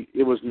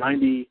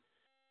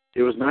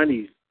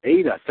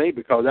 98, I think,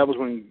 because that was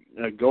when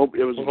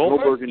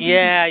Goldberg and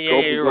yeah,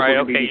 you're right.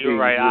 Okay, you're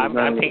right. I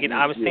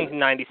was thinking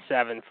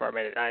 97 for a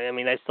minute. I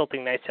mean, I still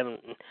think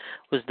 97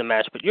 was the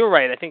match, but you're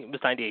right. I think it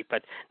was 98,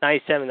 but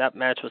 97, that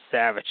match was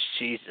savage.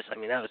 Jesus, I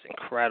mean, that was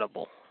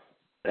incredible.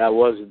 That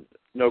wasn't,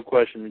 no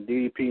question.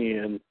 DDP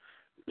and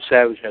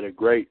Savage had a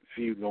great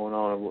feud going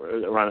on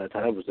around that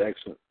time. It was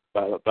excellent.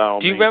 By all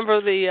Do you means.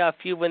 remember the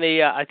feud when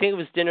they, I think it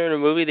was Dinner in a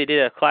Movie, they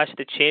did a Clash of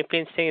the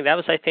Champions thing? That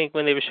was, I think,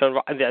 when they were showing,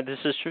 this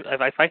is true,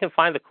 if I can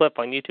find the clip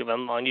on YouTube,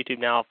 I'm on YouTube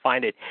now, I'll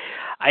find it.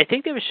 I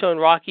think they were showing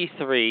Rocky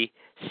 3.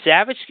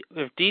 Savage,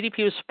 if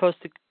DDP was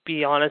supposed to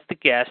be on as the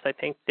guest, I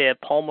think they had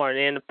Paul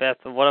Martin and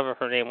Beth, or whatever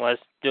her name was,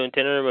 doing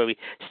Dinner in a Movie.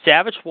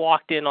 Savage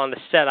walked in on the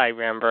set, I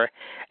remember,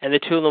 and the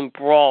two of them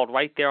brawled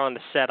right there on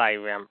the set, I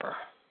remember.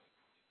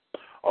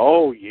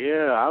 Oh,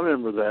 yeah, I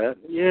remember that.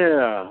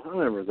 Yeah, I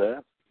remember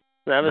that.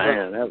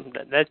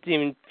 That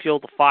even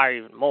fueled the fire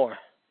even more.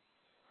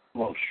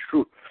 Well,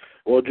 sure.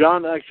 Well,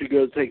 John actually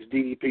takes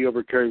DDP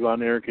over Kerry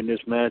Von Erich in this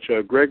match.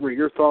 Gregory,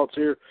 your thoughts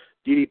here?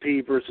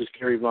 DDP versus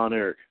Kerry Von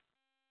Erich.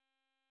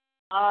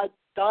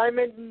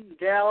 Diamond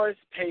Dallas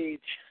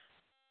Page.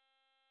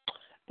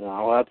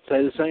 I'll have to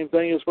say the same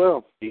thing as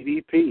well.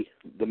 DDP,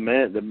 the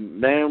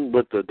man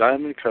with the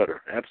diamond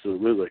cutter.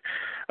 Absolutely.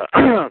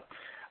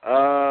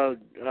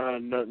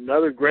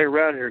 Another great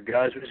round here,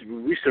 guys.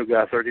 We still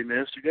got 30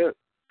 minutes to go.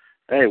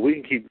 Hey, we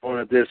can keep going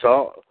at this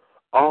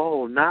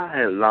all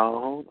night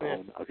long.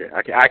 Okay,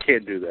 I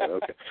can't do that.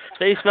 Okay.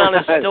 Space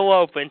Mountain is still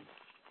open.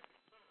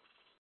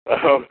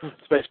 Oh,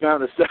 Space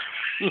Mountain is still.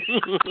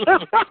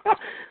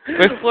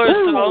 Ric Flair's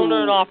the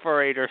owner and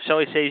operator, shall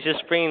we say. He's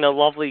just bringing the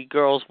lovely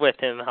girls with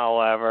him,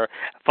 however,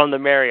 from the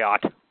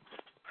Marriott.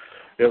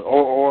 Yeah,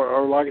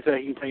 or like I said,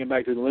 he can take him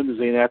back to the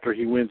limousine after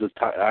he wins the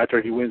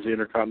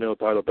Intercontinental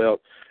title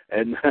belt,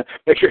 and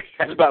make sure he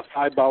has about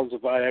 5 bottles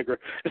of Viagra.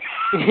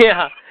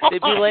 Yeah,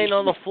 they'd be laying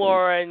on the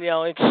floor and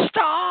yelling,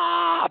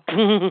 "Stop!"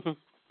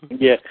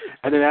 Yeah,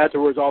 and then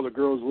afterwards, all the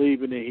girls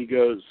leave, and then he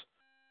goes,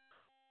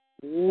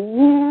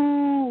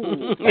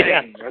 "Woo!"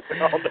 Bang, that's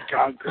on the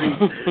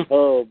concrete.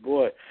 Oh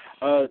boy,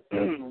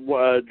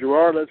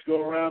 Gerard, let's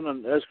go around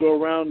and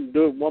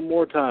do it one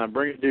more time.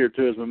 Bring it dear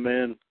to us, my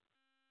man.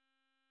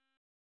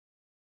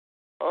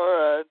 All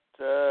right.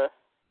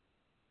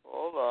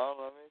 Hold on.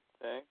 Let me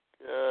think.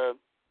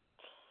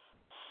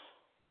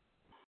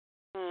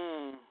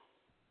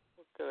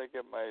 What could I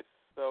get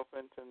myself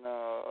into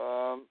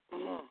now?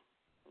 Let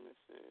me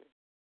see.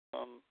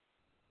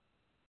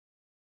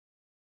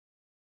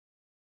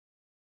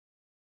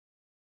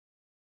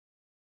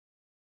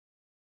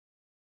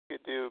 You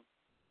could do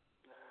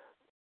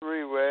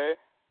 3-way.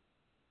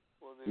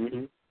 We'll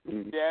do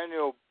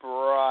Daniel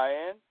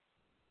Bryan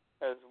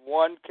as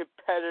one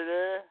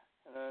competitor.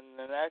 And then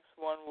the next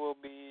one will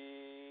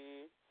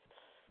be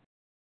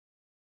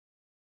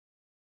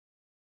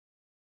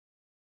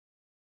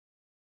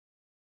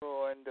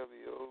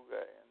NWO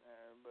guy in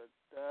there, but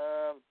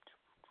I'm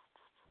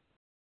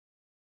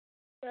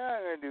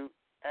gonna do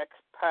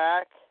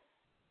X-Pac,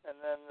 and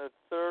then the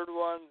third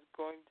one's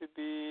going to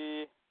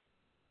be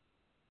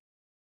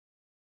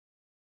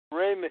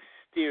Rey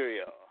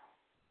Mysterio.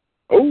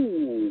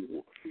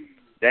 Oh,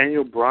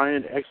 Daniel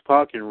Bryan,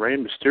 X-Pac, and Rey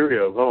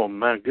Mysterio. Oh,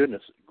 my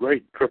goodness.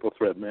 Great triple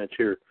threat match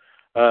here.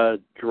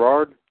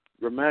 Gerard,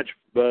 rematch,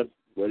 bud.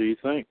 What do you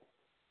think?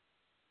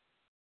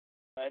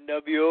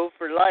 NWO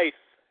for life.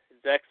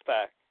 It's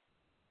X-Pac.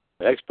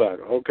 X-Pac.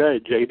 Okay,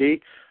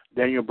 JD,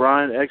 Daniel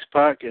Bryan,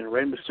 X-Pac, and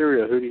Rey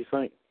Mysterio. Who do you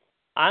think?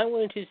 I'm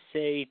going to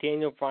say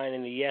Daniel Bryan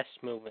and the Yes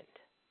Movement.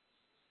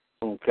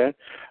 Okay.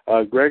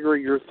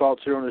 Gregory, your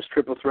thoughts here on this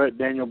triple threat,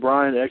 Daniel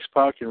Bryan,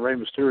 X-Pac, and Rey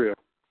Mysterio?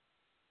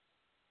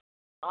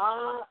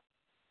 I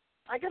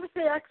got to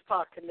say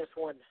X-Pac in this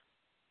one.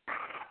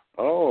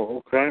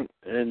 Oh, okay.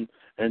 And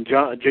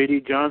John,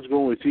 JD, John's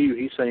going with you.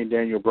 He's saying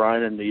Daniel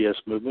Bryan and the Yes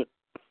Movement.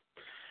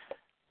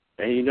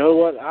 And you know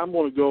what? I'm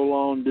going to go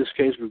along in this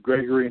case with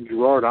Gregory and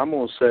Gerard. I'm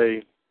going to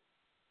say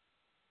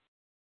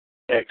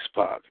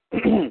X-Pac.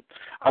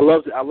 I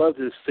love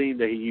this theme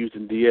that he used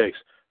in DX.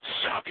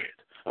 Suck it.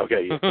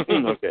 Okay.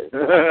 Okay.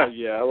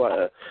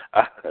 Yeah.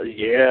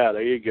 Yeah.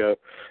 There you go.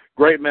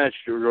 Great match,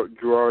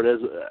 Gerard.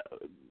 As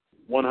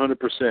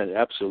 100%.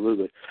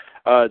 Absolutely.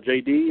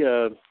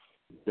 JD,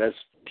 let's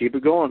keep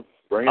it going.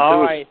 Bring it to us.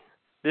 All right.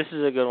 This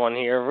is a good one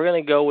here. We're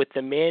going to go with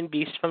the man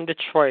beast from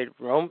Detroit,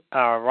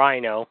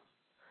 Rhino.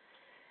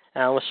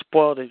 I was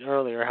spoiled it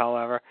earlier,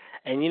 however.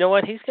 And you know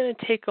what? He's going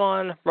to take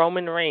on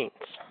Roman Reigns.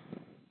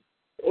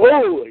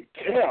 Holy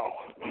cow.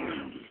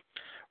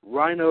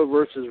 Rhino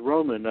versus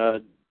Roman.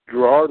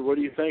 Gerard, what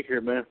do you think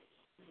here, man?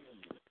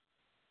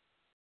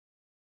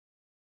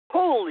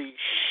 Holy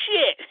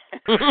shit!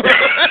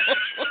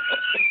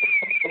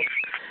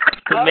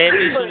 The man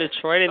beast from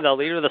Detroit and the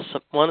leader of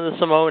one of the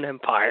Samoan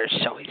empires,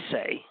 shall we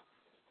say.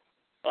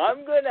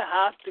 I'm going to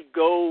have to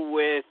go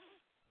with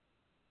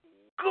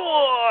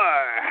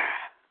Gore.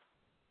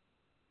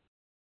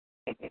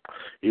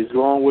 He's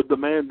going with the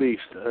man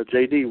beast.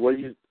 JD, what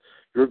do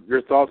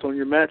your thoughts on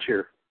your match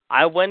here?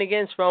 I went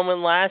against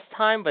Roman last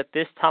time, but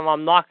this time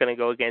I'm not going to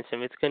go against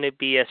him. It's going to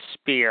be a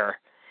spear,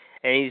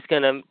 and he's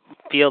going to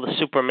feel the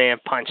Superman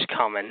punch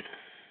coming.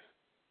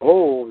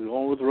 Oh, you're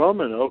going with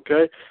Roman.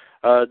 Okay.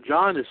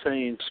 John is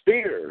saying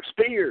spear.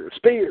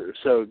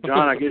 So,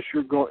 John, I guess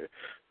you're going.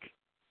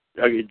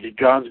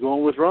 John's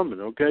going with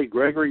Roman. Okay.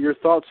 Gregory, your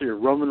thoughts here.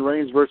 Roman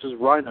Reigns versus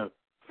Rhino.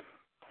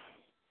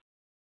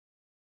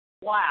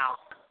 Wow.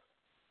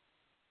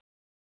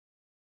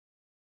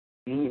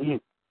 Mm-hmm.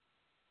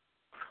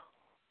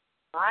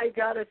 I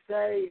gotta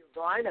say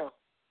Rhino.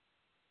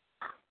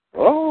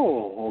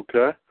 Oh,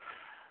 okay.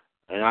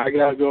 And I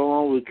gotta go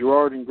on with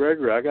Gerard and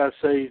Gregory. I gotta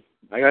say,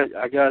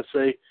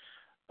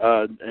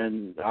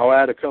 and I'll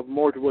add a couple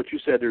more to what you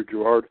said there,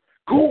 Gerard.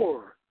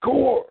 Gore.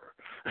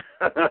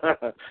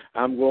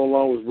 I'm going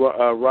along with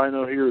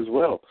Rhino here as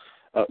well.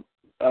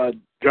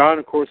 John,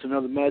 of course,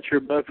 another match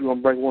here, but if you want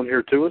to bring one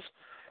here to us.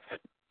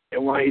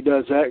 And while he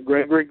does that,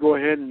 Gregory, go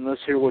ahead and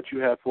let's hear what you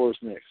have for us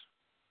next.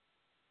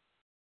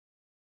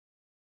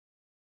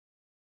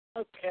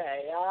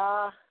 Okay,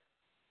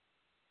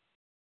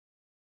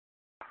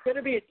 it's going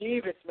to be a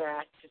Divas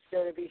match. It's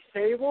going to be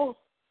Sable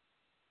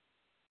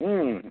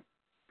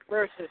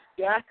versus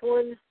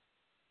Jacqueline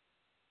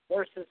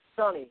versus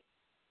Sunny.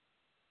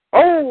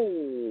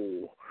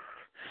 Oh!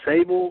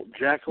 Sable,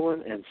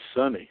 Jacqueline, and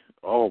Sunny.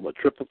 Oh, a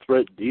triple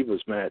threat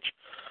Divas match.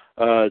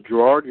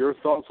 Gerard, your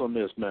thoughts on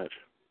this match?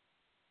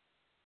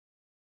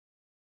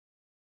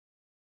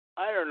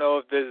 I don't know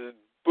if this is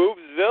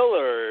Boobsville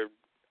or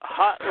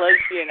Hot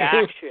Lesbian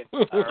Action.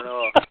 I don't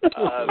know.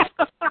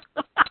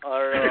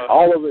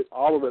 All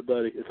of it,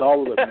 buddy. It's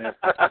all of it, man.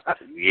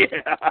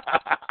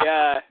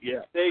 Yeah.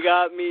 They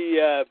got me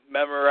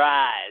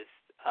memorized.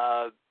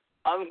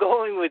 I'm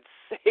going with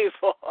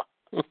Sable.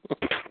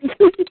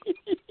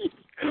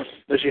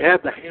 Does she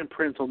have the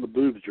handprints on the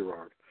boobs,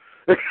 Gerard?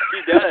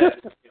 She does.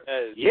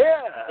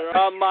 Yeah.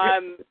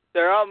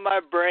 They're on my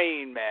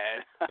brain,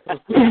 man.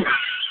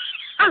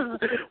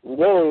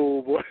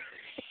 Whoa, boy.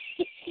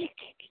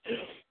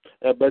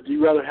 But do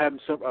you rather have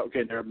some?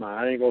 Okay, never mind.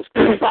 I ain't gonna.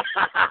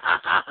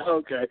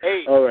 Okay.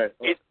 Hey, all right.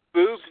 It's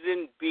boobs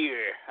and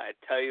beer. I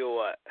tell you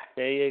what.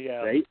 There you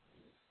go.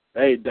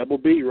 Hey, double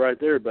B right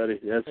there, buddy.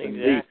 That's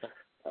indeed.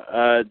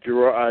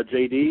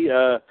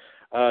 JD,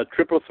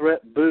 triple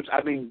threat boobs.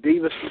 I mean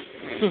Divas.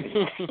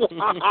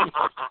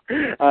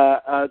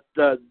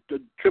 The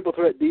triple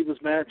threat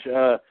Divas match.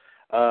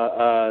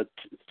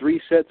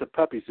 3 sets of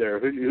puppies there.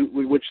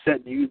 Which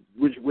sets do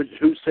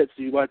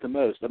you like the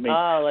most? I mean,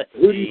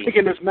 who do you pick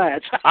in this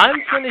match?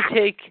 I'm going to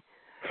take.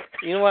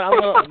 You know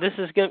what? This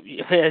is going to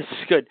be. This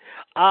is good.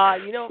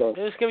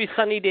 There's going to be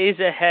sunny days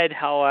ahead,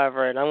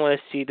 however, and I'm going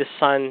to see the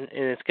sun,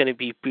 and it's going to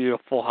be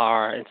beautiful.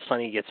 And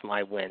Sunny gets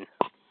my win.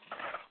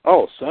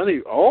 Oh,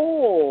 Sunny.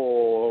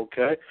 Oh,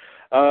 okay.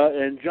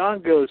 And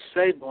John goes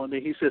Sable, and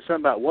he says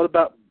something about what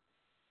about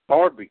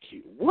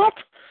barbecue? What?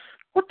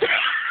 What the?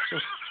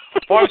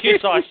 Barbecue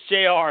sauce,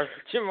 JR.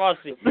 Jim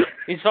Rossi.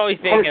 He's probably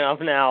thinking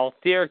of now.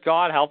 Dear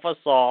God, help us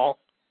all.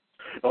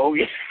 Oh,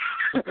 yeah.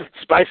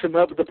 Spice him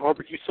up with the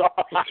barbecue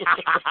sauce.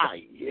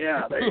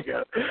 Yeah, there you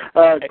go.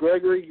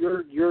 Gregory,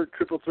 your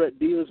triple threat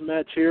Divas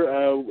match here.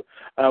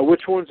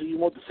 Which ones do you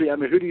want to see? I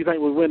mean, who do you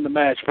think will win the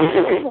match?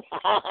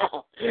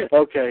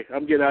 Okay,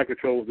 I'm getting out of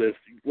control with this.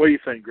 What do you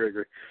think,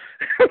 Gregory?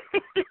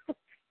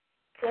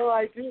 Well,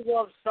 I do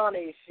love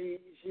Sunny.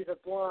 She's a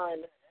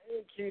blonde,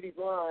 cutie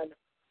blonde,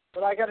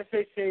 but I got to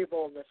say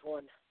Sable in this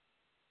one.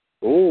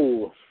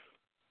 Ooh.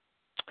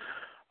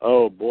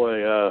 Oh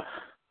boy.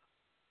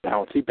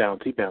 Bouncy. Get down.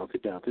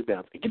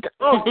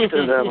 Oh,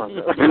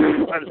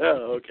 I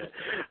know. Okay.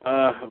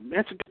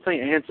 That's a good thing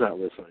Ann's not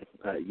listening.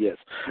 Yes.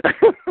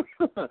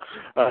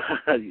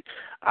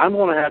 I'm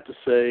going to have to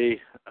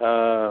say,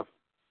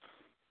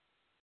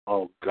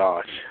 oh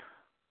gosh.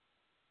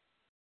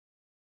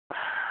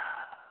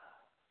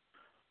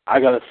 I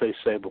got to say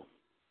Sable.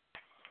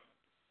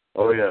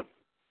 Oh, yeah.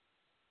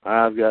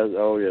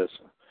 Oh, yes.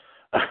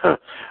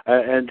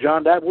 And,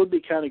 John, that would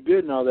be kind of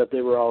good now that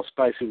they were all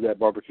spicy with that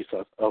barbecue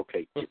sauce.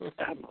 Okay.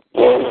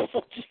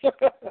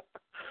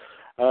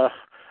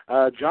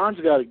 John's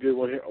got a good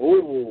one here.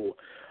 Oh,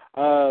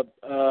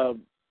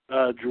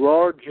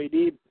 Gerard,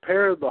 JD,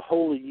 pair the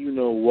holy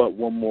you-know-what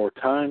one more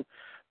time,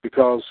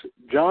 because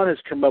John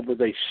has come up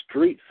with a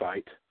street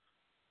fight.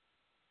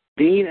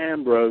 Dean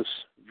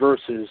Ambrose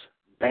versus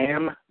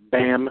Bam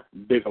Bam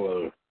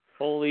Bigelow.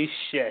 Holy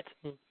shit.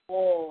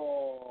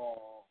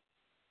 Oh.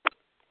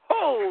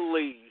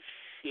 Holy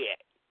shit.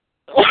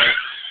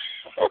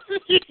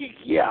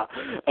 Yeah.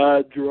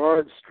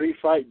 Gerard, street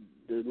fight,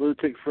 the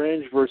Lunatic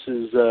Fringe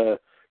versus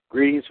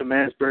Greetings from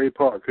Asbury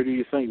Park. Who do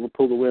you think will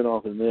pull the win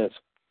off in this?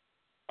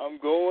 I'm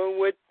going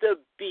with the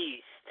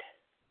Beast,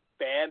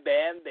 Bam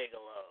Bam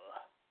Bigelow.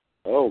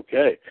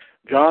 Okay.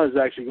 John is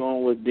actually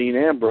going with Dean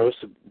Ambrose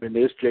in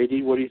this.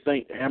 JD, what do you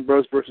think?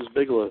 Ambrose versus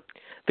Bigelow.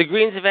 The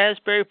Greens of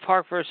Asbury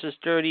Park versus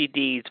Dirty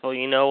Deeds. Well,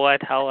 you know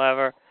what,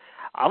 however,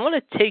 I'm going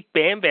to take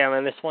Bam Bam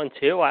in this one,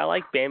 too. I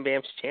like Bam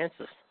Bam's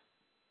chances.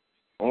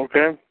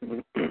 Okay.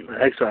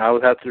 Excellent. I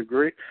would have to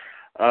agree.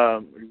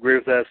 Agree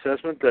with that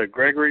assessment.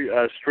 Gregory,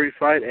 street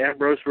fight,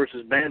 Ambrose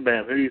versus Bam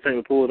Bam. Who do you think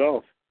will pull it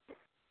off?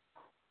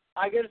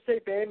 I got to say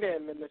Bam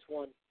Bam in this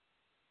one.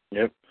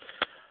 Yep.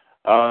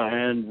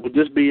 And would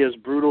this be as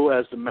brutal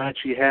as the match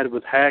he had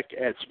with Hack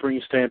at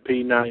Spring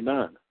Stampede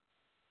 99?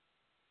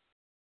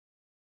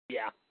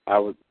 Yeah. I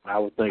would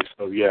think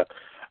so, yeah.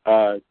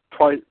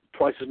 Twice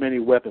as many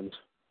weapons.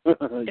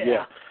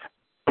 Yeah.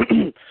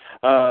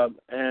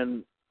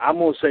 And I'm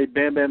going to say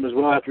Bam Bam as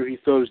well after he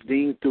throws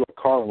Dean through a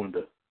car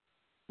window.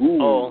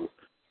 Ooh. Oh.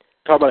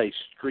 Talk about a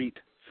street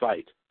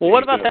fight. Well,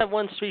 what about that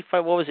one street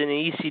fight? What was it,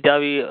 in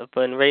ECW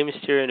when Rey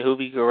Mysterio and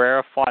Juvi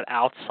Guerrero fought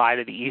outside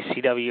of the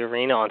ECW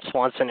arena on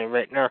Swanson and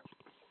Rittner?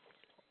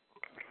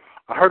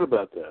 I heard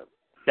about that.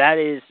 That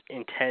is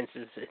intense.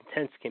 As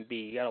intense can be.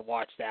 You got to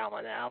watch that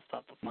one. I'll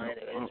have to find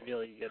it. It's a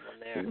really good one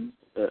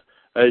there.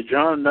 Hey,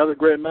 John, another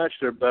great match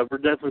there, but we're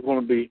definitely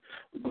going to be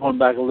going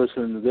back and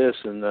listening to this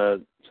and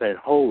saying,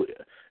 holy,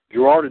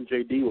 Gerard and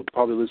JD will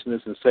probably listen to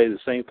this and say the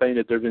same thing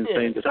that they've been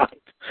saying tonight.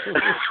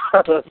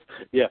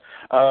 Yeah.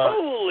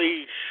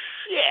 Holy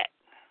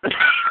shit.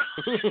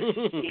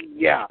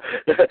 Yeah.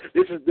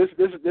 This is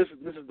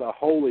the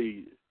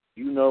holy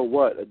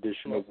you-know-what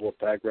edition of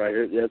Wolfpac right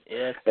here. Yes.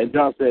 Yes. And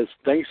John says,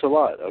 thanks a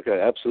lot. Okay,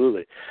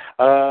 absolutely.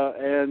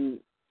 And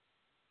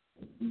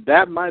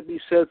that might be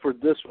said for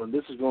this one.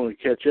 This is going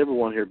to catch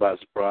everyone here by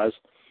surprise.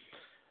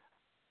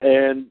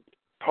 And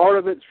part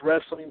of it's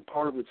wrestling,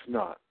 part of it's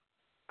not.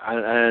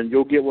 And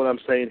you'll get what I'm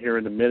saying here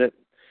in a minute.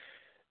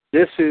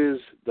 This is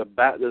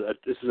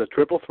this is a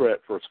triple threat,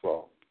 first of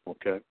all.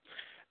 Okay.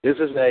 This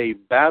is a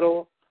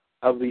battle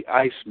of the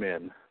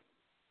Icemen.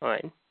 All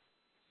right.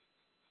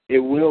 It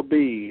will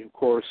be, of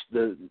course,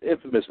 the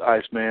infamous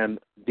Iceman,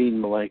 Dean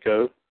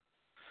Malenko,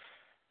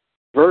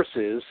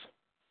 versus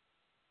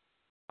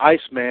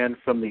Iceman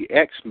from the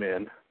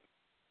X-Men,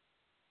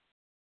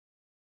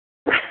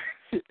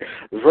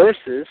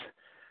 versus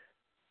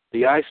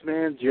the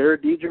Iceman,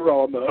 Jared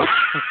DiGirolamo.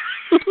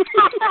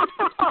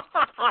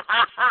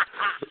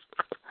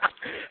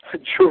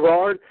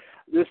 Gerard,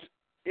 this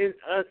is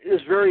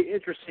very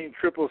interesting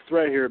triple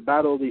threat here,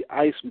 Battle of the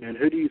Icemen.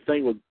 Who do you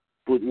think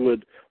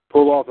would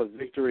pull off a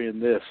victory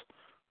in this?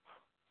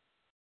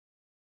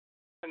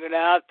 I'm going to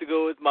have to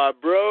go with my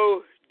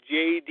bro,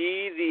 JD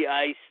the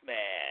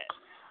Iceman.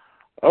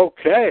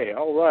 Okay,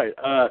 all right.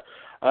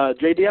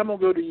 JD, I'm going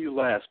to go to you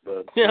last,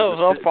 bud.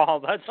 No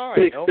problem. That's all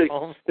right. No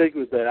problem. Stick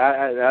with that.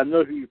 I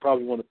know who you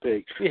probably want to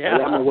pick. Yeah. I'm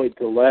going to wait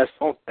till last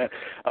on that.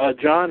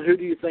 John, who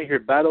do you think here?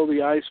 Battle of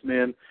the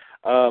Icemen,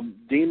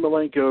 Dean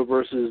Malenko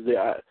versus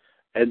the...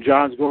 And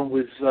John's going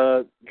with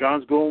you,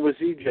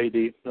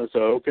 JD. So,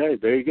 okay,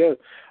 there you go.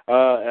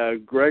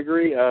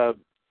 Gregory,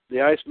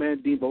 the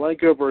Iceman, Dean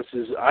Malenko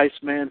versus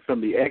Iceman from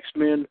the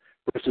X-Men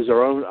versus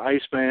our own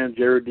Iceman,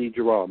 Jared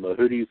DiGirolamo.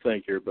 Who do you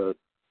think here, bud?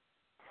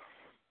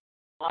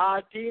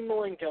 Dean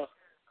Malenko.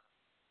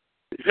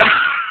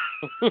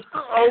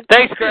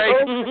 Thanks,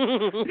 Greg.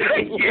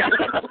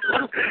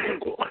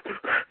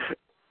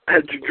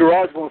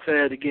 Gerard's going to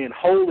say it again.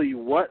 Holy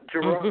what,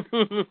 Gerard?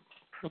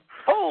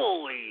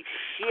 Holy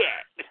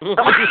shit.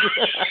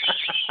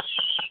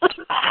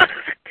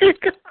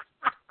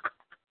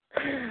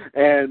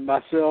 And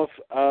myself,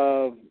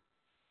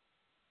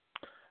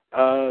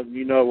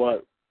 you know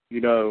what?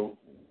 You know,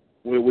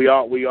 we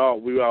all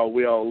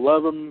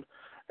love him,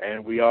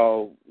 and we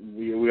all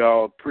we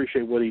all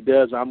appreciate what he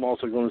does. I'm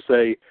also going to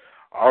say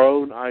our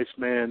own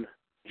Iceman,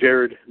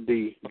 Jared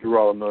D.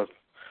 Girolamo.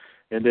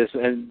 And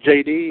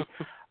JD,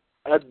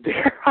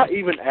 dare I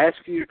even ask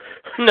you?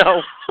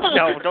 No,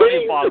 don't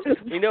even bother.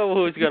 We know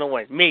who's going to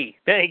win. Me.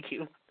 Thank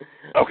you.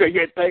 Okay,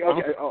 yeah,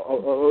 okay.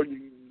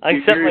 I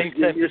accept my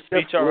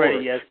speech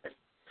already, yes.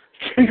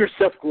 Your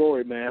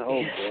self-glory, man.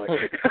 Oh,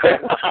 boy.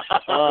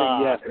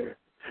 Yeah.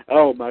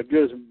 Oh, my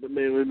goodness.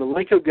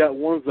 Malenko got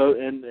one vote,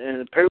 and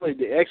apparently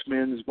the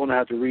X-Men is going to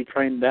have to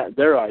retrain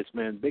their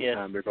Iceman big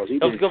time because he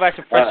Let's go back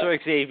to Professor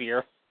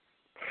Xavier.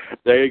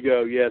 There you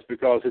go, yes,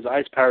 because his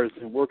ice powers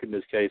didn't work in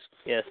this case.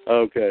 Yes.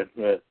 Okay.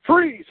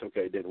 Freeze!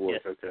 Okay, it didn't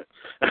work. Yes. Okay.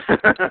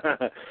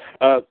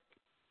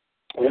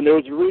 And there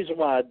was a reason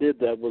why I did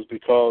that was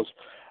because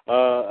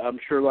I'm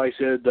sure, like I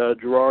said,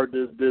 Gerard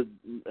did,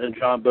 and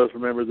John both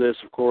remember this,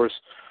 of course.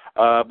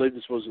 I believe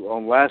this was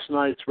on last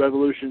night's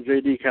Revolution,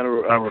 JD, kind of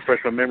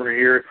refresh my memory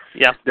here.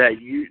 Yeah.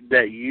 That you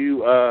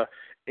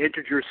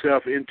entered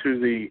yourself into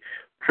the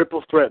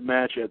triple threat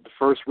match at the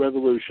first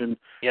Revolution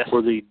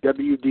for the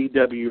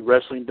WDW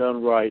Wrestling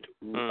Done Right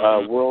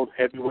World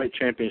Heavyweight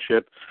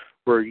Championship,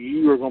 where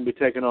you are going to be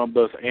taking on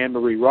both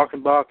Anne-Marie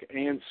Rockenbach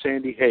and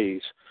Sandy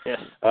Hayes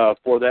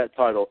for that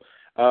title.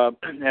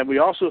 And we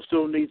also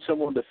still need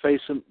someone to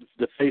face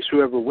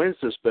whoever wins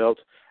this belt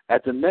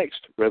at the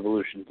next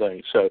Revolution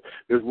thing. So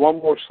there's one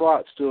more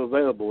slot still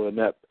available in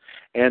that.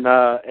 And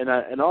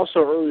also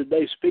earlier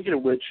today, speaking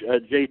of which,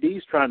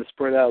 JD's trying to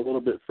spread out a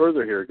little bit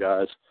further here,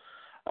 guys.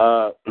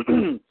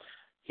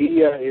 He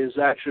is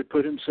actually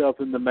put himself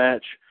in the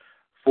match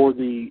for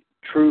the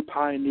True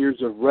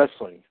Pioneers of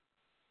Wrestling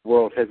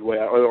World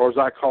Heavyweight, or as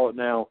I call it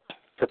now,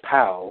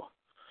 TPOW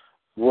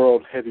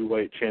World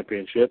Heavyweight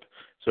Championship.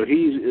 So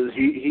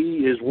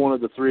he is one of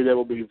the three that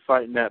will be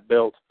fighting that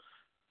belt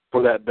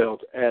at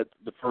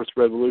the first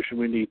Revolution.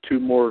 We need two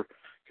more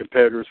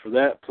competitors for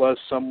that, plus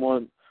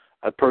a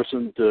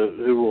person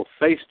who will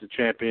face the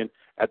champion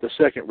at the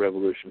second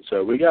Revolution.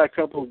 So we got a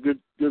couple of good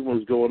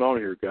ones going on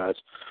here, guys.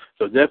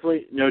 So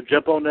definitely,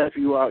 jump on that if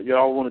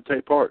y'all want to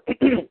take part.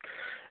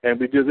 And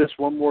we do this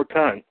one more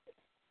time.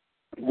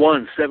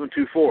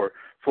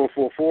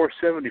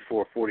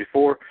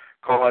 1-724-444-7444.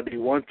 Call ID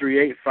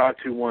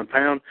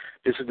 138-521#.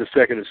 This is the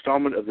second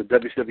installment of the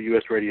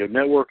WWS Radio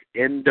Network,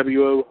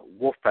 NWO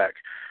Wolfpac.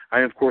 I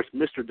am, of course,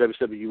 Mr.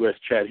 WWS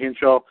Chad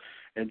Henshaw,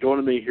 and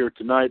joining me here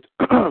tonight,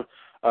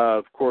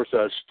 of course,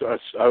 I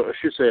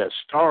should say a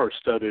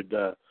star-studded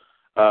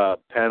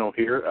panel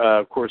here.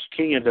 Of course,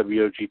 King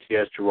NWO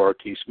GTS Gerard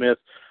T. Smith,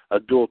 a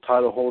dual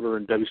title holder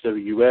in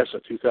WWS, a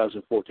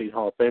 2014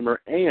 Hall of Famer,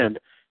 and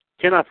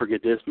cannot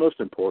forget this, most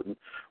important,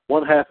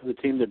 one half of the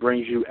team that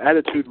brings you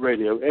Attitude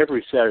Radio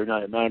every Saturday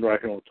night at 9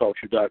 right here on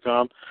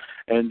TalkShoe.com.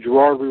 And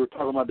Gerard, we were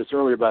talking about this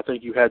earlier, but I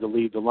think you had to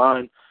leave the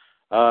line.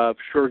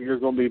 Sure, you're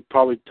going to be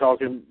probably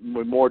talking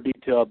with more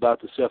detail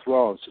about the Seth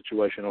Rollins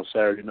situation on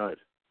Saturday night.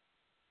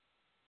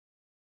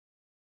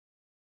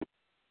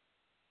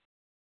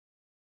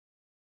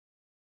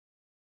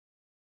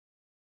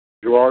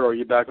 Gerard, are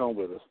you back on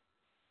with us?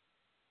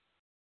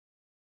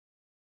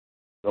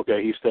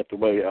 Okay, he stepped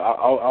away.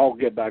 I'll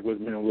get back with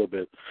him in a little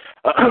bit.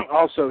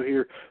 Also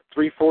here,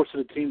 3/4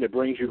 of the team that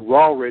brings you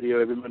Raw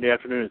Radio every Monday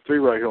afternoon at 3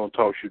 right here on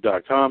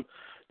TalkShoe.com.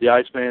 The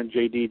Iceman,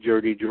 JD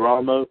Jerdy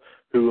Girolamo,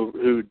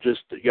 who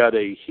just got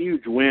a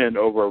huge win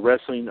over a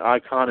wrestling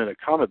icon and a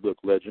comic book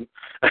legend.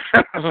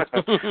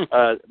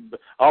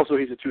 Also,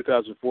 he's a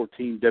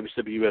 2014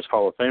 WWS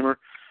Hall of Famer.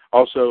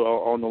 Also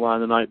on the line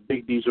tonight,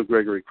 Big Diesel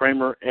Gregory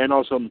Kramer, and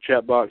also in the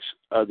chat box,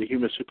 the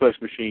Human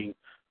Suplex Machine,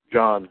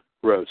 John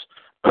Gross.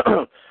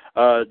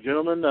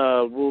 Gentlemen,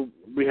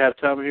 we have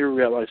time here.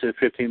 We got, like I said,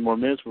 15 more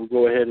minutes. We'll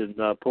go ahead and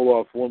pull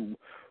off one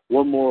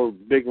more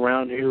big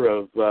round here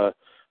of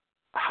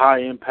high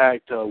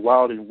impact,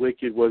 wild and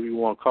wicked, whatever you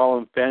want to call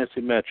them, fantasy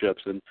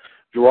matchups. And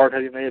Gerard,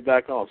 have you made it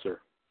back on, sir?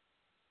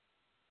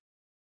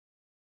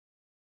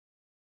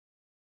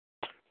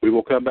 We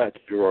will come back to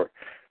Gerard.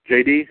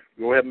 JD,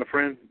 go ahead, my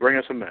friend. Bring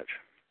us a match.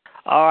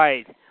 All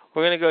right.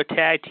 We're going to go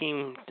tag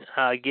team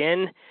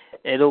again.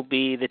 It'll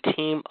be the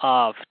team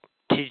of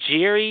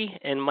Tajiri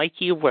and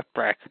Mikey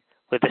Whipwreck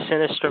with the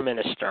Sinister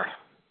Minister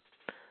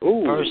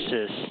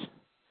versus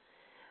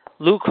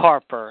Luke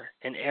Harper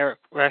and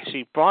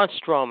Braun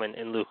Strowman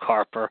and Luke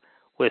Harper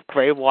with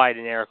Bray Wyatt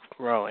and Eric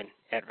Rowan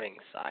at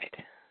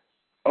ringside.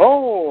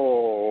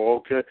 Oh,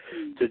 okay.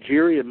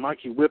 Tajiri and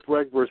Mikey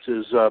Whipwreck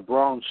versus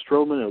Braun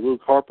Strowman and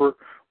Luke Harper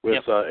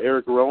with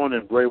Eric Rowan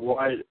and Bray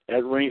Wyatt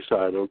at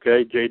ringside.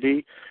 Okay,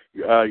 JD,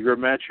 your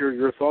match here,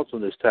 your thoughts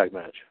on this tag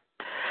match?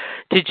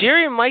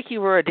 Tajiri and Mikey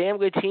were a damn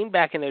good team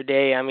back in their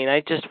day. I mean,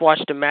 I just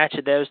watched a match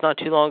of theirs not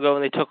too long ago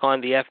when they took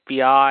on the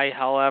FBI,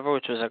 however,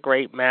 which was a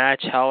great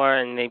match, however,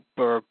 and they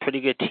were a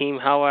pretty good team,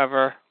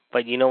 however.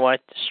 But you know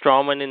what?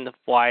 Strowman and the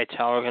Wyatts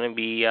are going to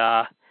be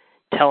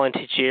telling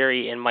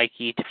Tajiri and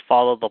Mikey to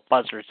follow the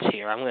buzzards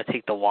here. I'm going to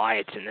take the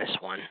Wyatts in this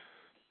one.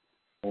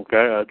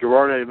 Okay.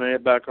 Gerard, have you made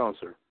it back on,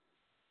 sir?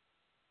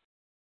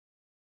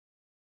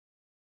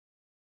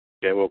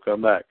 Okay, we'll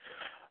come back.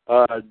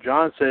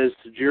 John says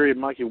Tajiri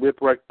and Mikey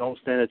Whipwreck don't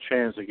stand a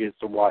chance against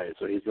the Wyatts,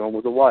 so he's going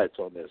with the Wyatts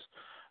on this.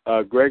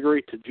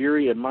 Gregory,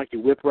 Tajiri, and Mikey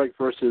Whipwreck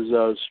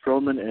versus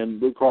Strowman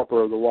and Luke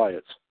Harper of the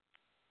Wyatts.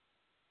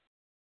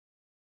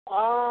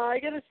 I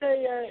gotta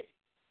say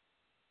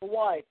the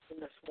Wyatts in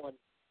this one.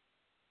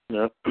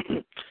 No,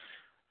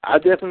 I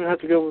definitely have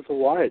to go with the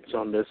Wyatts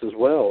on this as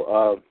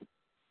well.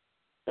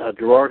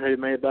 Gerard, how you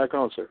made it back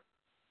on, sir?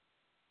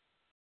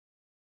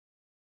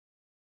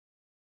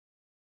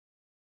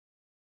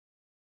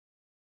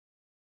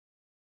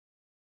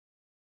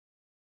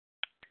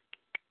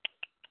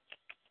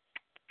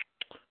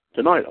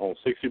 Tonight on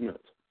 60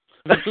 Minutes.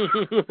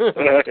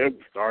 I'm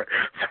sorry.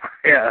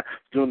 Yeah,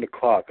 doing the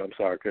clock. I'm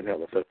sorry, couldn't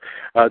help myself.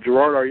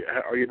 Gerard,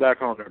 are you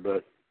back on there,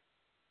 bud?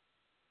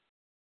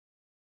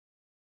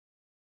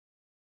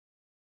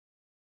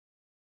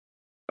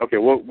 Okay,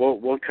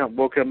 we'll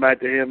come back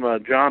to him.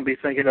 John, be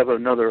thinking of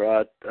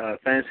another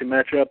fantasy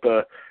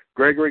matchup.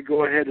 Gregory,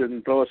 go ahead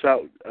and throw us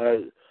out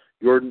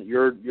your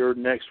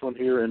next one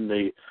here in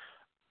the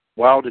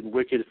Wild and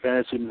Wicked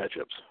fantasy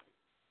matchups.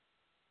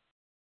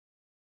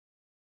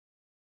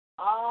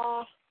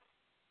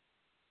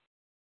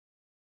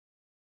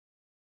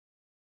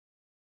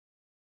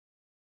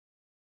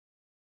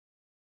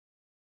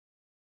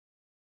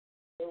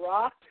 The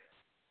Rock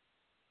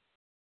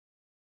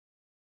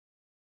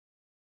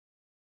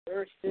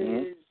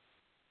versus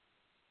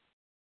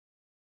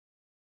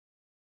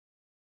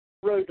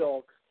Road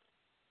Dogg.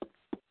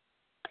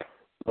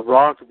 The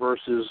Rock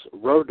versus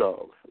Road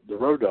Dogg. The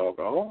Road Dogg.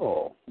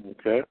 Oh,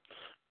 okay.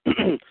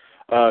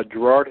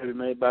 Gerard, have you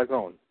made it back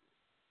on?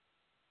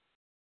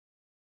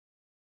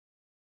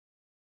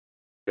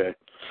 Okay.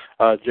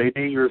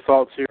 JD, your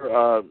thoughts here?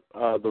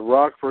 The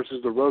Rock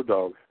versus the Road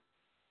Dogg.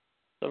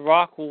 The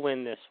Rock will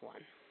win this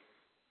one.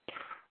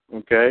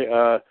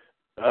 Okay.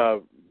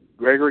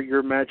 Gregory,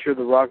 your match here,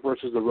 The Rock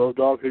versus the Road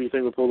Dogg. Who do you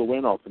think will pull the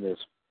win off in this?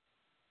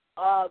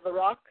 The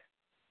Rock.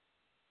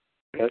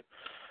 Okay.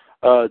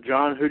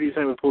 John, who do you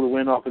think will pull the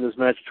win off in this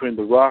match between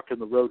The Rock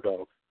and the Road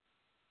Dogg?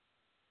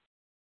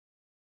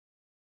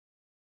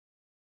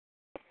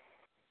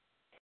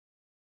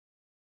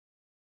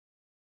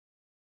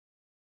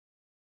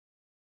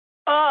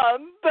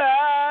 I'm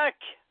back,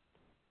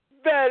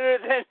 better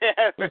than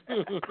ever.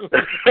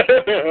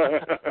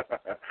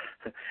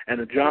 And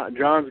the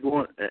John's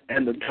going,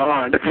 and the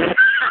John. I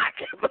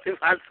can't believe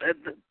I said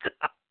the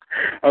John.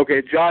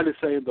 Okay, John is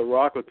saying The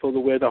Rock would pull the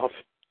win off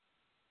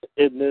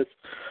in this.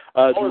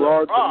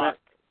 Gerard, The Rock.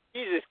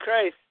 Jesus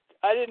Christ,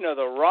 I didn't know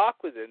The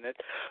Rock was in it.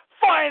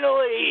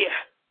 Finally,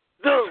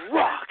 The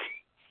Rock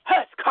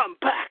has come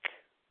back.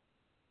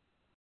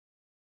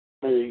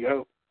 There you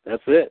go.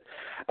 That's it.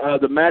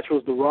 The match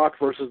was The Rock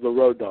versus the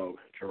Road Dogg,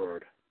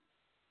 Gerard.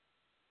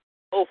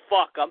 Oh,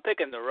 fuck, I'm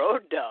picking the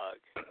Road Dogg.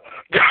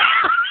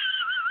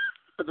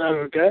 Is that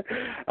okay?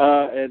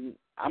 And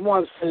I'm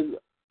going to say,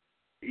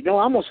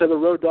 I'm going to say the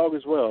Road Dogg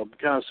as well. I'm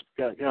kind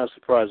of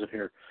surprising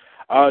here.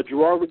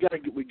 Gerard,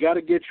 we got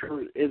to get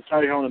your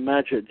insight on the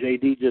match that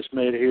JD just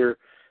made here.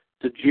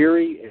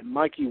 Tajiri and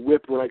Mikey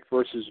Whipwreck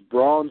versus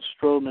Braun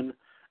Strowman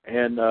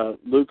and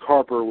Luke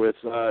Harper with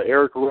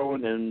Eric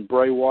Rowan and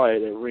Bray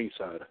Wyatt at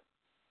ringside.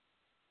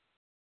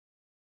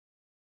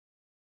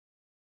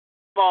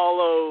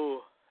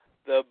 Follow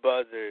the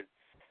buzzards.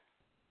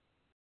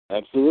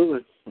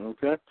 Absolutely.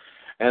 Okay.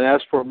 And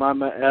as for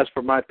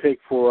my pick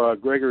for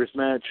Gregory's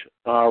match,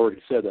 I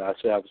already said that. I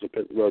said I was a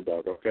pick the Road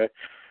Dogg. Okay.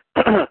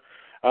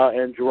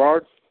 And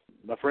Gerard,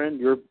 my friend,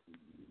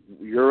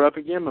 you're up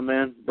again, my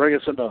man. Bring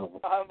us another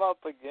one. I'm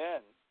up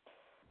again.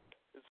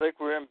 It's like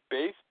we're in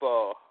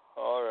baseball.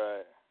 All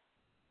right.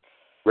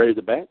 Ready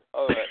to bat?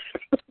 All right.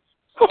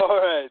 All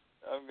right.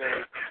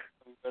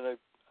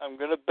 I'm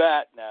gonna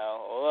bat now.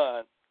 Hold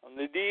on. On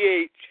the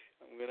DH.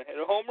 I'm gonna hit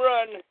a home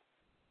run.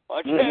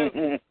 Watch out.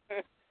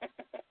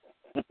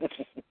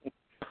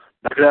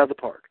 Knock it out of the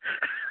park.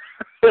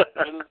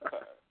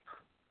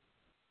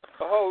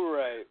 All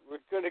right. We're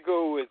gonna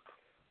go with.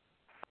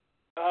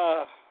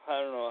 I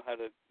don't know how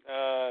to.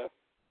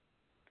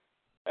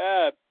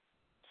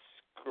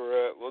 Screw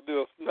it. We'll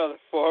do another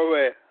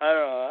four-way. I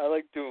don't know. I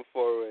like doing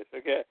four-ways.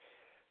 Okay.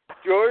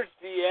 George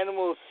the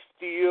Animal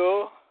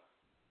Steel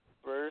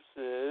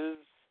versus.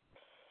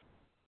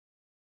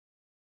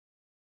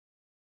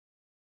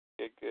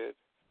 Get good.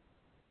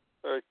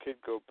 Or it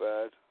could go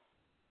bad.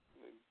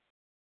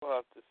 We'll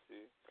have to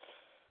see.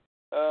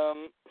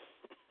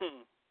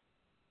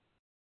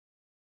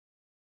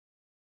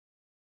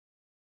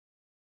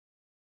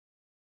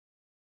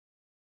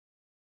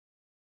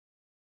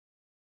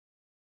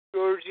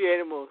 George the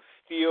Animal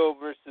Steel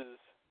versus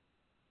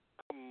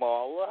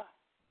Kamala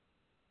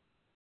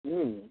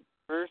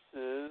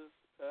versus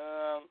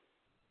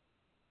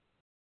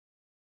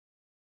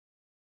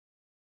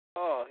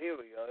here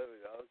we go.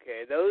 Okay,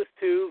 those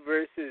two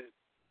versus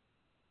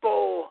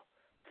Bull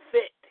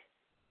Fit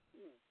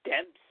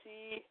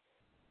Dempsey,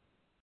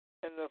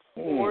 and the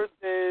fourth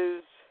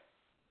is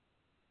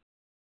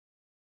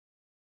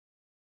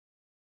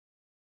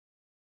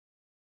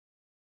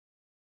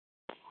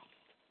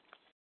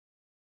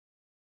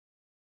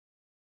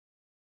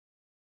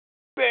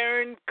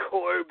Baron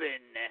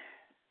Corbin.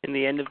 In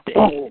the end of days.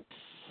 Oh.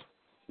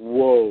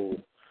 Whoa.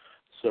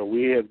 So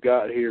we have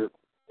got here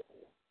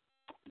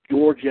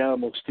George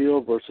Animal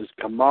Steel versus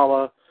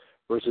Kamala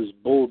versus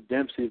Bull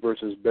Dempsey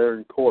versus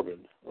Baron Corbin.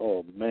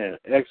 Oh, man.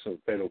 Excellent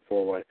fatal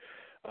four-way.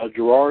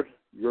 Gerard,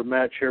 your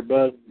match here,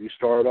 bud. You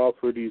start off.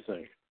 Who do you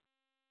think?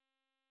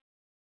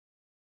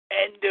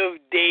 End of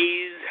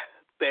days,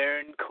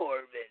 Baron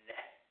Corbin.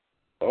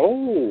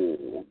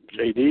 Oh,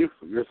 JD,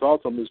 your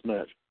thoughts on this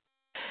match?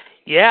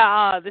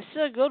 Yeah, this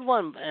is a good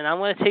one, and I'm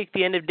going to take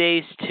the end of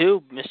days,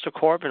 too. Mr.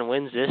 Corbin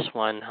wins this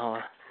one.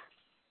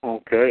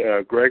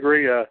 Okay,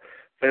 Gregory,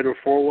 fatal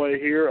four-way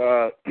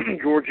here.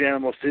 George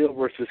Animal Steel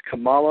versus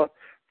Kamala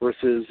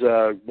versus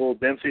Bull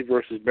Dempsey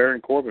versus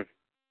Baron Corbin.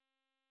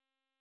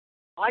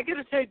 I got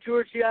to take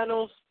George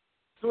Animal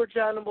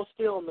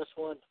Steel in this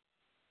one.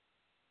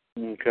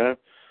 Okay.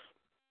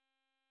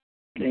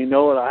 You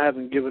know what? I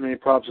haven't given any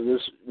props to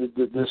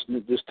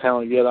this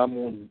talent yet. I'm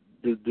going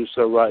to do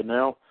so right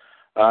now.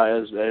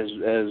 As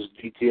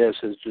GTS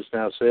has just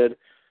now said,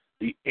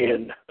 the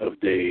end of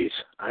days.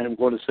 I am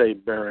going to say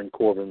Baron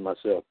Corbin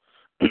myself.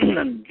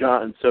 And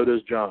so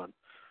does John.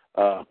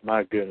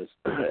 My goodness.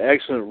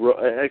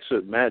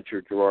 Excellent match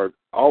here, Gerard.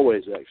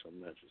 Always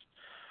excellent matches.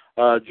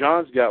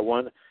 John's got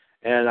one,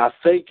 and I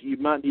think you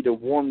might need to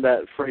warm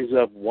that phrase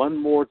up one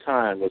more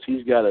time because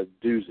he's got a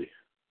doozy.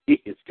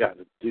 He has got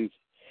a doozy.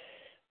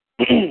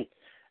 And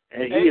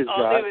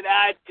I'll even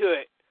add to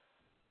it.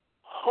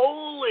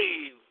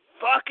 Holy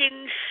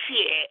fucking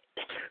shit.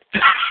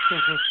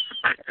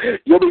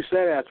 You'll be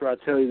sad after I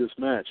tell you this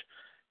match.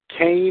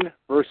 Kane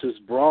versus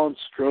Braun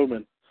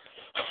Strowman.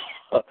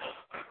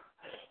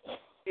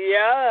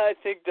 Yeah, I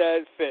think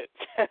that fits.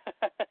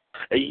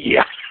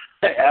 Yeah,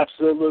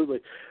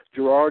 absolutely.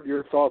 Gerard,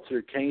 your thoughts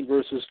are Kane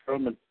versus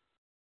Strowman.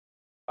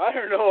 I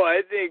don't know.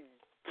 I think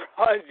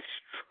Braun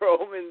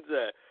Strowman's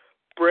a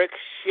brick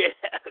shit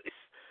house.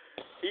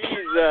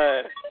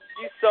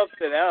 He's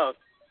something else.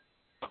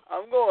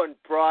 I'm going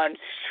Braun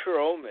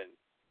Strowman.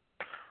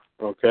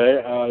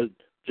 Okay.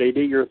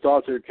 JD, your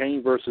thoughts are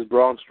Kane versus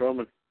Braun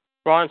Strowman.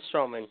 Braun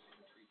Strowman.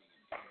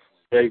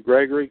 Okay,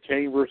 Gregory,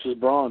 Kane versus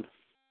Braun.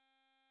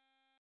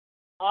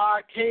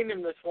 Kane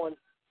in this one.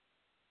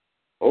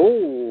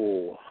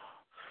 Oh.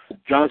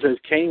 John says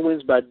Kane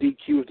wins by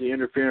DQ with the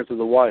interference of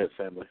the Wyatt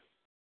family.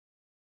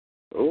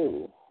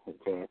 Oh,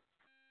 okay.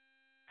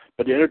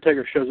 But the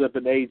Undertaker shows up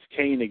and aids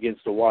Kane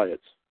against the Wyatts.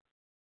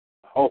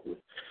 Oh.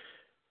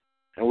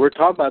 And we're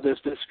talking about this.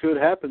 This could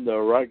happen,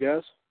 though, right,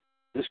 guys?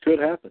 This could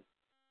happen.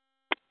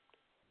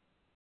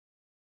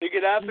 It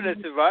could happen at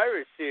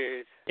Survivor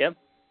Series. Yep.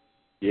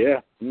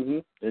 Yeah,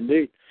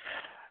 indeed.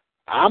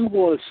 I'm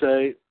going to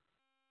say,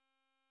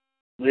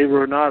 believe it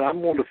or not,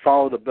 I'm going to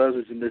follow the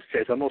buzzards in this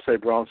case. I'm going to say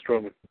Braun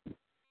Strowman.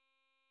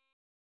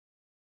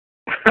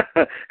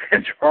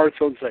 And Gerard's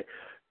going to say,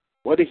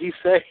 what did he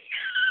say?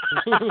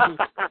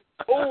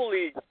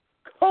 Holy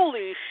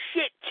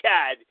shit,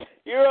 Chad.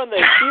 You're on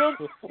the field?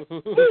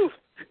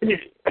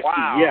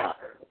 Wow.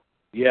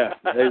 Yeah,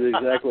 that's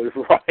exactly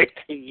right.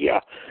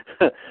 Yeah.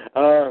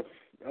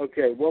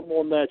 Okay, one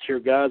more match here,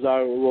 guys.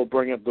 I will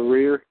bring up the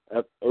rear.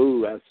 That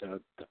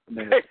sounds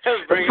man.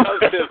 Bring up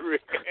the rear.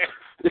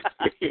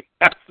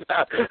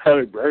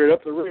 Bring it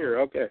up the rear.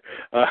 Okay.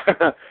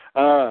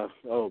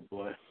 Oh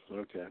boy.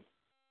 Okay.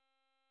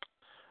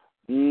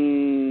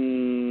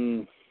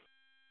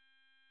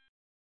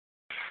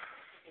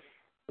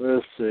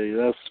 Let's see.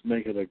 Let's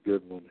make it a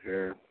good one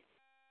here.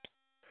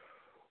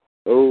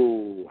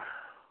 Oh.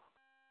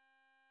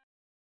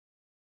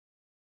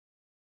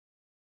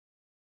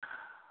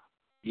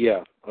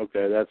 Yeah.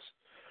 Okay. That's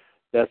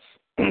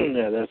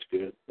yeah. That's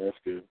good. That's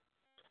good.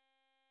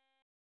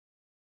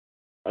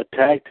 A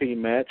tag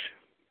team match.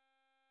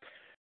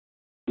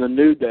 The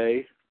New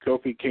Day,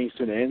 Kofi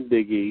Kingston and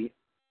Big E,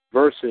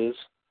 versus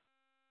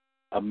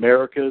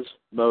America's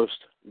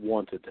Most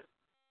Wanted.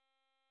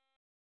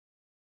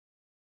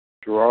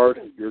 Gerard,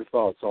 your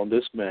thoughts on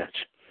this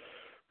match?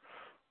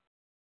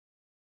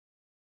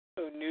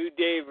 So New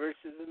Day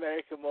versus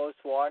America's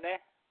Most Wanted?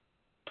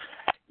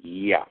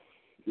 Yeah.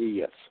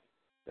 Yes.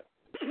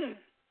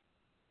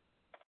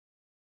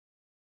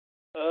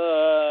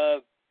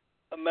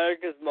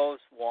 America's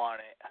Most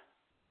Wanted.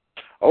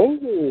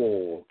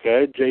 Oh,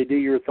 okay.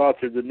 JD, your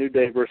thoughts are the New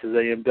Day versus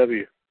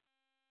AMW.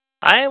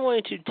 I am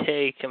going to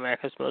take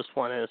America's Most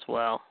Wanted as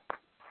well.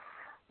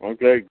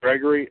 Okay,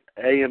 Gregory,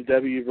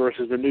 AMW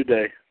versus the New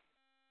Day.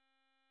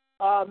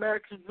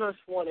 America's Most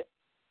Wanted.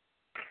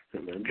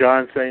 And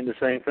John saying the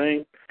same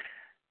thing.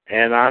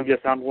 And I guess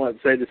I'm going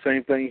to say the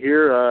same thing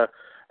here.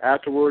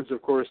 Afterwards,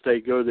 of course, they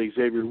go to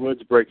Xavier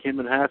Woods, break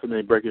him in half, and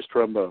they break his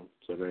trombone.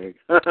 So there you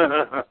go.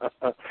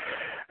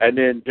 And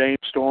then James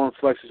Storm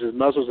flexes his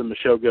muscles, and the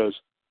show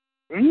goes,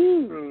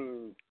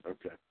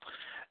 Okay.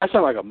 That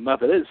sounds like a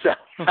Muppet. It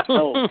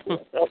sounds,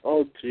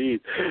 oh, geez.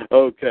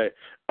 Okay.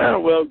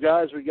 Well,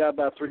 guys, we got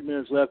about 3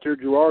 minutes left here.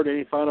 Gerard,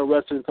 any final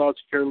wrestling thoughts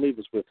you care to leave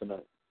us with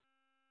tonight?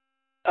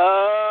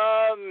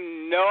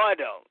 No, I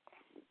don't.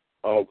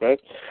 Okay.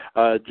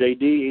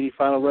 JD, any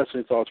final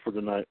wrestling thoughts for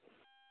tonight?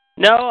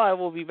 No, I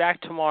will be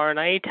back tomorrow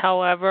night,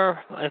 however.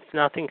 If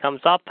nothing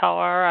comes up,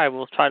 however, I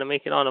will try to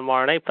make it on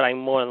tomorrow night, but I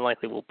more than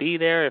likely will be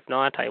there. If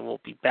not, I will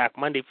be back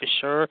Monday for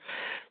sure.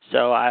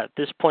 So at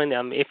this point,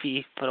 I'm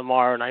iffy for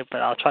tomorrow night,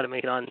 but I'll try to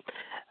make it on.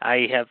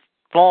 I have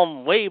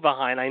fallen way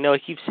behind. I know I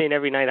keep saying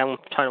every night I'm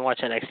trying to watch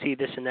NXT,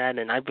 this and that,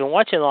 and I've been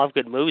watching a lot of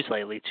good movies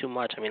lately, too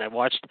much. I mean, I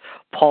watched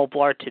Paul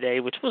Blart today,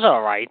 which was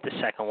all right, the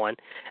second one,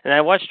 and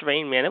I watched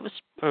Rain Man. It was,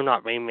 or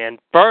not Rain Man,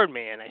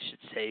 Birdman, I should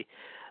say.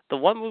 The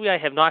one movie I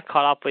have not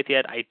caught up with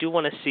yet, I do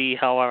want to see,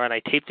 however, and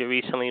I taped it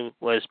recently,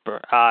 was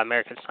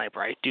American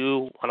Sniper. I do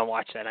want to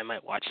watch that. I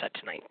might watch that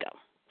tonight,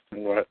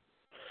 though.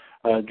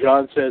 Right.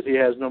 John says he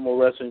has no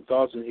more wrestling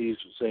thoughts, and he's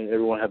saying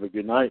everyone have a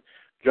good night.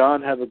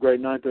 John, have a great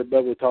night there,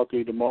 bud. We'll talk to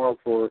you tomorrow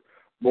for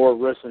more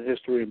wrestling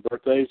history and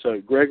birthdays.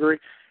 Gregory,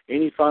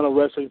 any final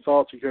wrestling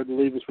thoughts you care to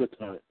leave us with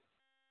tonight?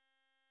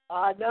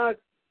 No,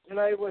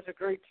 tonight was a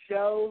great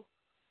show,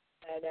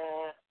 and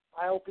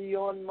I'll be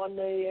on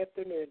Monday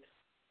afternoon.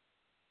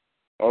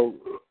 Oh,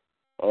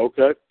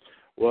 okay.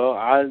 Well,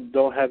 I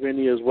don't have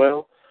any as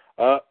well.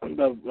 And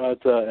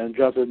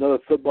John said another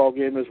football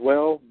game as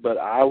well, but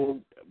I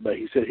will. But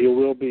he said he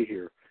will be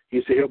here.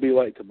 He said he'll be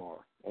late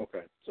tomorrow.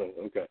 Okay.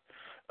 Okay.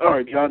 All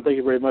right, John. Thank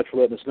you very much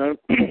for letting us know.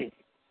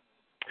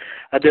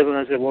 I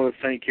definitely want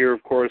to thank here,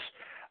 of course,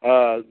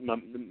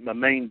 my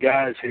main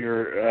guys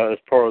here as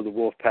part of the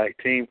Wolfpac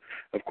team.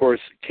 Of course,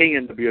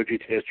 King NWO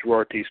GTS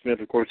Gerard T. Smith.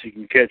 Of course, you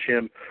can catch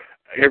him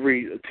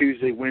every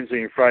Tuesday,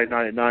 Wednesday, and Friday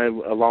night at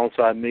 9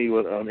 alongside me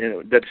on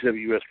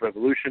WWS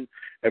Revolution.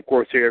 Of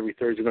course, here every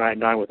Thursday night at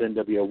 9 with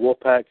NWO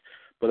Wolfpac.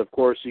 But, of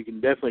course, you can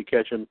definitely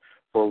catch him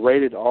for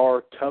Rated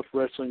R Tough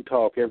Wrestling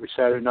Talk every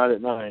Saturday night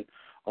at 9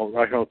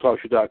 right here on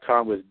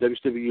TalkShoe.com with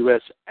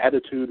WWS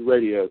Attitude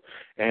Radio.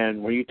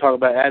 And when you talk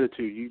about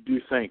attitude, you do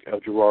think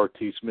of Gerard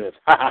T. Smith.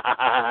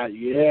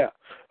 Yeah.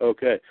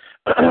 Okay.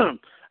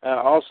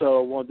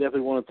 Also, I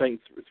definitely want to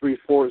thank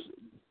three-fourths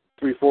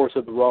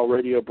of the Raw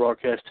Radio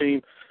broadcast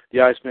team,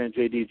 the Iceman,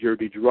 J.D.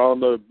 Jerry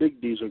Girolamo,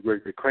 Big Diesel,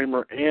 Gregory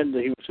Kramer, and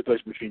the Human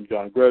Suplex Machine,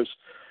 John Gross.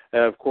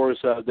 Of course,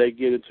 they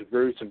get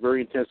into some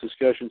very intense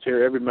discussions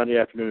here every Monday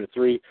afternoon at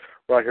 3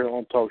 right here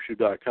on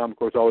TalkShoe.com. Of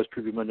course, always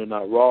preview Monday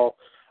Night Raw,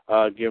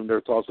 give them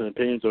their thoughts and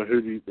opinions on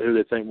who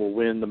they think will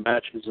win the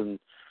matches and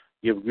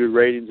give good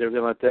ratings,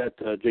 everything like that.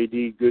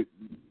 J.D.,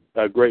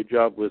 great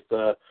job with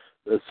the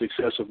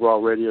success of Raw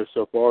Radio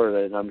so far,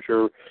 and I'm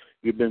sure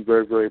you've been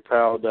very, very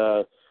proud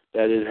that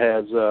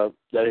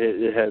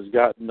it has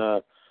gotten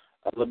a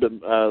little bit,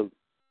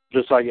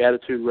 just like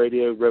Attitude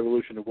Radio,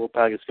 Revolution, and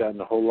Wolfpac, it's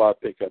gotten a whole lot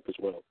of pickup as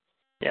well.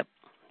 Yep,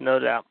 no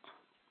doubt.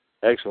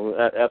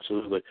 Excellent,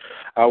 absolutely.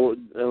 I would,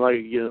 and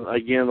like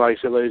I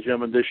said, ladies and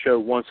gentlemen, this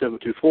show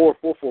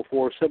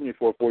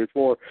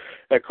 1-724-444-7444.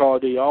 That call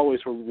ID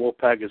always for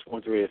Wolfpac is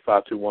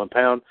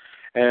 138-521#.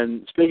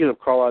 And speaking of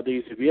call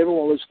IDs, if you ever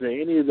want to listen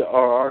to any of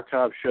our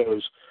archive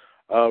shows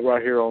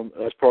right here on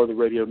as part of the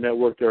radio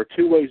network, there are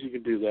two ways you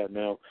can do that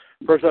now.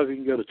 First off, you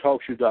can go to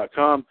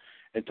TalkShoe.com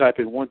and type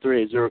in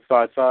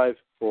 138-055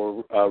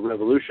 for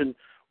Revolution,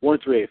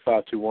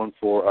 138-521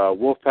 for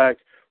Wolfpac,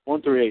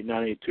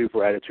 138-982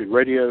 for Attitude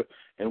Radio,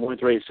 and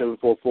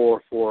 138-744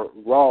 for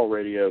Raw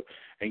Radio.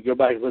 And go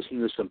back and listen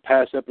to some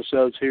past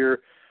episodes here.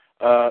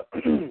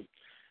 And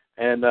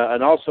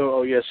also,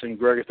 oh yes, and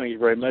Gregor, thank you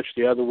very much.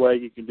 The other way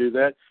you can do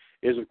that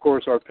is, of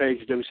course, our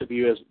page,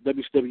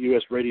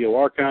 WWS Radio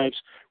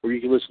Archives, where you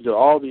can listen to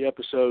all the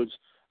episodes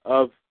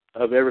of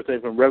everything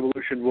from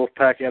Revolution,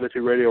 Wolfpac,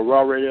 Attitude Radio,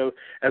 Raw Radio,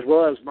 as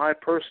well as my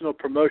personal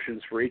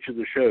promotions for each of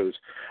the shows.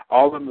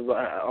 All of them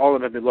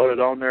have been loaded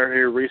on there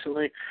here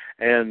recently,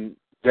 and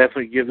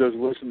definitely give those a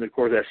listen. Of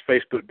course, that's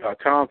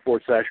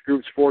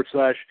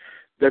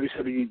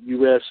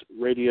Facebook.com/groups/WWS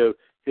Radio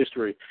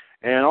History.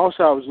 And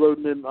also, I was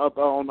loading them up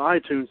on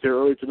iTunes there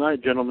earlier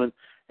tonight, gentlemen,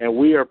 and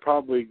we are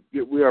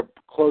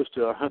close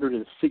to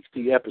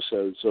 160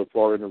 episodes so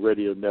far in the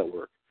radio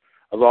network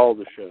of all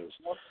the shows.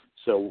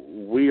 So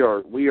we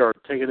are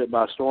taking it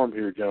by storm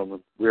here,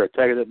 gentlemen. We are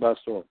taking it by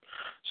storm.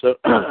 So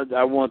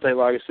I want to thank,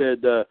 like I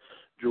said,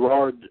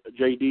 Gerard,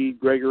 J.D.,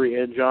 Gregory,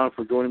 and John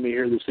for joining me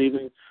here this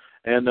evening.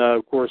 And,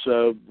 of course,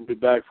 we'll be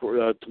back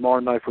for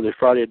tomorrow night for the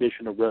Friday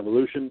edition of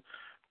Revolution.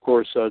 Of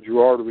course,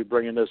 Gerard will be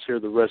bringing us here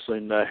the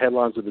wrestling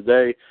headlines of the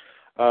day.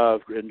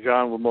 And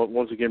John will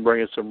once again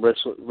bring us some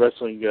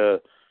wrestling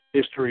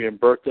history and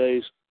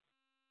birthdays,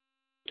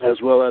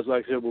 as well as,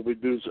 like I said, we'll be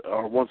doing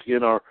once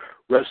again our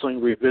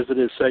Wrestling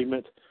Revisited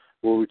segment,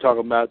 where we talk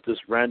about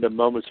just random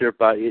moments here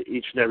by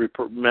each and every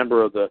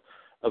member of the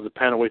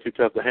panel, Way Too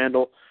Tough to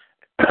Handle.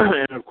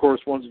 And, of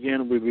course, once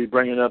again, we'll be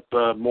bringing up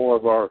more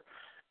of our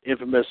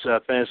infamous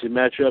fantasy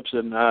matchups.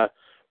 And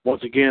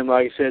once again,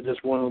 like I said,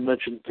 just want to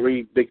mention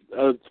three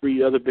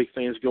other big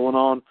things going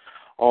on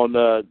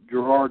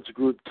Gerard's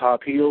group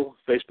Top Heel,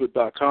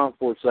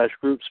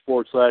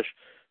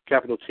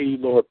 Facebook.com/groups/capital T,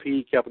 lower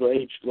P, capital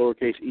H,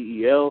 lowercase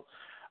EEL.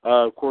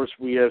 Of course,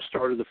 we have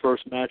started the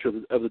first match of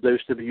the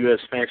WWS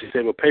Fantasy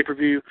Stable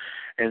pay-per-view,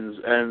 and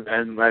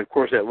of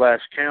course, at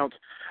last count,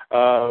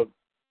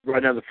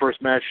 right now the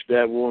first match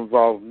that will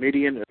involve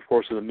Midian, of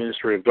course, of the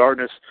Ministry of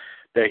Darkness,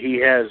 that he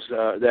has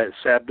that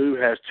Sabu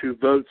has 2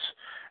 votes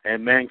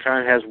and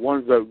Mankind has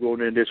 1 vote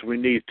going into this. We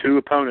need 2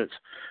 opponents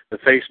to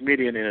face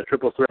Mideon in a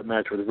triple threat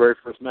match for the very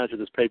first match of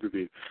this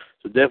pay-per-view.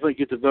 So definitely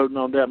get to voting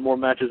on that. More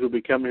matches will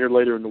be coming here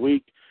later in the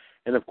week.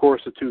 And, of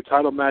course, the 2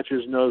 title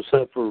matches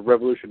set for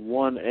Revolution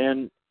 1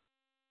 and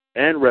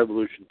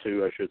Revolution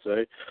 2, I should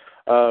say.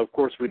 Of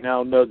course, we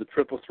now know the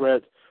triple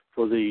threat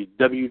for the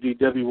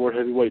WDW World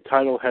Heavyweight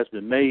title has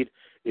been made.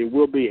 It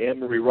will be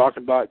Anne-Marie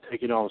Rockenbach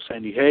taking on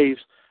Sandy Hayes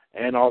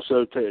and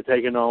also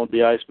taking on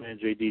the Iceman,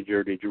 J.D.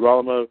 Jared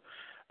DiGirolamo.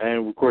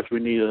 And, of course, we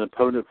need an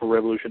opponent for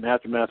Revolution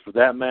Aftermath for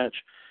that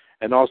match.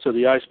 And also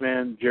the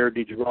Iceman, Jared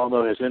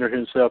DiGirolamo, has entered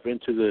himself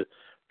into the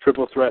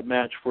triple threat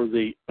match for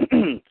the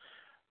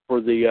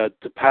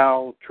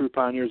TPAL, True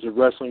Pioneers of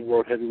Wrestling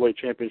World Heavyweight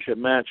Championship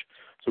match.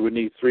 So we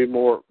need 3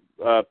 more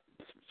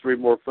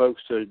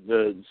folks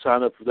to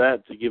sign up for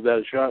that, to give that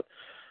a shot.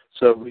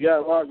 So we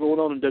got a lot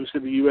going on in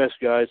WCWUS,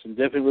 guys, and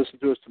definitely listen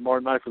to us tomorrow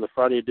night for the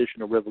Friday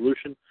edition of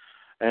Revolution.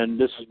 And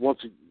this is,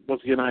 once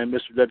again, I am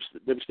Mr.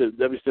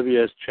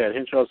 WCWS Chad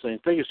Henshaw saying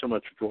thank you so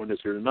much for joining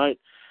us here tonight.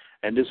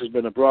 And this has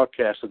been a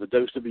broadcast of the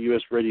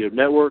WCWUS Radio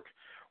Network,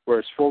 where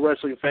it's for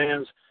wrestling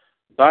fans,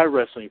 by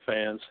wrestling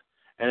fans,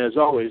 and as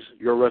always,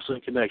 your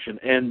wrestling connection.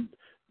 And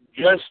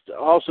just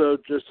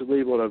to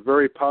leave on a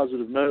very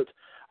positive note,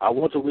 I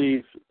want to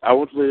leave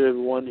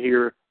everyone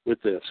here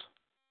with this.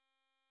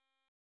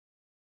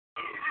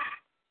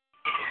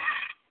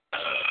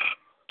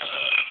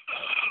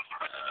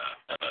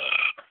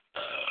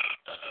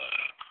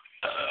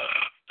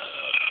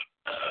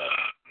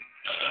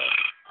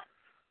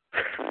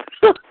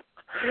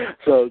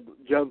 So,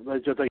 Joe,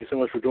 thank you so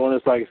much for joining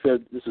us. Like I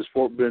said, this has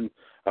been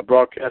a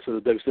broadcast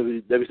of the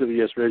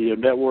WCWS Radio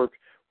Network,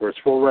 where it's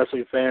for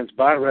wrestling fans,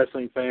 by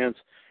wrestling fans,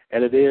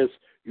 and it is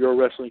your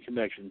wrestling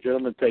connection.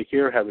 Gentlemen, take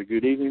care, have a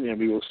good evening, and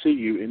we will see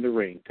you in the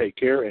ring. Take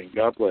care, and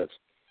God bless.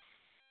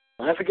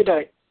 Have a good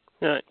night.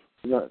 Good night.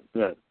 Good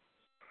night.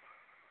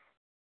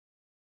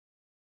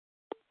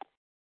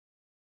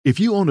 If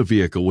you own a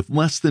vehicle with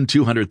less than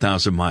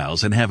 200,000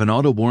 miles and have an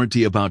auto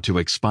warranty about to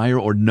expire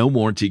or no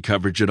warranty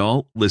coverage at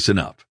all, listen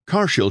up.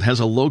 CarShield has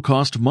a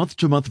low-cost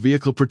month-to-month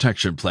vehicle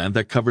protection plan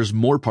that covers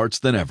more parts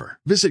than ever.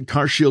 Visit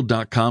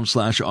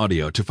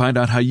carshield.com/audio to find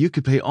out how you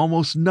could pay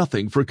almost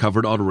nothing for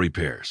covered auto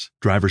repairs.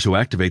 Drivers who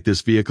activate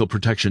this vehicle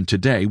protection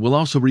today will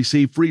also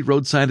receive free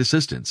roadside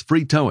assistance,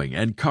 free towing,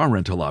 and car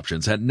rental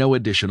options at no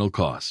additional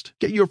cost.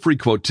 Get your free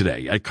quote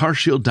today at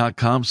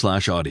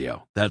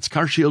carshield.com/audio. That's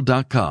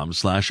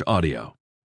carshield.com/audio.